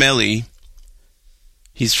Carmeli.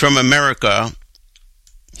 He's from America.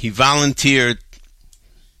 He volunteered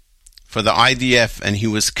for the IDF, and he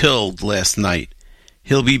was killed last night.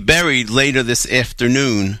 He'll be buried later this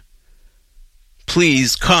afternoon.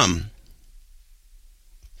 Please come.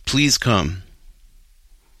 Please come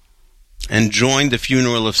and join the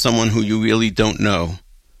funeral of someone who you really don't know,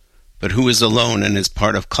 but who is alone and is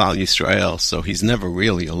part of Klal Yisrael, so he's never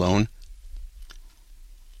really alone.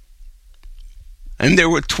 And there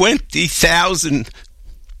were 20,000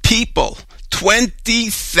 people.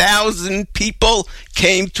 20,000 people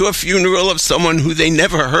came to a funeral of someone who they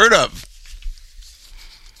never heard of.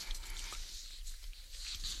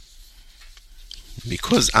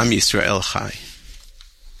 Because Am Yisrael Chai.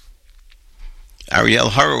 Ariel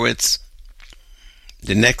Horowitz,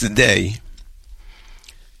 the next day,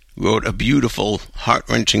 wrote a beautiful,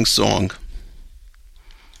 heart-wrenching song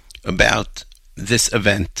about this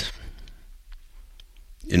event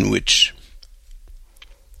in which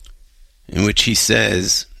he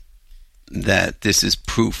says that this is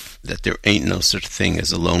proof that there ain't no such thing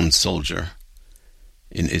as a lone soldier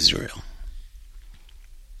in Israel.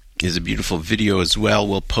 There's a beautiful video as well.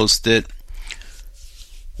 We'll post it.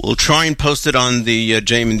 We'll try and post it on the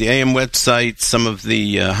JM and the AM website, some of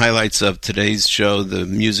the highlights of today's show, the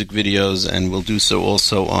music videos, and we'll do so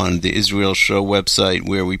also on the Israel Show website,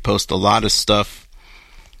 where we post a lot of stuff.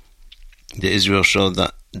 The Israel Show,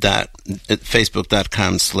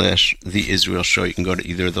 Facebook.com/The Israel Show. You can go to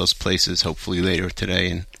either of those places, hopefully later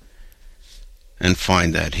today, and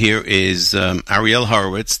find that. Here is Ariel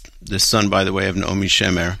Horowitz, the son, by the way, of Naomi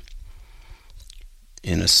Shemer,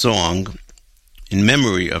 in a song in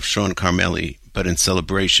memory of Sean Carmeli, but in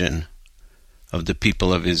celebration of the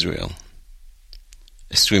people of Israel.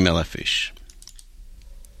 20,000 איש.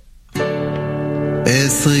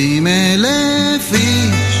 20,000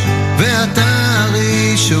 איש ואתה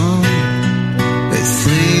הראשון,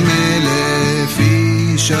 20,000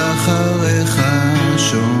 איש אחריך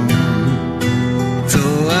שון,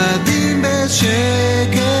 צועדים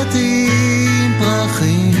בשקט עם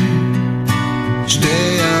פרחים,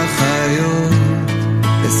 שתי אחיות,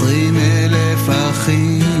 20,000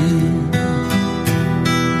 אחים,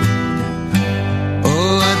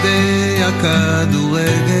 אוהדי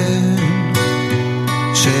הכדורגל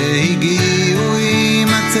שהגיעו עם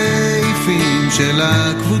הצעיפים של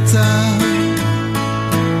הקבוצה,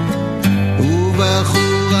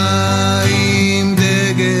 ובחורה עם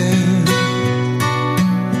דגל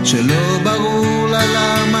שלא ברור לה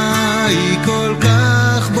למה היא כל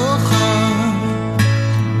כך בוכה,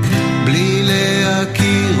 בלי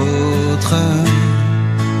להכיר אותך.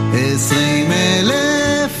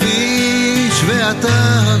 20,000 איש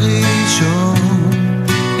ואתה הראשון,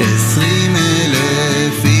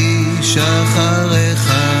 20,000 איש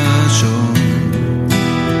אחריך שון,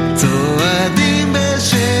 צועדים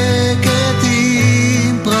בשקט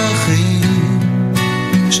עם פרחים,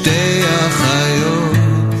 שתי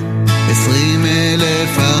אחיות,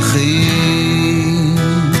 20,000 אחים,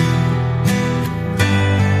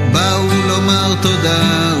 באו לומר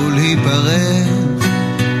תודה ולהיפרד,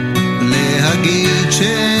 להגיד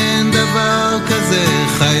שאין דבר כזה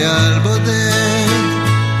חייל בודד,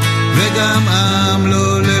 וגם עם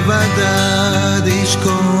לא לבדד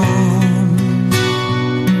ישכון,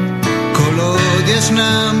 כל עוד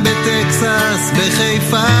ישנם בטקסס,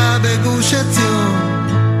 בחיפה, בגוש עציון,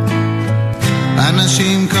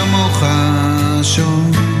 אנשים כמוך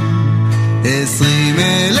שון,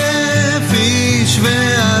 20,000 איש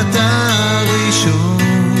ואתה הראשון,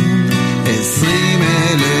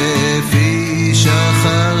 20,000 איש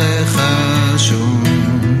אחריך שון,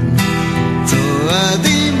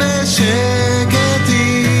 צועדים בשקט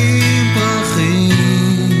עם פרחים,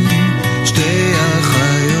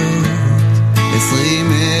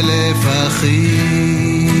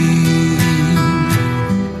 דרכים.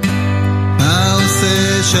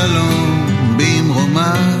 העושה שלום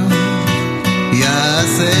במרומיו,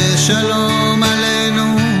 יעשה שלום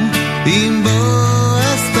עלינו עם בוא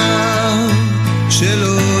הסתיו,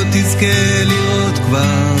 שלא תזכה לראות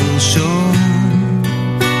כבר שום.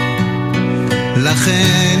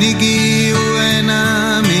 לכן הגיעו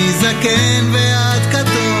הנה מזקן ועד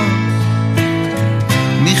קטון,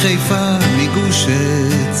 מחיפה מגוש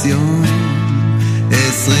עציון,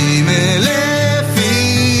 20,000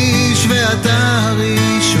 איש ואתה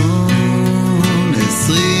הראשון,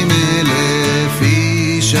 20,000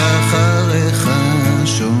 איש אחריך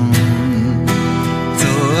שום.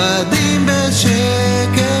 צועדים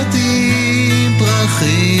בשקט עם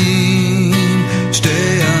פרחים,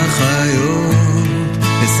 שתי אחיות,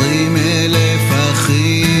 20,000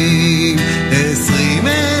 אחים,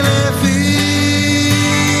 20,000 איש.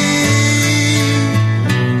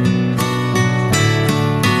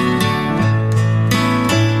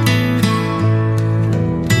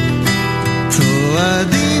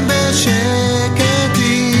 צועדים בשקט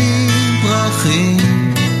עם פרחים,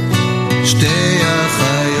 שתי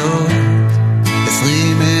אחיות,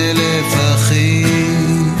 20,000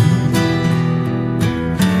 אחים,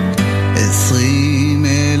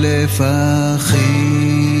 20,000 אחים.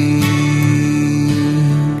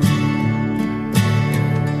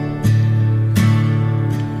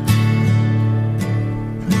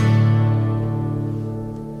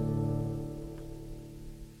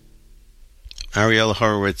 Ariel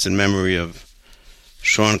Horowitz in memory of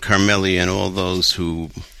Sean Carmelli and all those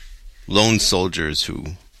lone soldiers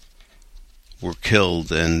who were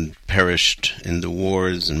killed and perished in the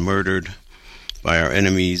wars and murdered by our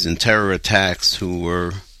enemies in terror attacks, who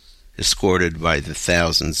were escorted by the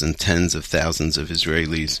thousands and tens of thousands of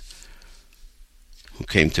Israelis who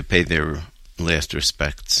came to pay their last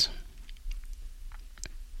respects.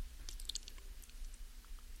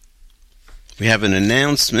 We have an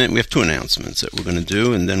announcement. We have two announcements that we're going to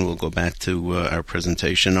do, and then we'll go back to our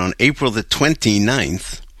presentation. On April the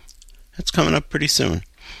 29th, that's coming up pretty soon,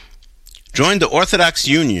 join the Orthodox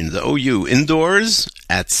Union, the OU, indoors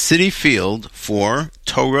at Citi Field for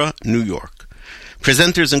Torah New York.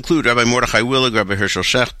 Presenters include Rabbi Mordechai Willig, Rabbi Herschel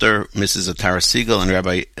Schechter, Mrs. Atara Siegel, and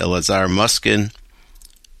Rabbi Elazar Muskin.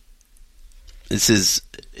 This is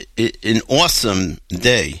an awesome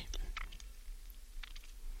day.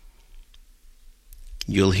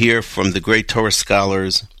 You'll hear from the great Torah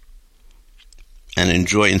scholars and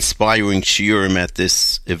enjoy inspiring shiurim at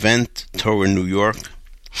this event, Torah New York.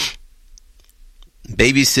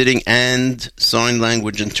 Babysitting and sign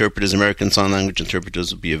language interpreters, American Sign Language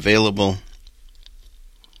interpreters will be available.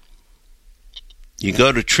 You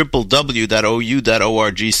go to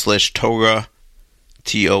www.ou.org/Torah,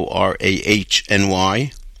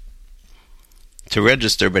 TORAHNY, to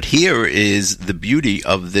register. But here is the beauty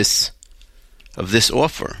of this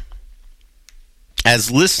offer.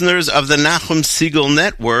 As listeners of the Nachum Siegel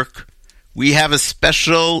Network, we have a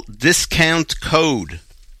special discount code.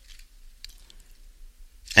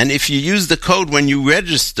 And if you use the code when you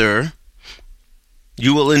register,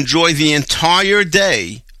 you will enjoy the entire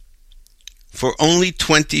day for only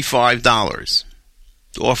 $25.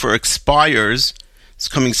 The offer expires, it's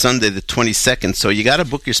coming Sunday the 22nd, so you got to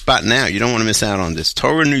book your spot now. You don't want to miss out on this.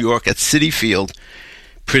 Torah New York at Citi Field,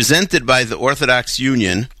 presented by the Orthodox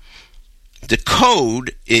Union. The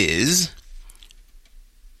code is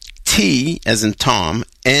T as in Tom,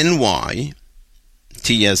 NY,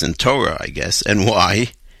 T as in Torah, I guess,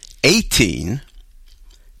 NY, 18,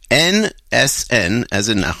 NSN as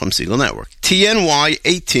in Nachum Siegel Network. TNY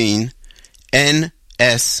 18,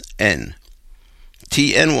 NSN.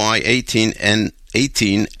 TNY 18,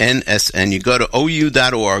 NSN. You go to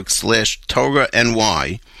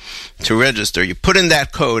ou.org/TorahNY to register. You put in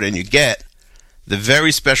that code and you get the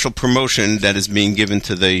very special promotion that is being given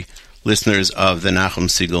to the listeners of the Nachum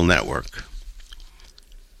Siegel Network.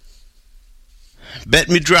 Bet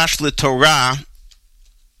Midrash LeTorah,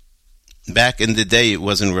 back in the day it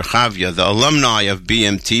was in Rehavia, the alumni of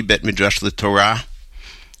BMT, Bet Midrash LeTorah,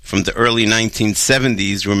 from the early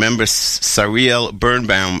 1970s, remember Sariel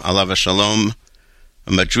Birnbaum, alav shalom,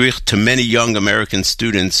 a madrich to many young American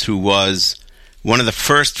students, who was one of the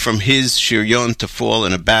first from his shiryon to fall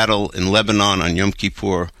in a battle in Lebanon on Yom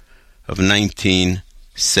Kippur of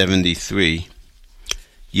 1973.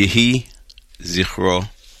 Yehi Zichro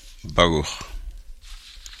Baruch.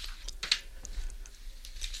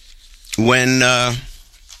 When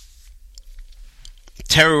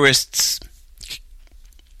terrorists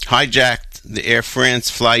hijacked the Air France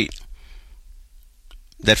flight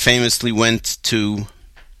that famously went to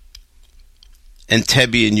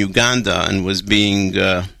Entebbe in Uganda and was being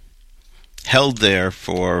held there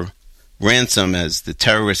for ransom as the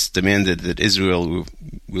terrorists demanded that Israel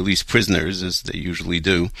release prisoners, as they usually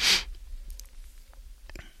do.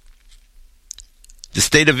 The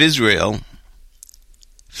state of Israel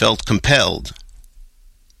felt compelled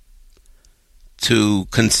to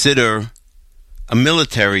consider a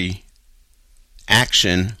military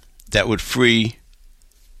action that would free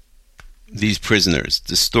these prisoners.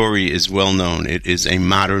 The story is well known. It is a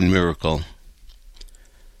modern miracle.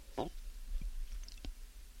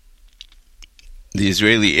 The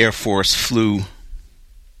Israeli Air Force flew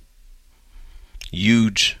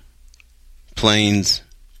huge planes,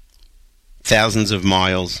 thousands of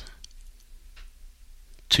miles,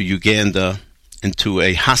 to Uganda, into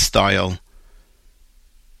a hostile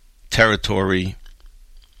territory,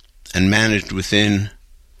 and managed within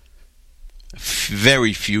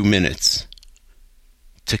very few minutes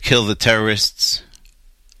to kill the terrorists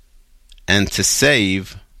and to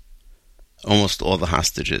save almost all the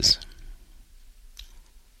hostages.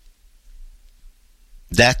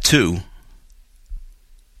 That too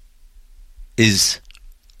is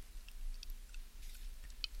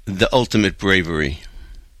the ultimate bravery.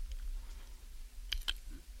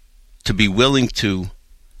 To be willing to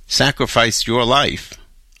sacrifice your life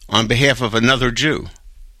on behalf of another Jew,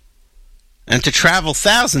 and to travel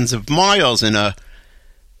thousands of miles in a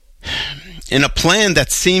plan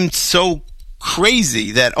that seemed so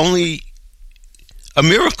crazy that only a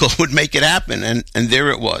miracle would make it happen, and there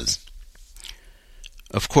it was.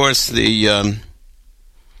 Of course,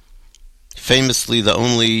 famously the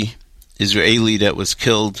only Israeli that was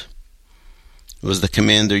killed was the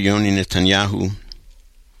commander Yoni Netanyahu,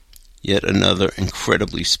 yet another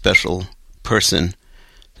incredibly special person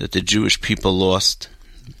that the Jewish people lost,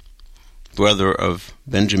 brother of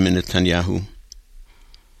Benjamin Netanyahu,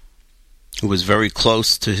 who was very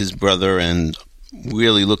close to his brother and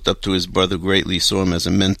really looked up to his brother greatly, saw him as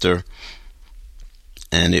a mentor,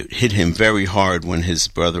 and it hit him very hard when his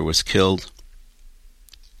brother was killed.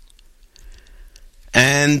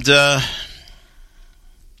 And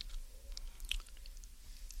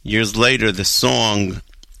years later, the song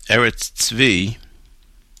Eretz Tzvi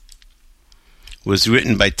was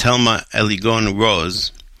written by Telma Eligon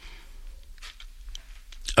Rose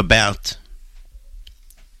about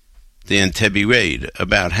the Entebbe raid,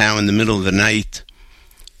 about how in the middle of the night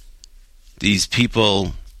these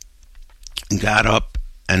people got up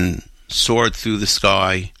and soared through the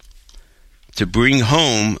sky to bring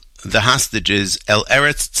home the hostages, El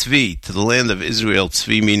Eretz Tzvi, to the land of Israel,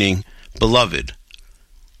 Tzvi meaning beloved,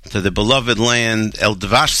 to the beloved land, El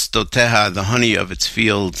Dvash Stoteha, the honey of its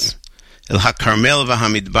fields, El HaKarmel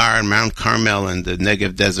v'Hamidbar, Mount Carmel and the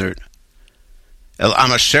Negev desert, El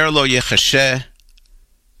Amasher lo Yechasheh,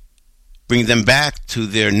 bring them back to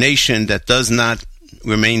their nation that does not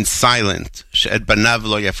remain silent, She'et Banav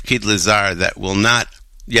lo Yafkid Lizar, that will not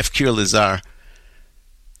Yafkir Lizar,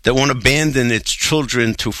 that won't abandon its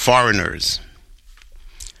children to foreigners.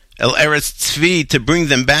 El Eretz Tzvi, to bring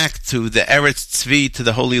them back to the Eretz Tzvi, to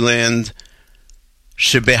the Holy Land,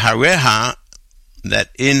 Shebehareha, that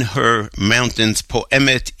in her mountains,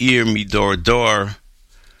 Poemet Ir Midor Dor,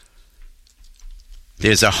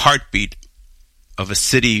 there's a heartbeat of a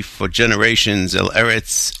city for generations. El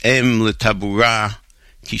Eretz Em L'Tabura,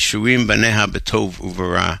 Kishurim Baneha Betov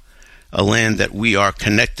Uvara, a land that we are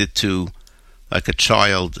connected to like a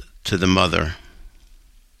child to the mother.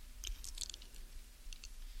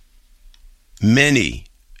 Many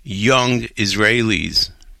young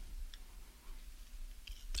Israelis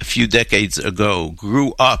a few decades ago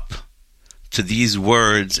grew up to these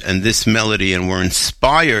words and this melody and were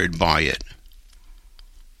inspired by it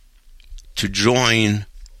to join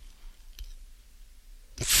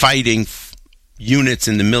fighting units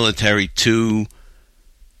in the military, to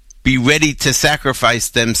be ready to sacrifice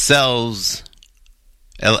themselves,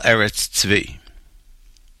 El Eretz Tzvi.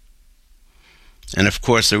 And of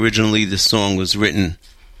course, originally the song was written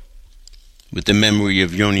with the memory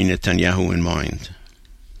of Yoni Netanyahu in mind.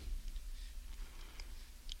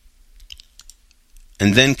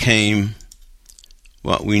 And then came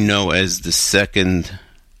what we know as the Second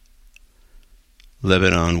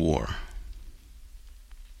Lebanon War.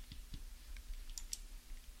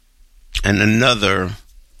 And another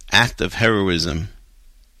act of heroism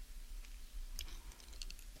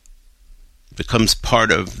becomes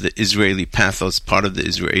part of the Israeli pathos, part of the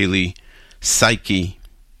Israeli psyche.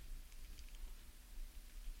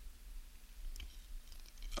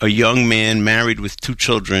 A young man married with 2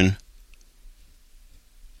 children,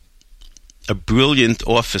 a brilliant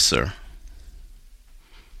officer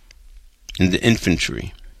in the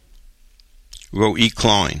infantry, Ro'i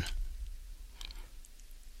Klein,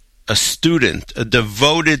 a student, a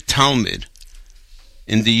devoted Talmud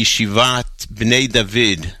in the Yeshivat Bnei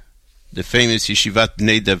David, the famous Yeshivat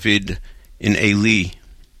Bnei David in Eli.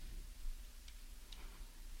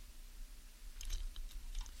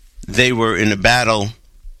 They were in a battle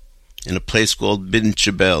in a place called Bin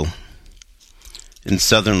Jebel in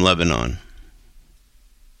southern Lebanon.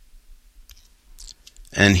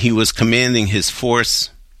 And he was commanding his force,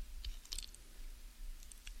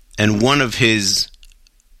 and one of his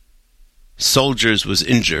soldiers was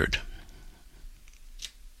injured,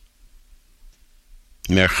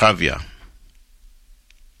 Merchavia.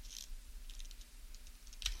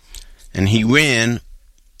 And he ran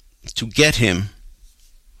to get him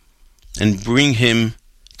and bring him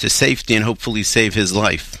to safety and hopefully save his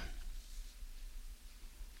life.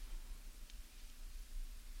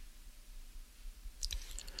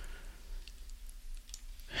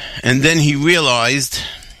 And then he realized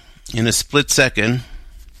in a split second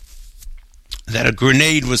that a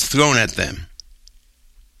grenade was thrown at them.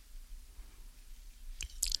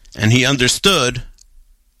 And he understood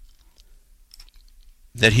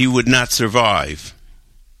that he would not survive.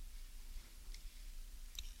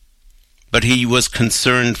 But he was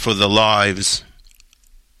concerned for the lives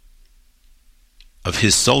of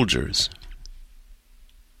his soldiers.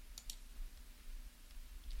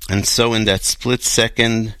 And so in that split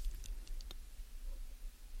second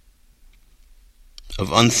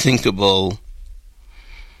of unthinkable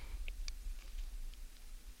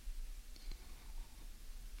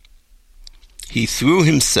he threw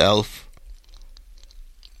himself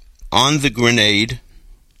on the grenade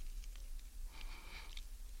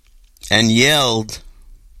and yelled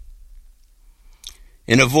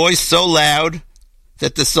in a voice so loud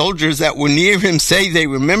that the soldiers that were near him say they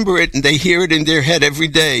remember it and they hear it in their head every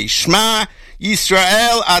day. Shema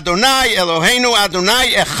Yisrael Adonai Eloheinu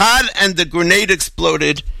Adonai Echad, and the grenade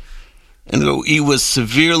exploded, and Ro'i was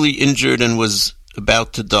severely injured and was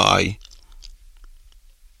about to die.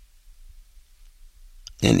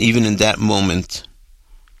 And even in that moment,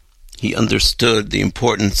 he understood the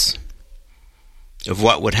importance of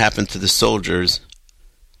what would happen to the soldiers,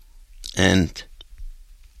 and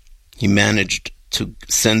he managed to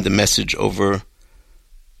send the message over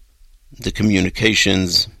the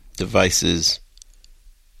communications devices,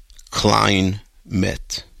 Klein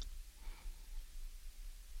met.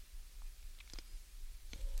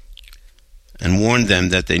 And warned them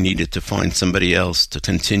that they needed to find somebody else to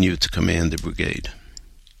continue to command the brigade.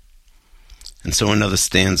 And so another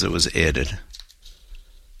stanza was added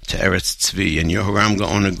to Eretz Tzvi, and Yehoram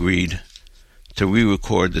Gaon agreed to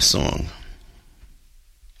re-record the song.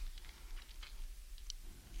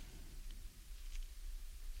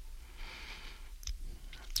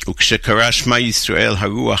 וכשקרא שמע ישראל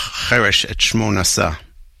הרוח חרש את שמו נשא.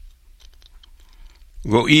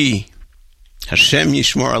 רואי, Hashem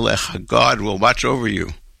yishmor alecha, God will watch over you.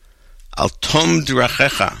 Al tom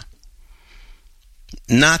drachecha,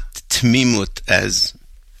 not tmimut as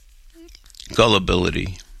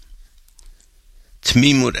gullibility.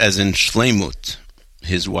 Tmimut as in shleimut,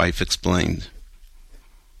 his wife explained.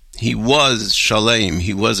 He was shalem,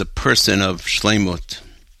 he was a person of shleimut.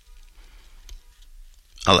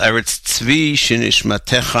 Al eretz tzvi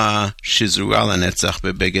shenishmatecha shizura lanetzach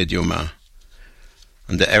bebeged yoma.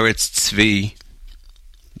 On the eretz tzvi,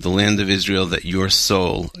 the land of Israel, that your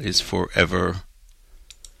soul is forever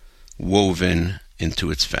woven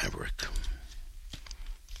into its fabric.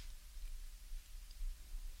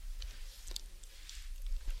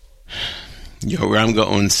 Yehoram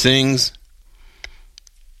Gaon sings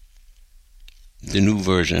the new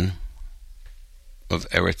version of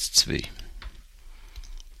Eretz Tzvi.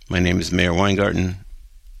 My name is Meir Weingarten.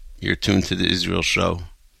 You're tuned to the Israel Show.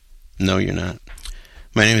 No, you're not.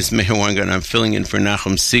 My name is Meir Weingarten. I'm filling in for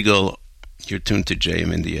Nachum Siegel. You're tuned to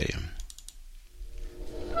JM in the AM.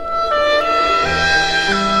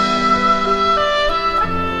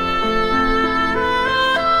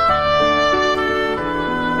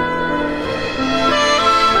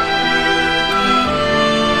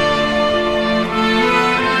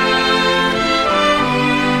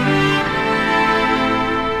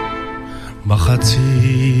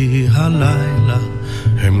 בחצי הלילה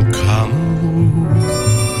הם קמו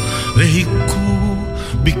והיכו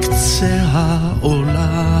בקצה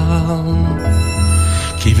העולם,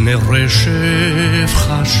 כבני רשף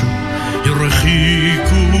חשו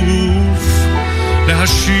הרחיקוף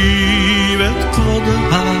להשיב את כבוד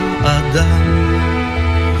האדם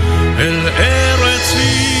אל ארץ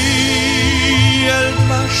היא, אל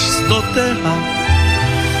דבש שדותיה,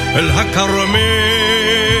 אל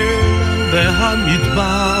הכרמל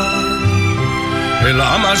והמדבר, אל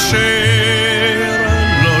עם אשר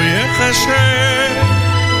לא יחשב,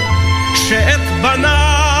 שאת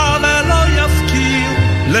בניו לא יפקיר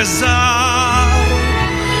לזר,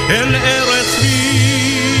 אל ארץ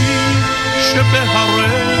היא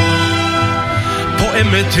שבהריה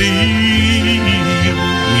פועמת עיר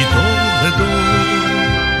מדור לדור,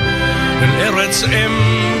 אל ארץ אם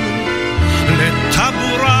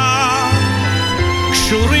לטבורה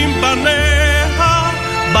קשורים בניה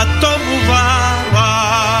בטוב וברע.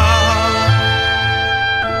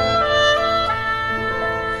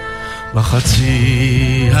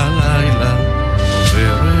 בחצי הלילה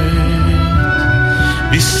עוברת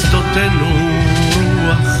בשדותינו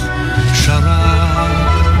רוח שרה,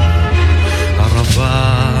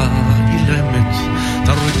 ערבה אילמת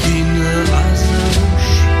תרגין אז ראש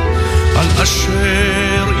על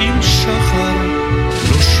אשר עם שחר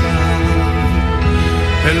לא שר,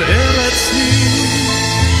 אל ארץ היא,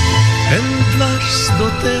 אל דלש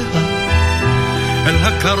שדותיה, אל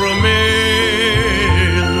הכרמל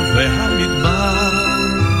והמדבר,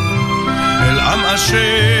 אל עם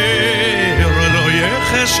אשר לא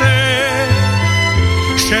יחשב,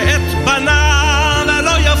 שאת בניו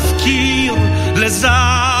לא יפקיר לזר,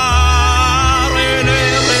 אל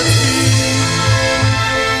ארץ היא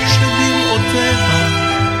שדמעותיה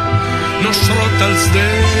נושרות על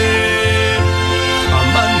שדה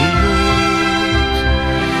המניות,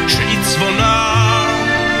 שעצבונה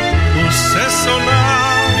וששונה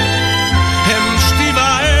הם שתי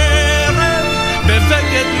בערב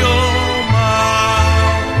בבגד יומה.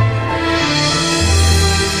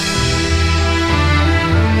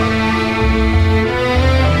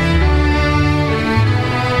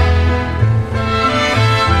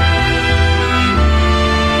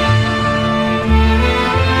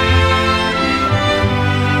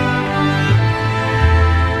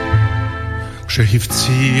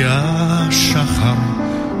 כשהפציע שחר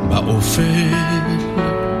באופן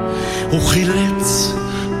הוא חילץ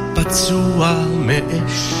פצוע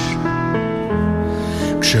מאש,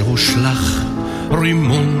 כשהושלח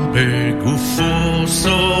רימון בגופו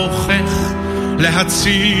זוכך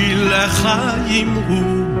להציל לחיים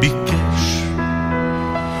הוא ביקש,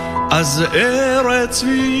 אז ארץ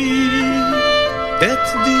היא את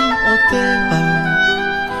דמעותיה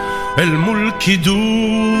אל מול קידוש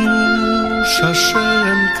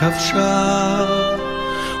השם כבשה,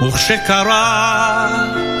 וכשקרא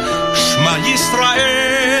שמע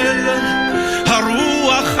ישראל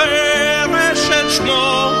הרוח חרש את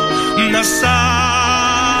שמו נשא,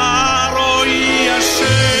 רואי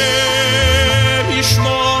השם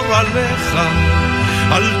ישמור עליך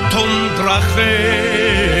על תום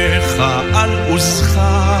דרכיך על עוזך,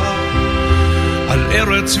 על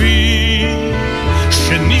ארץ צבי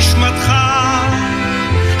שנשמתך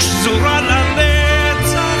שזורה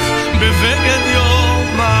לנצח בבגד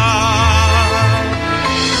יומה.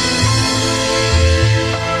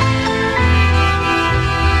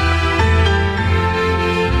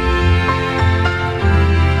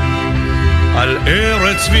 על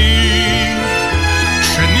ארץ צבי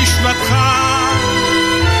שנשמתך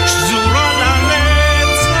שזורה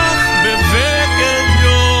לנצח בבגד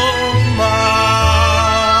יומה.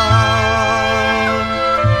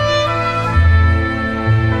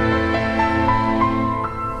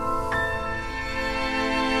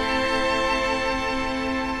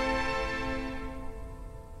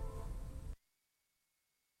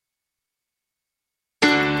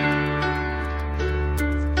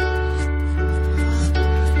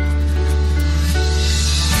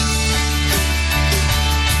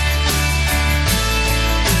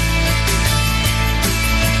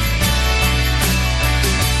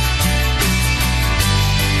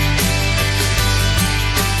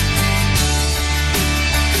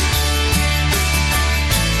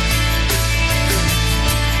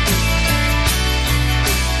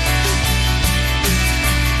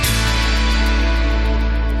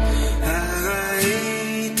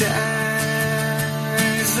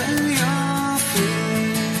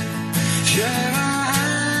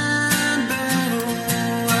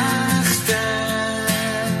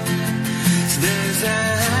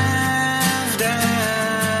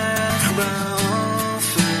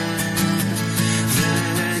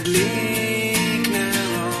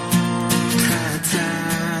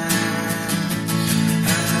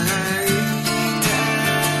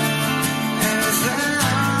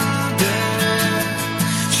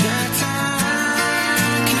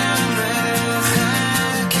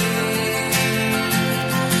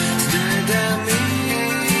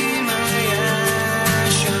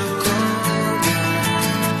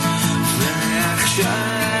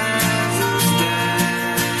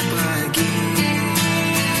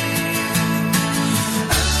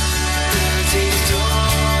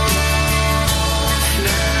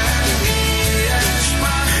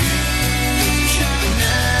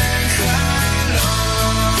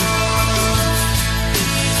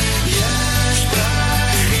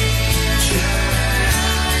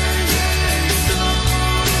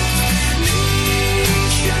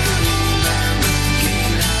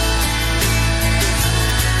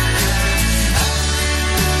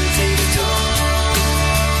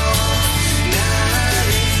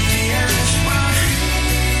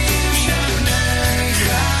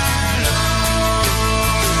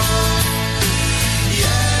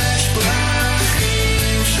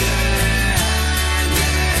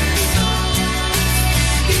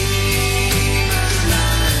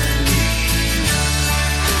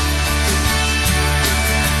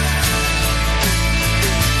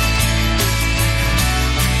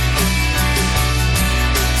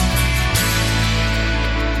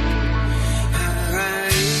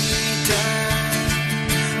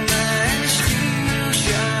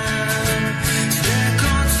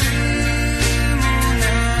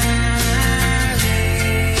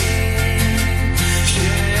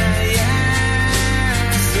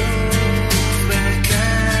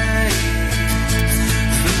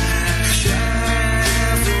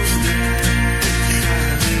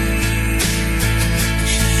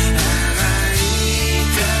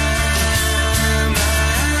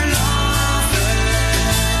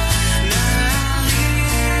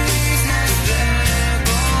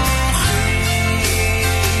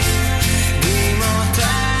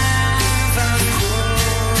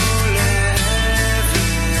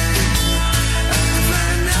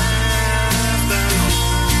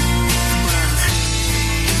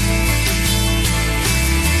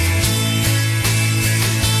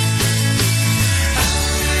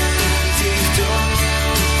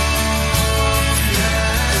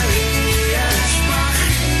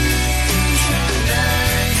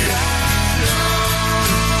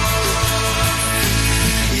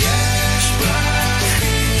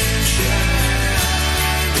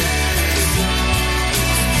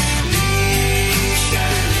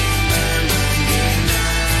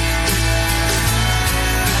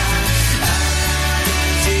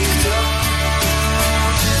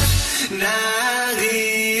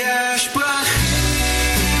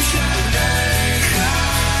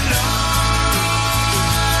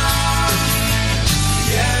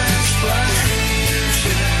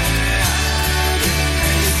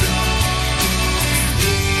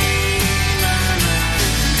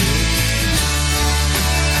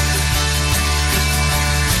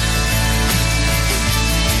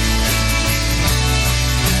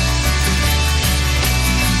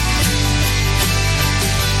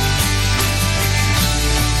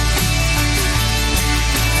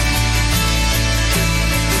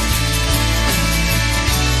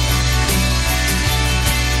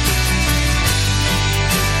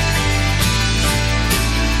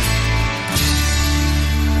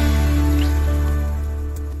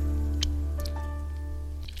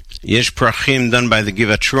 Yesh Prachim, done by the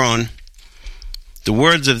Givatron. The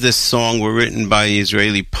words of this song were written by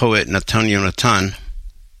Israeli poet Natan Yonatan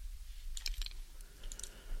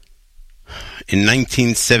in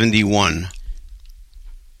 1971,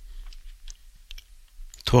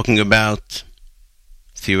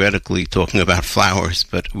 theoretically talking about flowers,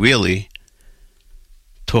 but really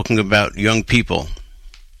talking about young people.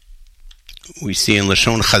 We see in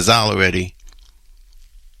Lashon Chazal already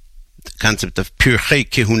the concept of Pirchei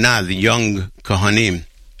Kehuna, the young Kohanim.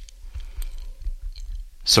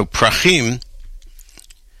 So Prachim,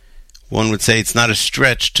 one would say it's not a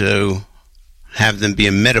stretch to have them be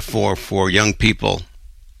a metaphor for young people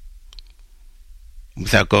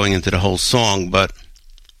without going into the whole song, but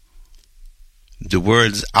the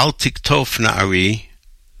words Al Tiktof Na'ari,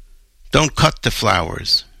 don't cut the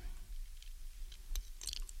flowers.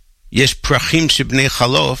 Yesh Prachim Shibnei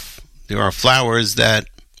Chalof, there are flowers that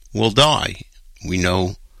will die. We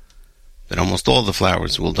know that almost all the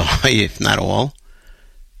flowers will die, if not all,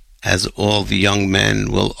 as all the young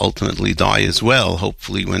men will ultimately die as well,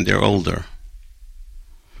 hopefully when they're older.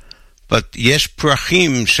 But Yesh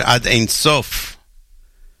Prachim Sh'ad Ein Sof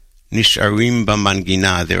Nisharim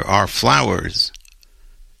B'Mangina, there are flowers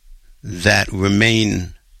that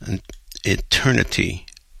remain in eternity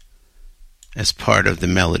as part of the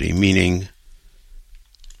melody, meaning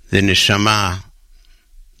the neshama,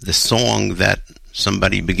 the song that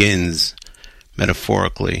somebody begins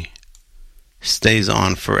metaphorically, stays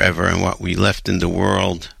on forever, and what we left in the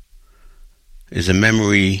world is a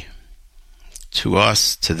memory to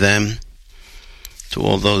us, to them, to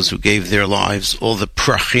all those who gave their lives, all the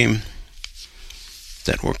prachim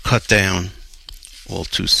that were cut down all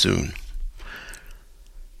too soon.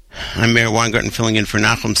 I'm Meir Weingarten, filling in for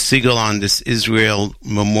Nachum Segal on this Israel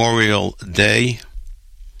Memorial Day.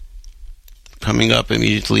 Coming up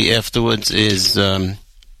immediately afterwards is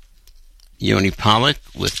Yoni Pollack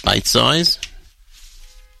with Bite Size.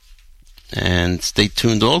 And stay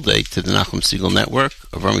tuned all day to the Nachum Segal Network.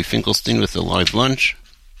 Avrami Finkelstein with a live lunch.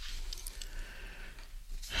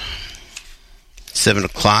 7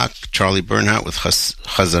 o'clock, Charlie Bernhardt with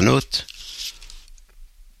Chazanut.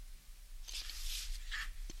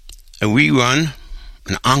 A rerun,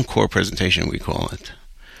 an encore presentation we call it.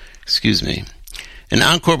 Excuse me. An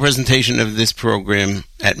encore presentation of this program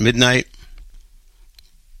at midnight.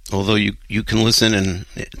 Although you can listen and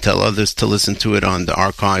tell others to listen to it on the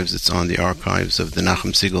archives. It's on the archives of the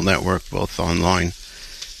Nachum Segal Network, both online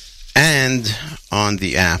and on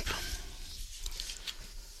the app.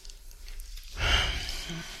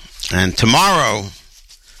 And tomorrow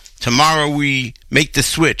we make the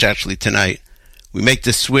switch, actually tonight. We make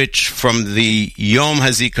the switch from the Yom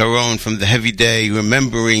HaZikaron, from the heavy day,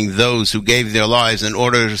 remembering those who gave their lives, in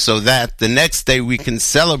order so that the next day we can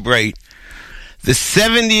celebrate the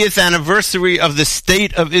 70th anniversary of the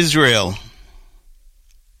State of Israel.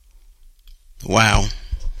 Wow.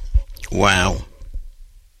 Wow.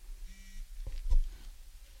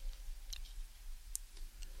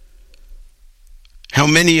 How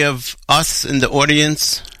many of us in the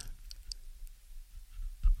audience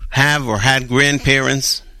have or had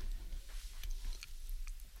grandparents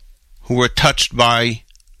who were touched by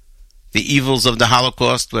the evils of the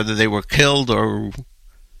Holocaust, whether they were killed or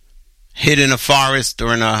hid in a forest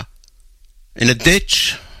or in a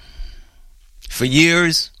ditch for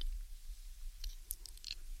years?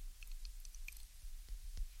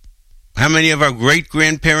 How many of our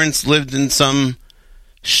great-grandparents lived in some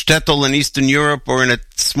shtetl in Eastern Europe or in a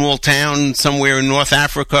small town somewhere in North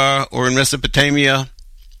Africa or in Mesopotamia,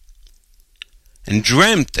 and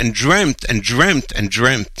dreamt and dreamt and dreamt and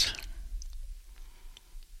dreamt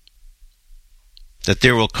that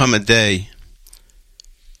there will come a day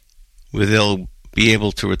where they'll be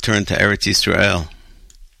able to return to Eretz Yisrael,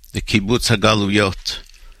 the Kibbutz HaGaluyot.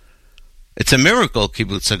 It's a miracle,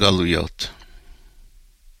 Kibbutz HaGaluyot.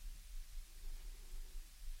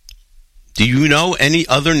 Do you know any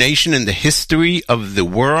other nation in the history of the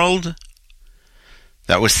world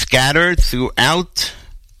that was scattered throughout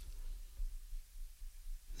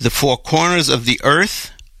the four corners of the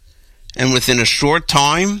earth and within a short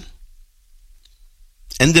time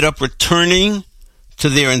ended up returning to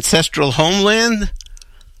their ancestral homeland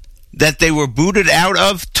that they were booted out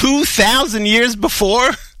of 2,000 years before?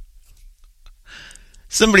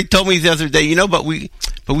 Somebody told me the other day, but we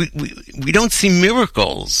don't see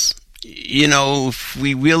miracles. If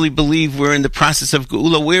we really believe we're in the process of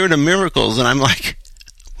Geula, where are the miracles? And I'm like,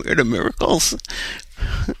 where are the miracles?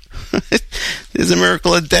 There's a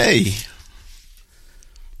miracle a day.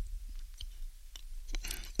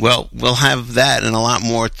 Well, we'll have that and a lot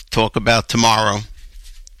more to talk about tomorrow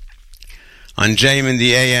on JM in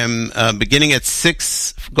the AM, beginning at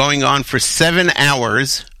 6, going on for 7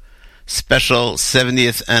 hours. Special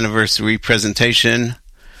 70th anniversary presentation.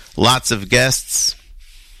 Lots of guests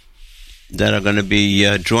that are going to be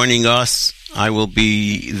joining us. I will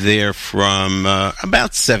be there from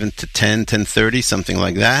about 7 to 10, 10:30, something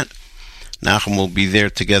like that. Nachum will be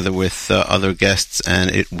there together with other guests,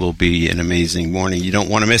 and it will be an amazing morning. You don't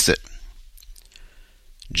want to miss it.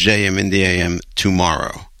 JM in the AM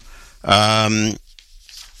tomorrow.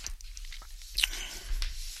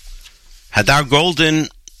 Hadar Golden,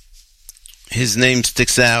 his name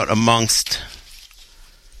sticks out amongst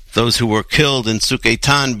those who were killed in Tzuk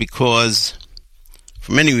Eitan because,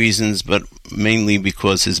 for many reasons, but mainly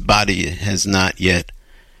because his body has not yet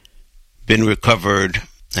been recovered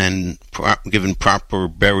and given proper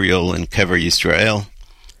burial in Kever Yisrael.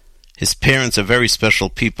 His parents are very special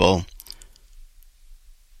people,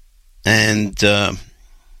 and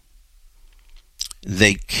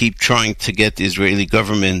they keep trying to get the Israeli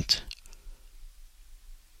government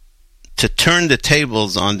to turn the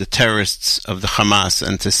tables on the terrorists of the Hamas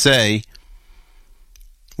and to say,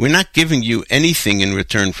 we're not giving you anything in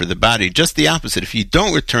return for the body. Just the opposite. If you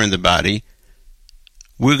don't return the body,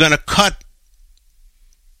 we're going to cut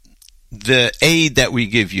the aid that we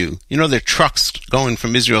give you. You know, there are trucks going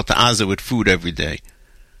from Israel to Gaza with food every day,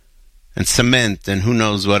 and cement, and who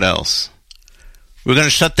knows what else. We're going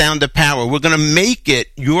to shut down the power. We're going to make it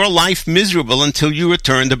your life miserable until you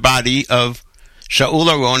return the body of Shaul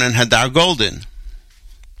Aron and Hadar Golden.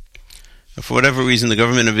 For whatever reason, the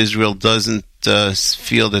government of Israel doesn't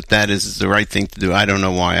feel that that is the right thing to do. I don't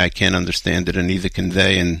know why. I can't understand it, and neither can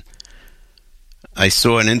they. And I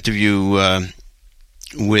saw an interview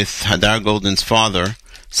with Hadar Golden's father,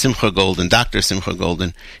 Simcha Golden, Dr. Simcha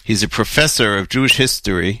Golden. He's a professor of Jewish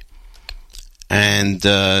history, and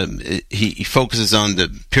he focuses on the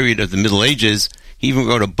period of the Middle Ages. He even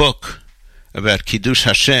wrote a book about Kiddush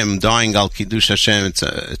Hashem, dying al Kiddush Hashem.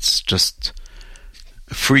 It's just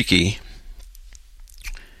freaky.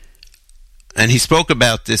 And he spoke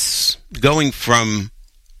about this going from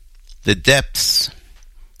the depths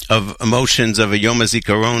of emotions of a Yom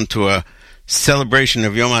HaZikaron to a celebration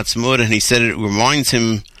of Yom HaTzmaut, and he said it reminds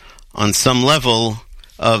him on some level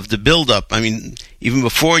of the build-up. I mean, even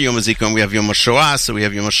before Yom HaZikaron, we have Yom HaShoah, so we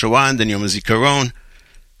have Yom HaShoah and then Yom HaZikaron,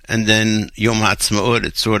 and then Yom HaTzmaut.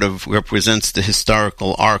 It sort of represents the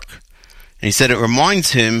historical arc. And he said it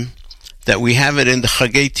reminds him that we have it in the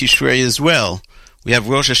Chagei Tishrei as well. We have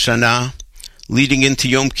Rosh Hashanah leading into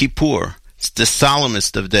Yom Kippur. It's the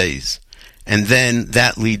solemnest of days. And then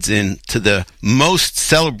that leads into the most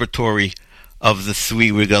celebratory of the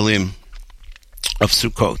 3 regalim of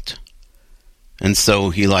Sukkot. And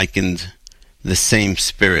so he likened the same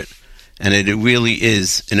spirit. And it really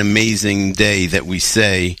is an amazing day that we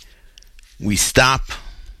say, we stop,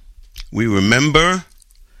 we remember,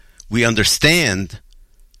 we understand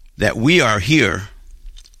that we are here,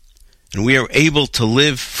 and we are able to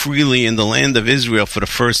live freely in the land of Israel for the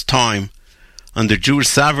first time under Jewish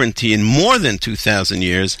sovereignty in more than 2,000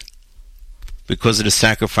 years because of the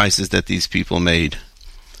sacrifices that these people made.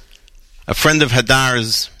 A friend of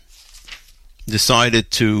Hadar's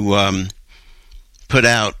decided to put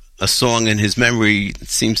out a song in his memory. It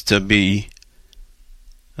seems to be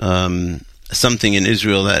something in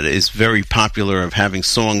Israel that is very popular, of having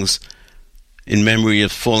songs in memory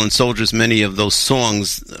of fallen soldiers. Many of those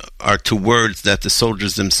songs are to words that the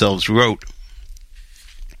soldiers themselves wrote.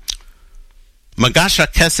 Magash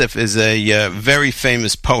HaKesef is a very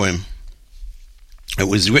famous poem. It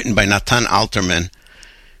was written by Natan Alterman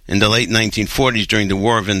in the late 1940s during the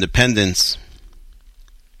War of Independence,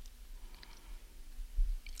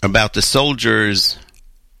 about the soldiers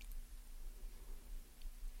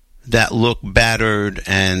that look battered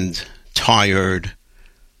and tired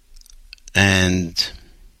and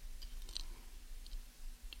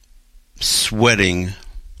sweating.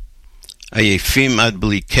 Ayefim ad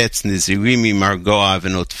bli ketz nizirimi margoa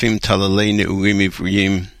venotfim talalei neurim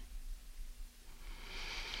ivriyim.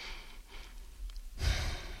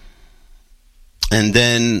 And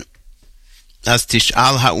then, as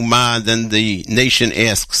tish'al ha'umah, then the nation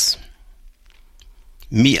asks,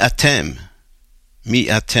 Mi atem,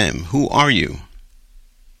 who are you?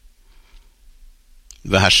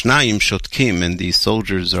 V'hashnayim shotkim, and these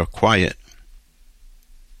soldiers are quiet.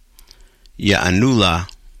 Ya'anula,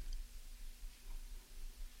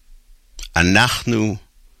 anachnu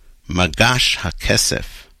magash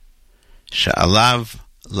hakesef, sha'alav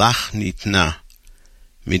lach nitna,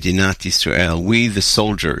 Medinat Yisrael. We, the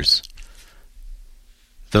soldiers,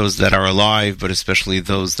 those that are alive, but especially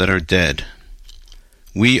those that are dead,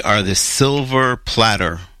 we are the silver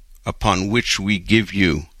platter upon which we give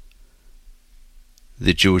you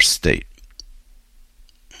the Jewish state.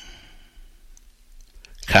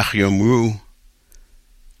 Kach yomru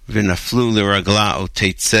v'naflu l'ragla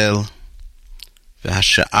oteitzel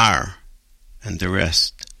v'hasha'ar, and the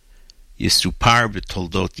rest. Yisupar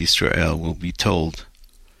b'toldot Yisrael, will be told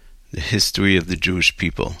the history of the Jewish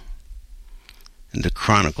people and the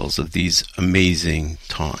chronicles of these amazing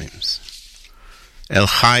times. El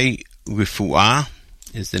Chai Refuah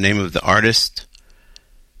is the name of the artist.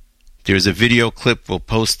 There's a video clip, we'll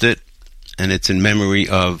post it, and it's in memory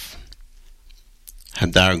of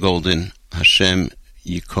Hadar Golden, Hashem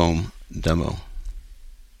Yikom Damo.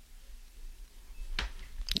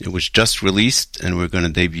 It was just released, and we're going to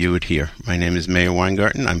debut it here. My name is Meir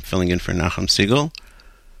Weingarten. I'm filling in for Nachum Siegel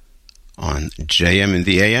on JM in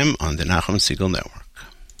the AM on the Nachum Siegel Network.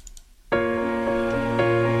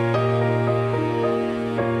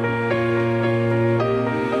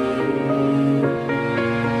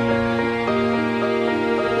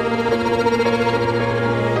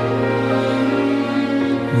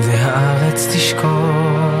 והארץ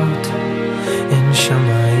תשקוט, אין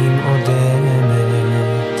שמיים עוד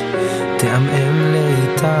אמת, תעמעם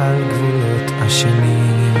לאיתה על גבולות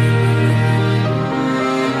השנים,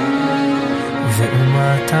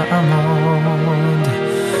 ואומה תעמוד,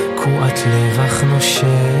 קועת לבך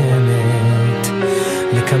נושמת,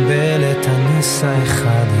 לקבל את הניס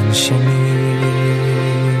האחד אין שני.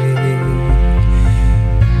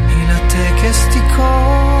 היא לטקס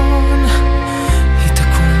תיקון, היא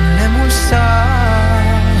תקום למול שר,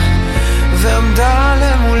 ועמדה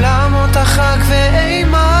למולם אותה חג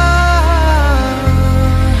ואימה,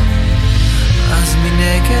 אז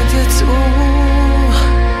מנגד יצאו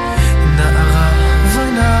נערה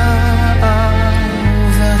ונער,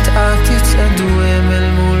 ואת יצעדו הם אל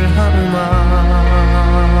מול האומה.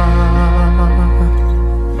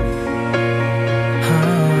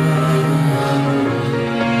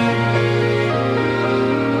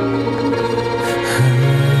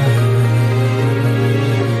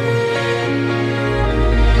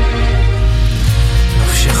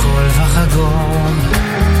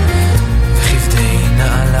 וכבדי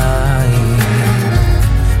נעליים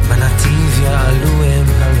בנתיב יעלו הם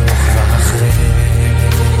הלוך ואחרי,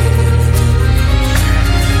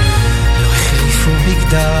 לא החליפו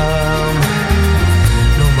בגדם,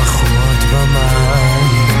 לא מחרות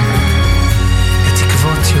במים, את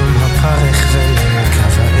תקוות יום הפרך וליל קו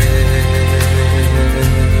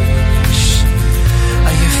האש,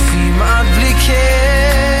 עייפים עד בלי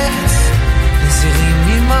קץ, נזירים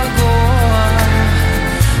ממרגוע,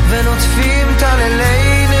 ונוטפים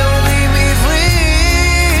תללי נאורים עבריים.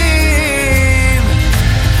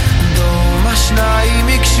 דום השניים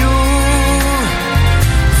יקשו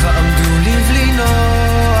ועמדו לבלי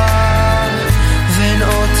נוער,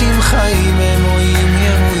 ונאותים חיים הם רואים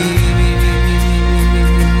ירועים.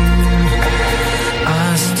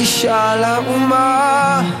 אז תשאל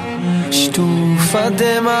האומה שטוף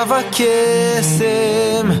הדמע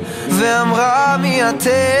וקסם, ואמרה מי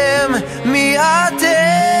אתם, מי אתם,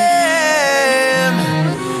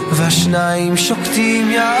 והשניים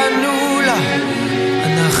שוקטים יענו לה,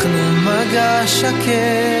 אנחנו מגש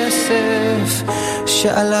הכסף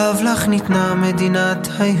שעליו לך ניתנה מדינת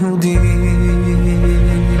היהודים.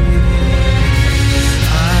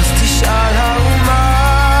 אז תשאל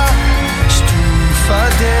האומה שטוף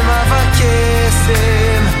הדמע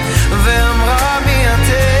וקסם, ואמרה מי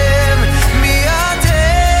אתם, מי אתם,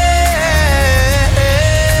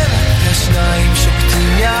 השניים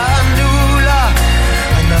שוקטים יענו לה,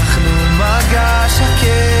 אנחנו מגש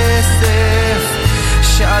הכסף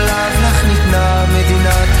שעליו לך ניתנה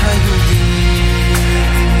מדינת היהודים.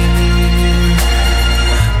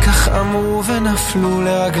 כך אמרו ונפלו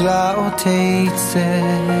לרגלה אותי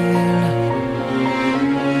צל,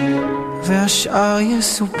 והשאר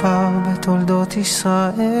יסופר בתולדות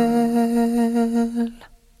ישראל.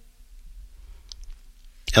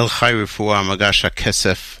 El Chai Refuah Magash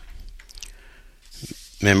HaKesef,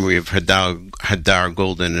 memory of Hadar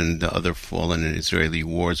Golden and the other fallen in Israeli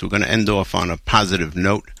wars. We're going to end off on a positive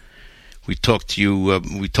note. We told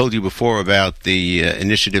you before about the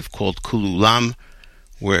initiative called Kululam,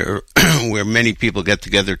 where many people get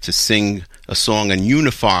together to sing a song and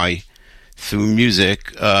unify through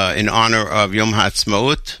music in honor of Yom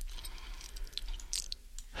HaAtzmaut,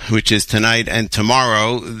 which is tonight and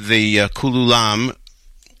tomorrow. The Kululam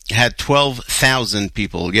had 12,000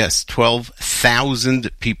 people, yes,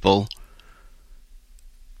 12,000 people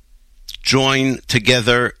join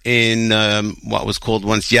together in what was called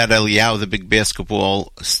once Yad Eliyahu, the big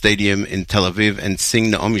basketball stadium in Tel Aviv, and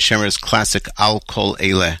sing Naomi Shemer's classic Al Kol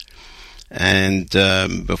Eileh. And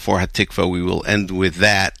before HaTikva, we will end with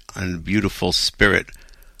that on a beautiful spirit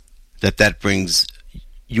that brings.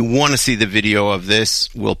 You want to see the video of this,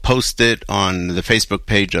 we'll post it on the Facebook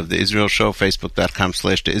page of The Israel Show,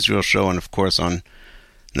 facebook.com/The Israel Show, and of course on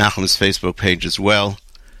Nachum's Facebook page as well.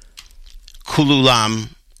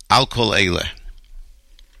 Kululam al kol eileh.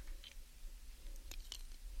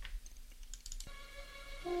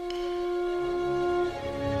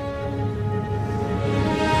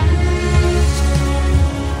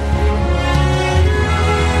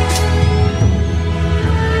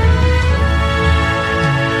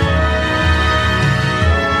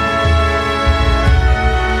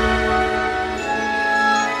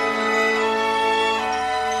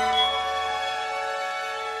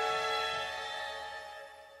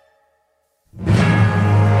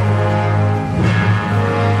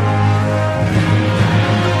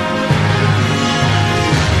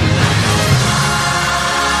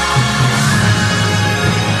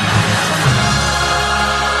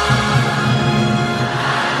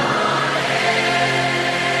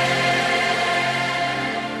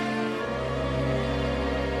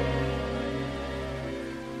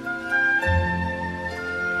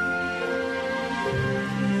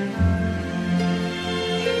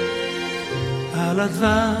 על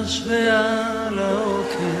הדבש ועל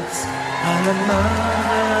העוקץ, על המה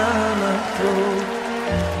ועל הטוב,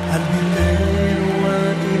 על בלנו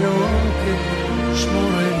התינוקת,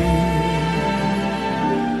 שמורני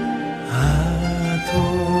הטוב.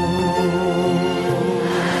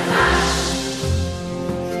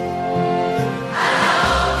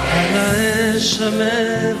 על האש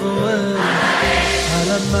המבוער, על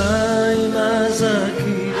המים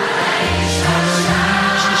הזכים, על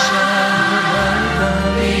האיש ששם הביתה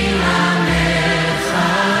מן המרחקים.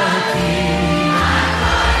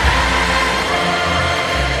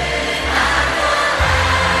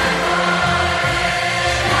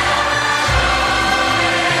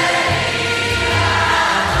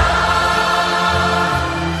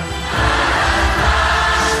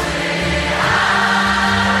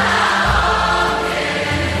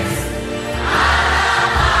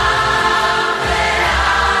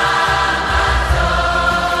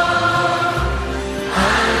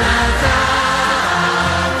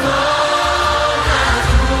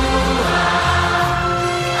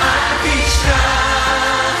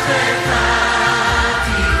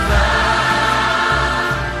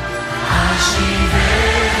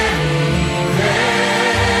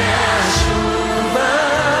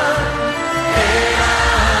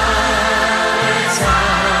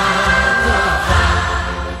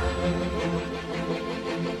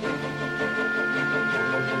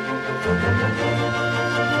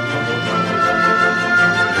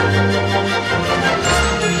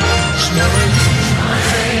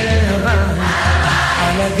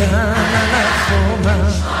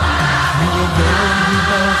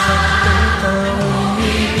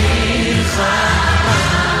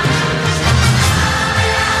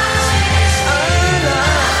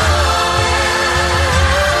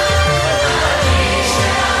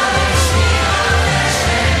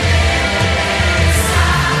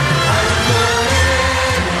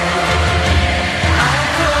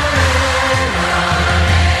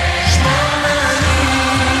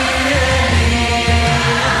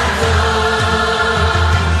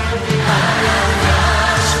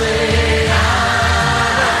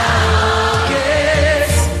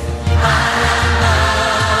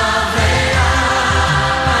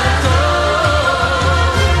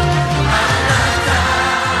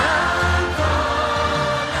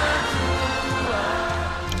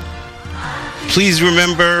 Please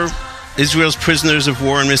remember Israel's prisoners of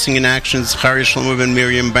war and missing in action: Zachariah Shlomo ben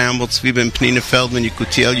Miriam Bamble, Tzvi ben Pnina Feldman,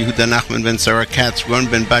 Yekutiel Yehuda Nachman ben Sarah Katz, Ron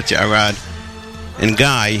ben Batya Arad, and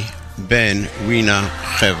Guy ben Rina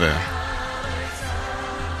Chever.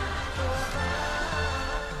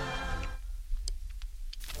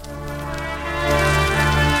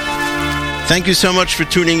 Thank you so much for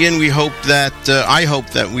tuning in. We hope that I hope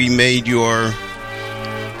that we made your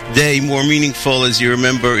day more meaningful as you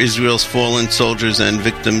remember Israel's fallen soldiers and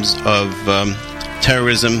victims of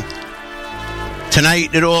terrorism. Tonight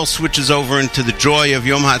it all switches over into the joy of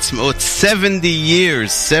Yom HaAtzmaut. 70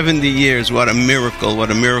 years, what a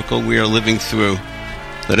miracle we are living through.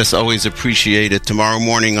 Let us always appreciate it. Tomorrow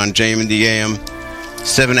morning on JM and the AM,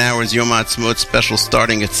 7 hours Yom HaAtzmaut special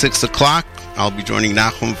starting at 6 o'clock. I'll be joining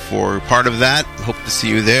Nachum for part of that. Hope to see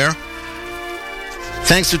you there.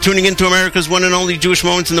 Thanks for tuning in to America's one and only Jewish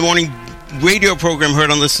Moments in the Morning radio program, heard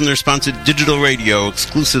on listener-sponsored digital radio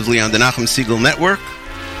exclusively on the Nachum Siegel Network.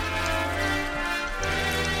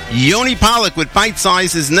 Yoni Pollack with Bite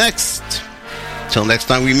Size is next. Till next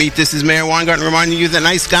time we meet, this is Meir Weingarten reminding you that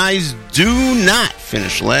nice guys do not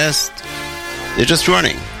finish last. They're just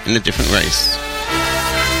running in a different race.